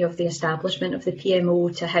journey of the establishment of the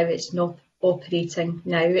PMO to how it's not operating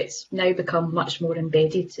now, it's now become much more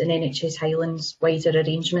embedded in NHS Highlands' wider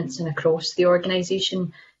arrangements and across the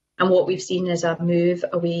organisation. And what we've seen is a move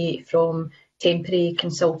away from temporary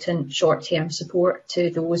consultant short-term support to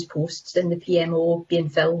those posts in the PMO being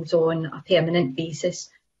filled on a permanent basis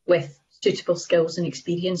with suitable skills and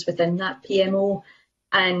experience within that PMO.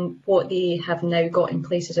 And what they have now got in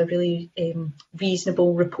place is a really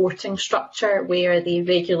reasonable reporting structure where they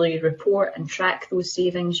regularly report and track those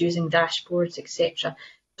savings using dashboards, etc.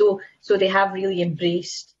 So they have really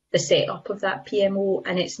embraced the setup of that PMO,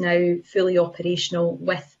 and it's now fully operational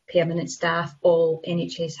with permanent staff, all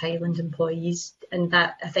NHS Highland employees. And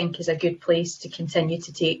that, I think, is a good place to continue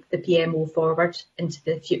to take the PMO forward into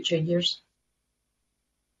the future years.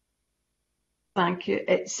 Thank you.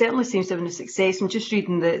 It certainly seems to have been a success. I'm just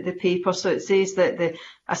reading the paper. So it says that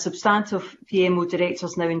a substantive PMO director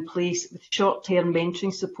is now in place with short-term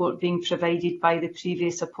mentoring support being provided by the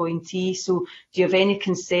previous appointee. So do you have any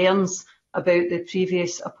concerns about the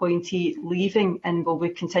previous appointee leaving, and will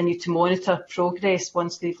we continue to monitor progress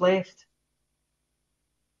once they've left?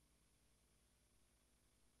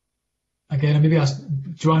 Again, I maybe ask,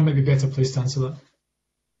 Joanne might be better placed to answer that.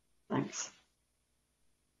 Thanks.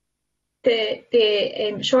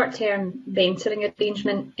 The short-term mentoring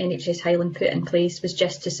arrangement NHS Highland put in place was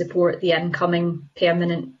just to support the incoming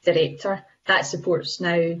permanent director. That support's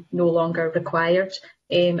now no longer required,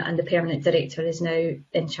 and the permanent director is now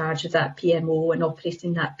in charge of that PMO and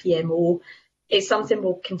operating that PMO. It's something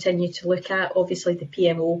we'll continue to look at. Obviously, the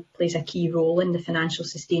PMO plays a key role in the financial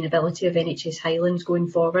sustainability of NHS Highlands going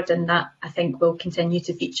forward, and that, I think, will continue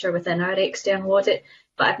to feature within our external audit.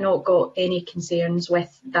 But I've not got any concerns with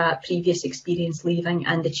that previous experience leaving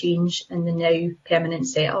and the change in the now permanent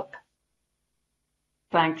setup.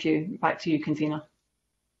 Thank you. Back to you, Convener.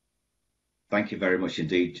 Thank you very much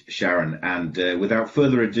indeed, Sharon. And without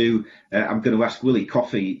further ado, I'm going to ask Willie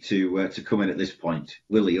Coffey to come in at this point.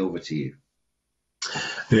 Willie, over to you.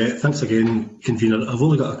 Thanks again, Convener. I've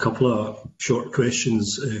only got a couple of short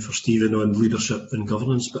questions for Stephen on leadership and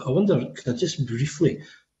governance, but I wonder, could I just briefly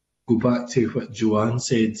go back to what Joanne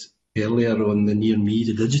said earlier on the near me,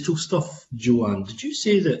 the digital stuff? Joanne, did you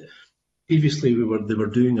say that previously they were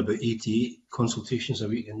doing about 88 consultations a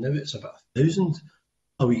week, and now it's about 1,000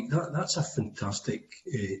 a week? That's a fantastic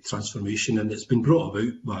transformation, and it's been brought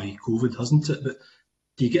about by COVID, hasn't it? But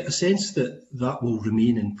do you get a sense that that will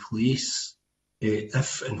remain in place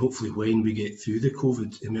if and hopefully when we get through the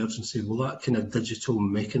COVID emergency? Will that kind of digital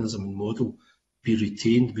mechanism and model be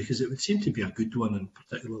retained? Because it would seem to be a good one and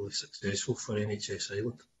particularly successful for NHS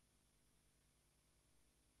Highland.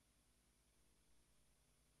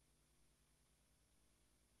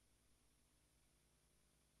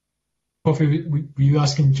 Coffey, were you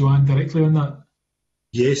asking Joanne directly on that?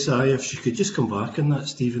 Yes, if she could just come back on that,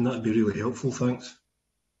 Stephen, that would be really helpful, thanks.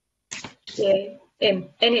 Yeah,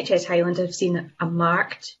 NHS Highland have seen a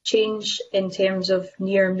marked change in terms of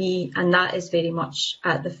near me, and that is very much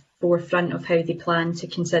at the forefront of how they plan to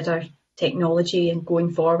consider technology and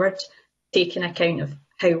going forward, taking account of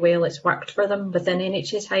how well it's worked for them within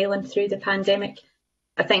NHS Highland through the pandemic.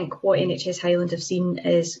 I think what NHS Highland have seen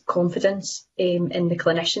is confidence in the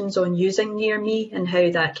clinicians on using near me and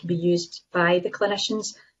how that can be used by the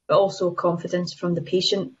clinicians, but also confidence from the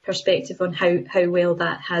patient perspective on how well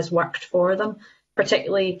that has worked for them,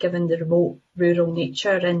 particularly given the remote rural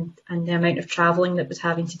nature and the amount of travelling that was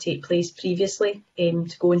having to take place previously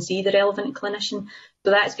to go and see the relevant clinician.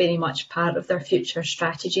 So that's very much part of their future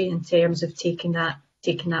strategy in terms of taking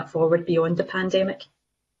that forward beyond the pandemic.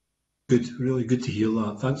 Good, really good to hear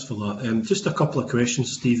that. Thanks for that. Just a couple of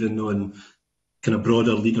questions, Stephen, on kind of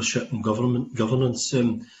broader leadership and governance.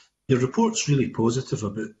 Your report's really positive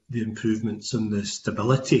about the improvements in the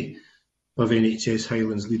stability of NHS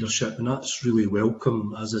Highlands leadership, and that's really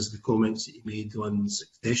welcome, as is the comments that you made on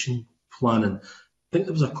succession planning. I think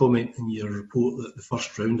there was a comment in your report that the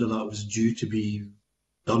first round of that was due to be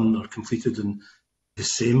done or completed in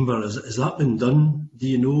December. Has that been done, do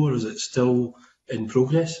you know, or is it still in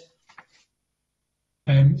progress?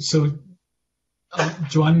 So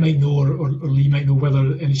Joanne might know, or Lee might know, whether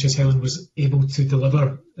NHS Highland was able to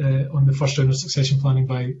deliver on the first round of succession planning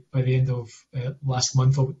by the end of last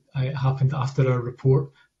month. It happened after our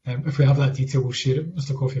report. If we have that detail, we'll share it,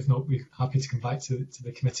 Mr. Coffey. If not, we're happy to come back to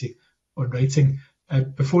the committee on writing.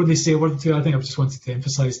 Before they say a word or two, I think I just wanted to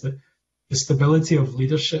emphasise that the stability of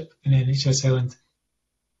leadership in NHS Highland,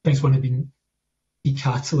 I think, is one of the key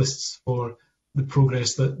catalysts for the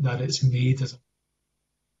progress that it's made as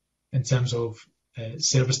in terms of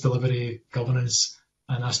service delivery, governance,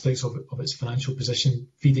 and aspects of its financial position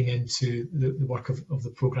feeding into the work of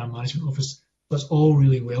the Programme Management Office. That's all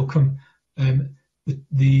really welcome.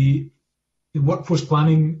 The workforce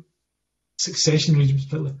planning succession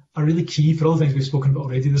arrangements are really key for all the things we've spoken about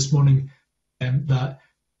already this morning, that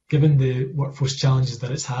given the workforce challenges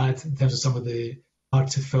that it's had in terms of some of the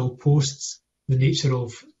hard-to-fill posts, the nature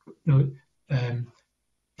of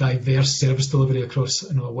diverse service delivery across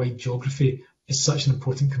a wide geography is such an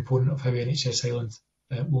important component of how NHS Highland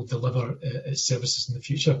will deliver its services in the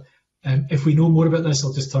future. If we know more about this,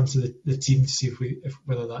 I'll just turn to the team to see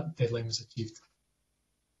whether that deadline was achieved.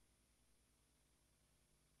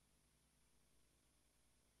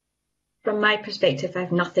 From my perspective, I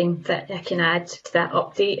have nothing that I can add to that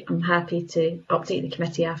update. I'm happy to update the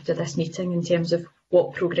committee after this meeting in terms of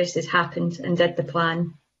what progress has happened and did the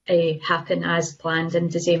plan happen as planned in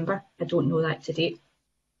December. I don't know that to date.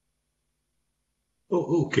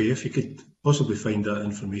 Oh, okay, if you could possibly find that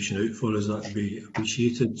information out for us, that would be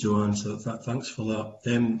appreciated, Joanne. So thanks for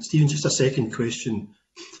that. Stephen, just a second question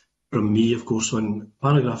from me. Of course, on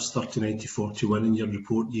paragraphs 39 to 41 in your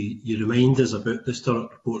report, you remind us about the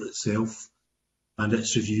Sturrock report itself and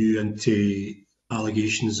its review into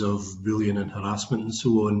allegations of bullying and harassment and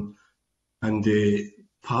so on, and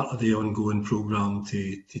part of the ongoing programme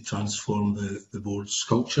to transform the board's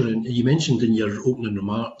culture. And you mentioned in your opening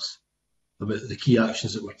remarks about the key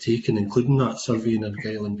actions that were taken, including that survey in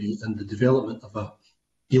Argyll and the development of a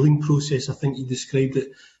healing process, I think you described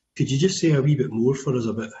it. Could you just say a wee bit more for us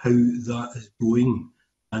about how that is going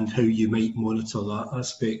and how you might monitor that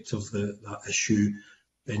aspect of that issue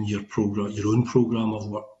in your own programme of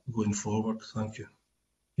work going forward? Thank you.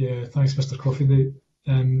 Yeah, thanks, Mr. Coffey.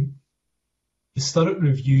 The Sturrock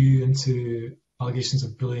review into allegations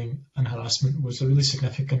of bullying and harassment was a really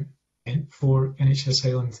significant event for NHS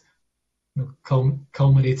Highland.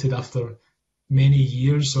 Culminated after many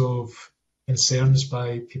years of concerns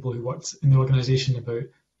by people who worked in the organisation about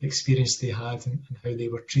the experience they had and how they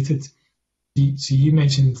were treated. So you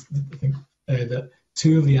mentioned, I think, that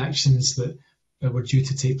two of the actions that were due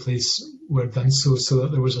to take place were done so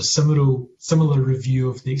that there was a similar review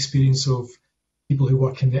of the experience of people who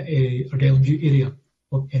work in the Argyll and Bute area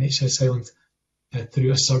of NHS Highland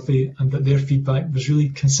through a survey, and that their feedback was really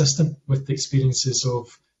consistent with the experiences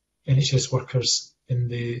of NHS workers in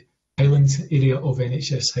the Highland area of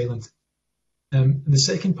NHS Highland. The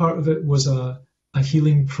second part of it was a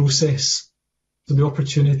healing process. So the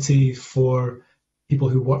opportunity for people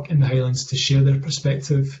who work in the Highlands to share their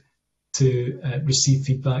perspective, to receive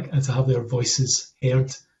feedback and to have their voices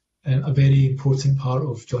heard. A very important part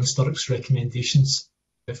of John Sturrock's recommendations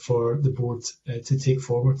for the board to take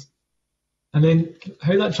forward. And then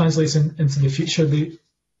how that translates into the future, the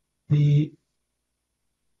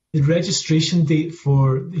registration date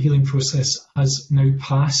for the healing process has now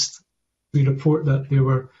passed. We report that there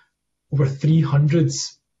were over 300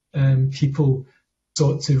 people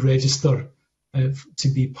sought to register to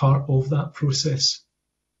be part of that process.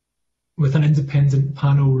 With an independent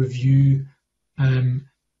panel review,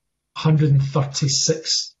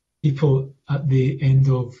 136 people at the end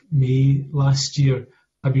of May last year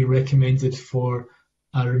have been recommended for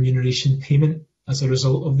a remuneration payment as a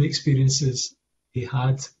result of the experiences they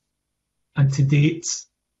had. And to date,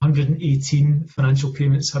 118 financial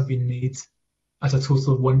payments have been made at a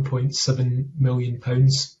total of £1.7 million.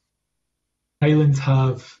 Highland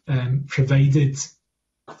have provided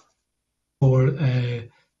for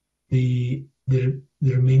the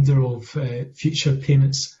remainder of future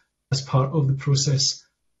payments as part of the process.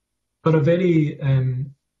 But a very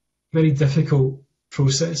difficult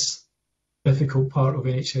process, difficult part of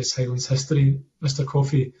NHS Highland's history, Mr.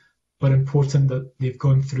 Coffey, but important that they've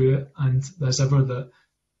gone through it, and as ever that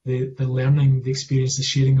the learning, the experience, the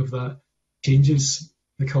sharing of that changes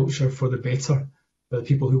the culture for the better. The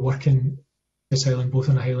people who work in NHS Highland, both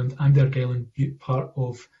in the Highland and the Argyll and Bute part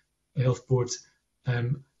of the health board,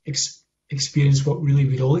 experience what really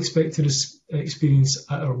we'd all expect to experience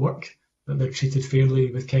at our work, that they're treated fairly,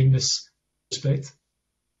 with kindness, respect.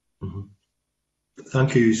 Mm-hmm.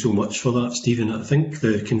 Thank you so much for that, Stephen. I think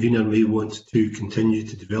the convener may want to continue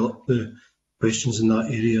to develop the questions in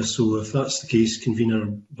that area. So if that's the case, convener,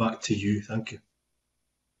 back to you. Thank you.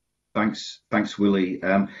 Thanks, Willie.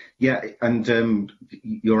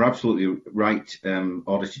 You're absolutely right,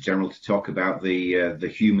 Auditor General, to talk about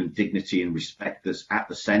the human dignity and respect that's at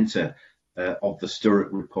the centre of the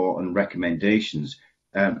Sturrock report and recommendations.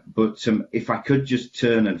 But if I could just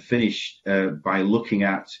turn and finish by looking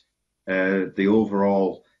at the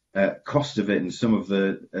overall cost of it and some of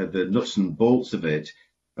the nuts and bolts of it.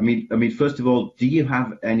 I mean, first of all, do you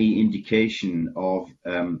have any indication of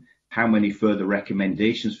how many further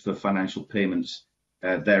recommendations for financial payments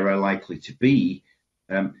there are likely to be?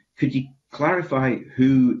 Could you clarify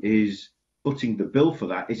who is footing the bill for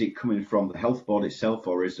that? Is it coming from the Health Board itself,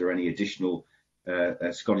 or is there any additional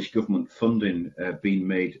Scottish Government funding being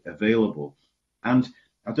made available? And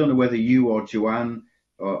I don't know whether you or Joanne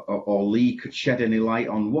or Lee could shed any light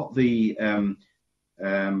on what the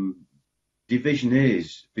division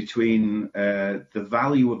is between the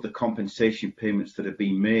value of the compensation payments that have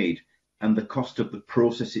been made and the cost of the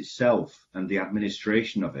process itself and the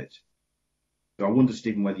administration of it. So I wonder,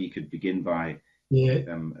 Stephen, whether you could begin by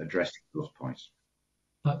addressing those points.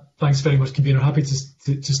 Thanks very much, Convener. Happy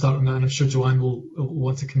to start on that, and I'm sure Joanne will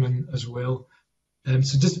want to come in as well.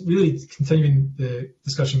 So just really continuing the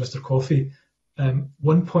discussion with Mr. Coffey,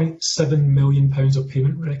 £1.7 million of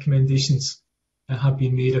payment recommendations have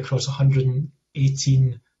been made across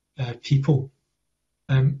 118 people.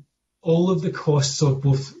 All of the costs of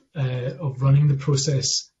both of running the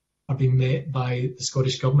process are being met by the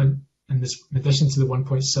Scottish Government, and this, in addition to the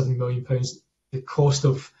 £1.7 million, the cost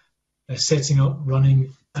of setting up,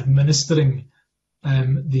 running, administering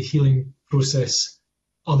the healing process,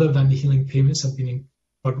 other than the healing payments, have been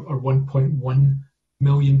are £1.1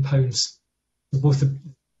 million. So both the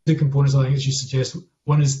two components, I think, as you suggest,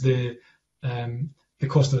 one is the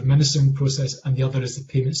cost of administering the process, and the other is the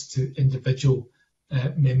payments to individual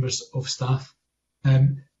members of staff.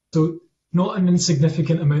 So not an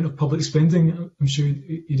insignificant amount of public spending, I'm sure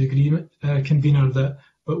you'd agree, Convener,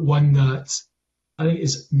 but one that I think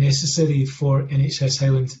is necessary for NHS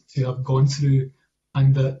Highland to have gone through,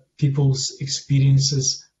 and that people's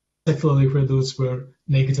experiences, particularly where those were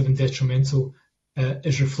negative and detrimental,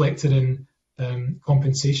 is reflected in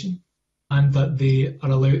compensation, and that they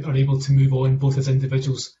are able to move on both as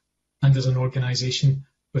individuals and as an organisation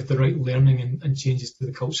with the right learning and changes to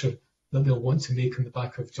the culture that they'll want to make on the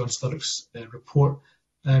back of John Sturrock's report.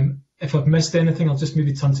 If I've missed anything, I'll just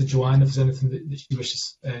maybe turn to Joanne if there's anything that she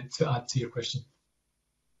wishes to add to your question.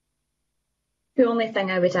 The only thing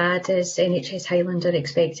I would add is NHS Highland are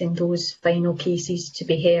expecting those final cases to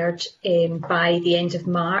be heard by the end of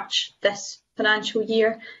March this financial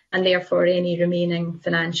year, and therefore any remaining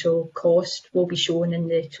financial cost will be shown in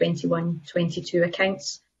the 21-22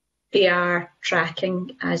 accounts. They are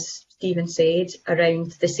tracking, as Stephen said,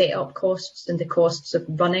 around the set-up costs and the costs of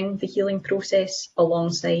running the healing process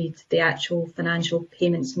alongside the actual financial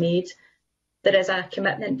payments made. There is a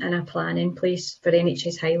commitment and a plan in place for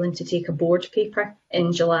NHS Highland to take a board paper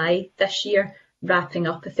in July this year, wrapping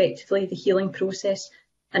up effectively the healing process.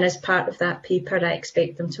 And as part of that paper, I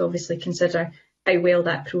expect them to obviously consider how well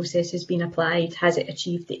that process has been applied. Has it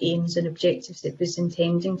achieved the aims and objectives it was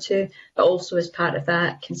intending to? But also as part of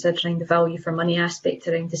that, considering the value for money aspect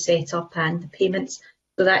around the setup and the payments.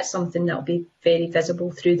 So that's something that will be very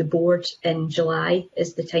visible through the board in July,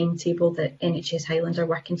 is the timetable that NHS Highland are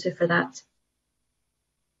working to for that.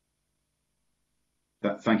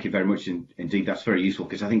 Thank you very much indeed. That's very useful,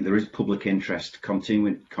 because I think there is public interest,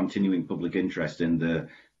 continuing public interest in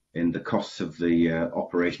the costs of the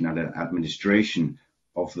operation and administration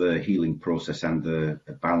of the healing process, and the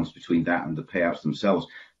balance between that and the payouts themselves.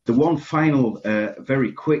 The one final,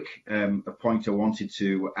 very quick point I wanted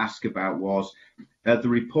to ask about was the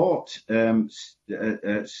report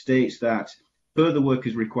states that further work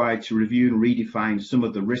is required to review and redefine some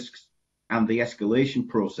of the risks and the escalation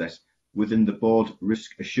process within the board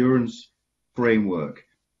risk assurance framework.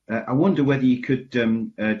 I wonder whether you could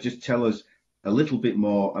just tell us a little bit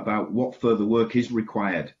more about what further work is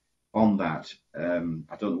required on that.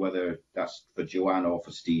 I don't know whether that's for Joanne or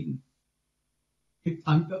for Stephen.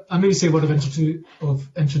 I maybe say a word of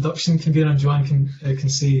introduction, Convener, and Joanne can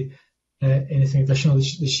say anything additional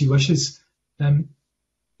that she wishes.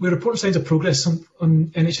 We report signs of progress on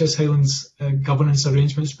NHS Highland's governance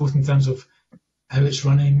arrangements, both in terms of how it's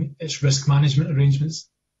running, its risk management arrangements,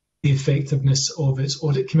 the effectiveness of its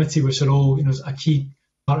audit committee, which are all, a key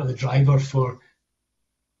part of the driver for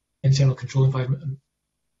internal control environment.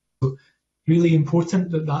 So really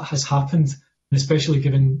important that has happened, and especially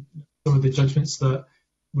given some of the judgments that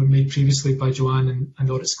were made previously by Joanne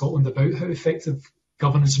and Audit Scotland about how effective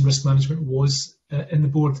governance and risk management was in the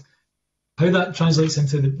board. How that translates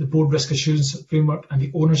into the board risk assurance framework and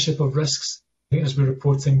the ownership of risks, as we're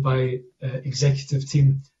reporting by executive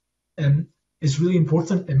team, is really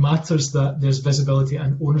important. It matters that there's visibility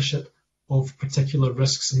and ownership of particular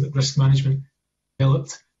risks, and that risk management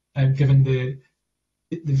developed, given the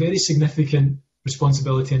very significant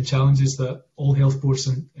responsibility and challenges that all health boards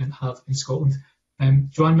have in Scotland.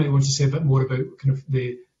 Joanne might want to say a bit more about kind of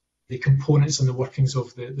the the components and the workings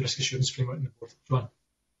of the risk assurance framework in the board. Joanne.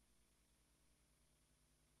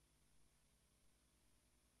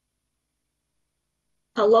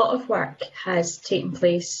 A lot of work has taken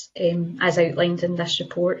place, as outlined in this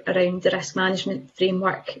report, around the risk management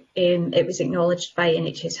framework. It was acknowledged by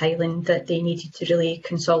NHS Highland that they needed to really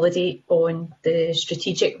consolidate on the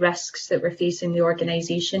strategic risks that were facing the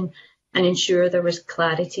organisation and ensure there was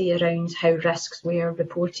clarity around how risks were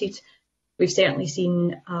reported. We've certainly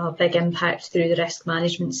seen a big impact through the Risk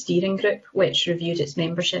Management Steering Group, which reviewed its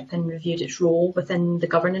membership and reviewed its role within the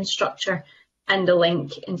governance structure, and the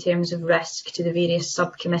link in terms of risk to the various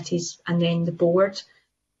subcommittees and then the board.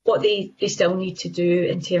 What they still need to do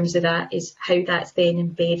in terms of that is how that's then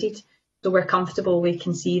embedded. So we're comfortable we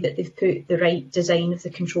can see that they've put the right design of the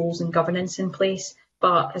controls and governance in place,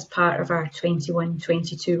 but as part of our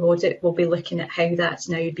 21-22 audit, we'll be looking at how that's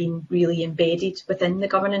now been really embedded within the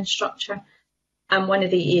governance structure. And one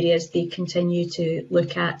of the areas they continue to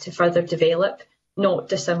look at to further develop, not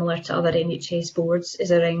dissimilar to other NHS boards,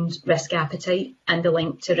 is around risk appetite and the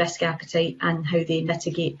link to risk appetite and how they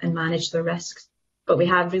mitigate and manage their risks. But we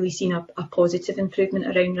have really seen a positive improvement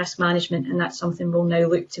around risk management, and that's something we'll now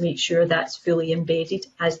look to make sure that's fully embedded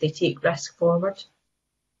as they take risk forward.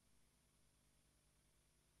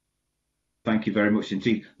 Thank you very much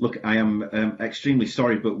indeed. Look, I am extremely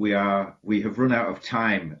sorry, but we have run out of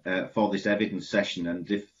time for this evidence session, and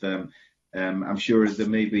if I'm sure there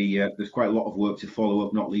may be there's quite a lot of work to follow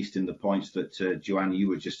up, not least in the points that Joanne, you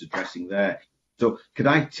were just addressing there. So could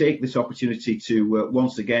I take this opportunity to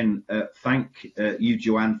once again thank you,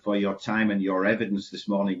 Joanne, for your time and your evidence this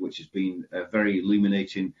morning, which has been very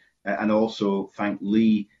illuminating, and also thank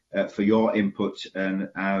Lee for your input. And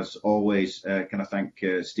as always, can I thank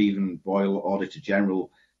Stephen Boyle, Auditor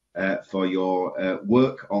General, for your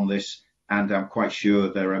work on this. And I'm quite sure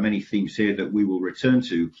there are many themes here that we will return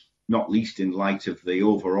to, not least in light of the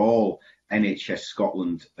overall NHS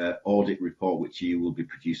Scotland audit report, which you will be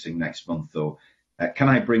producing next month, though. Can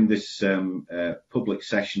I bring this public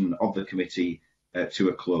session of the committee to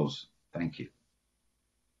a close? Thank you.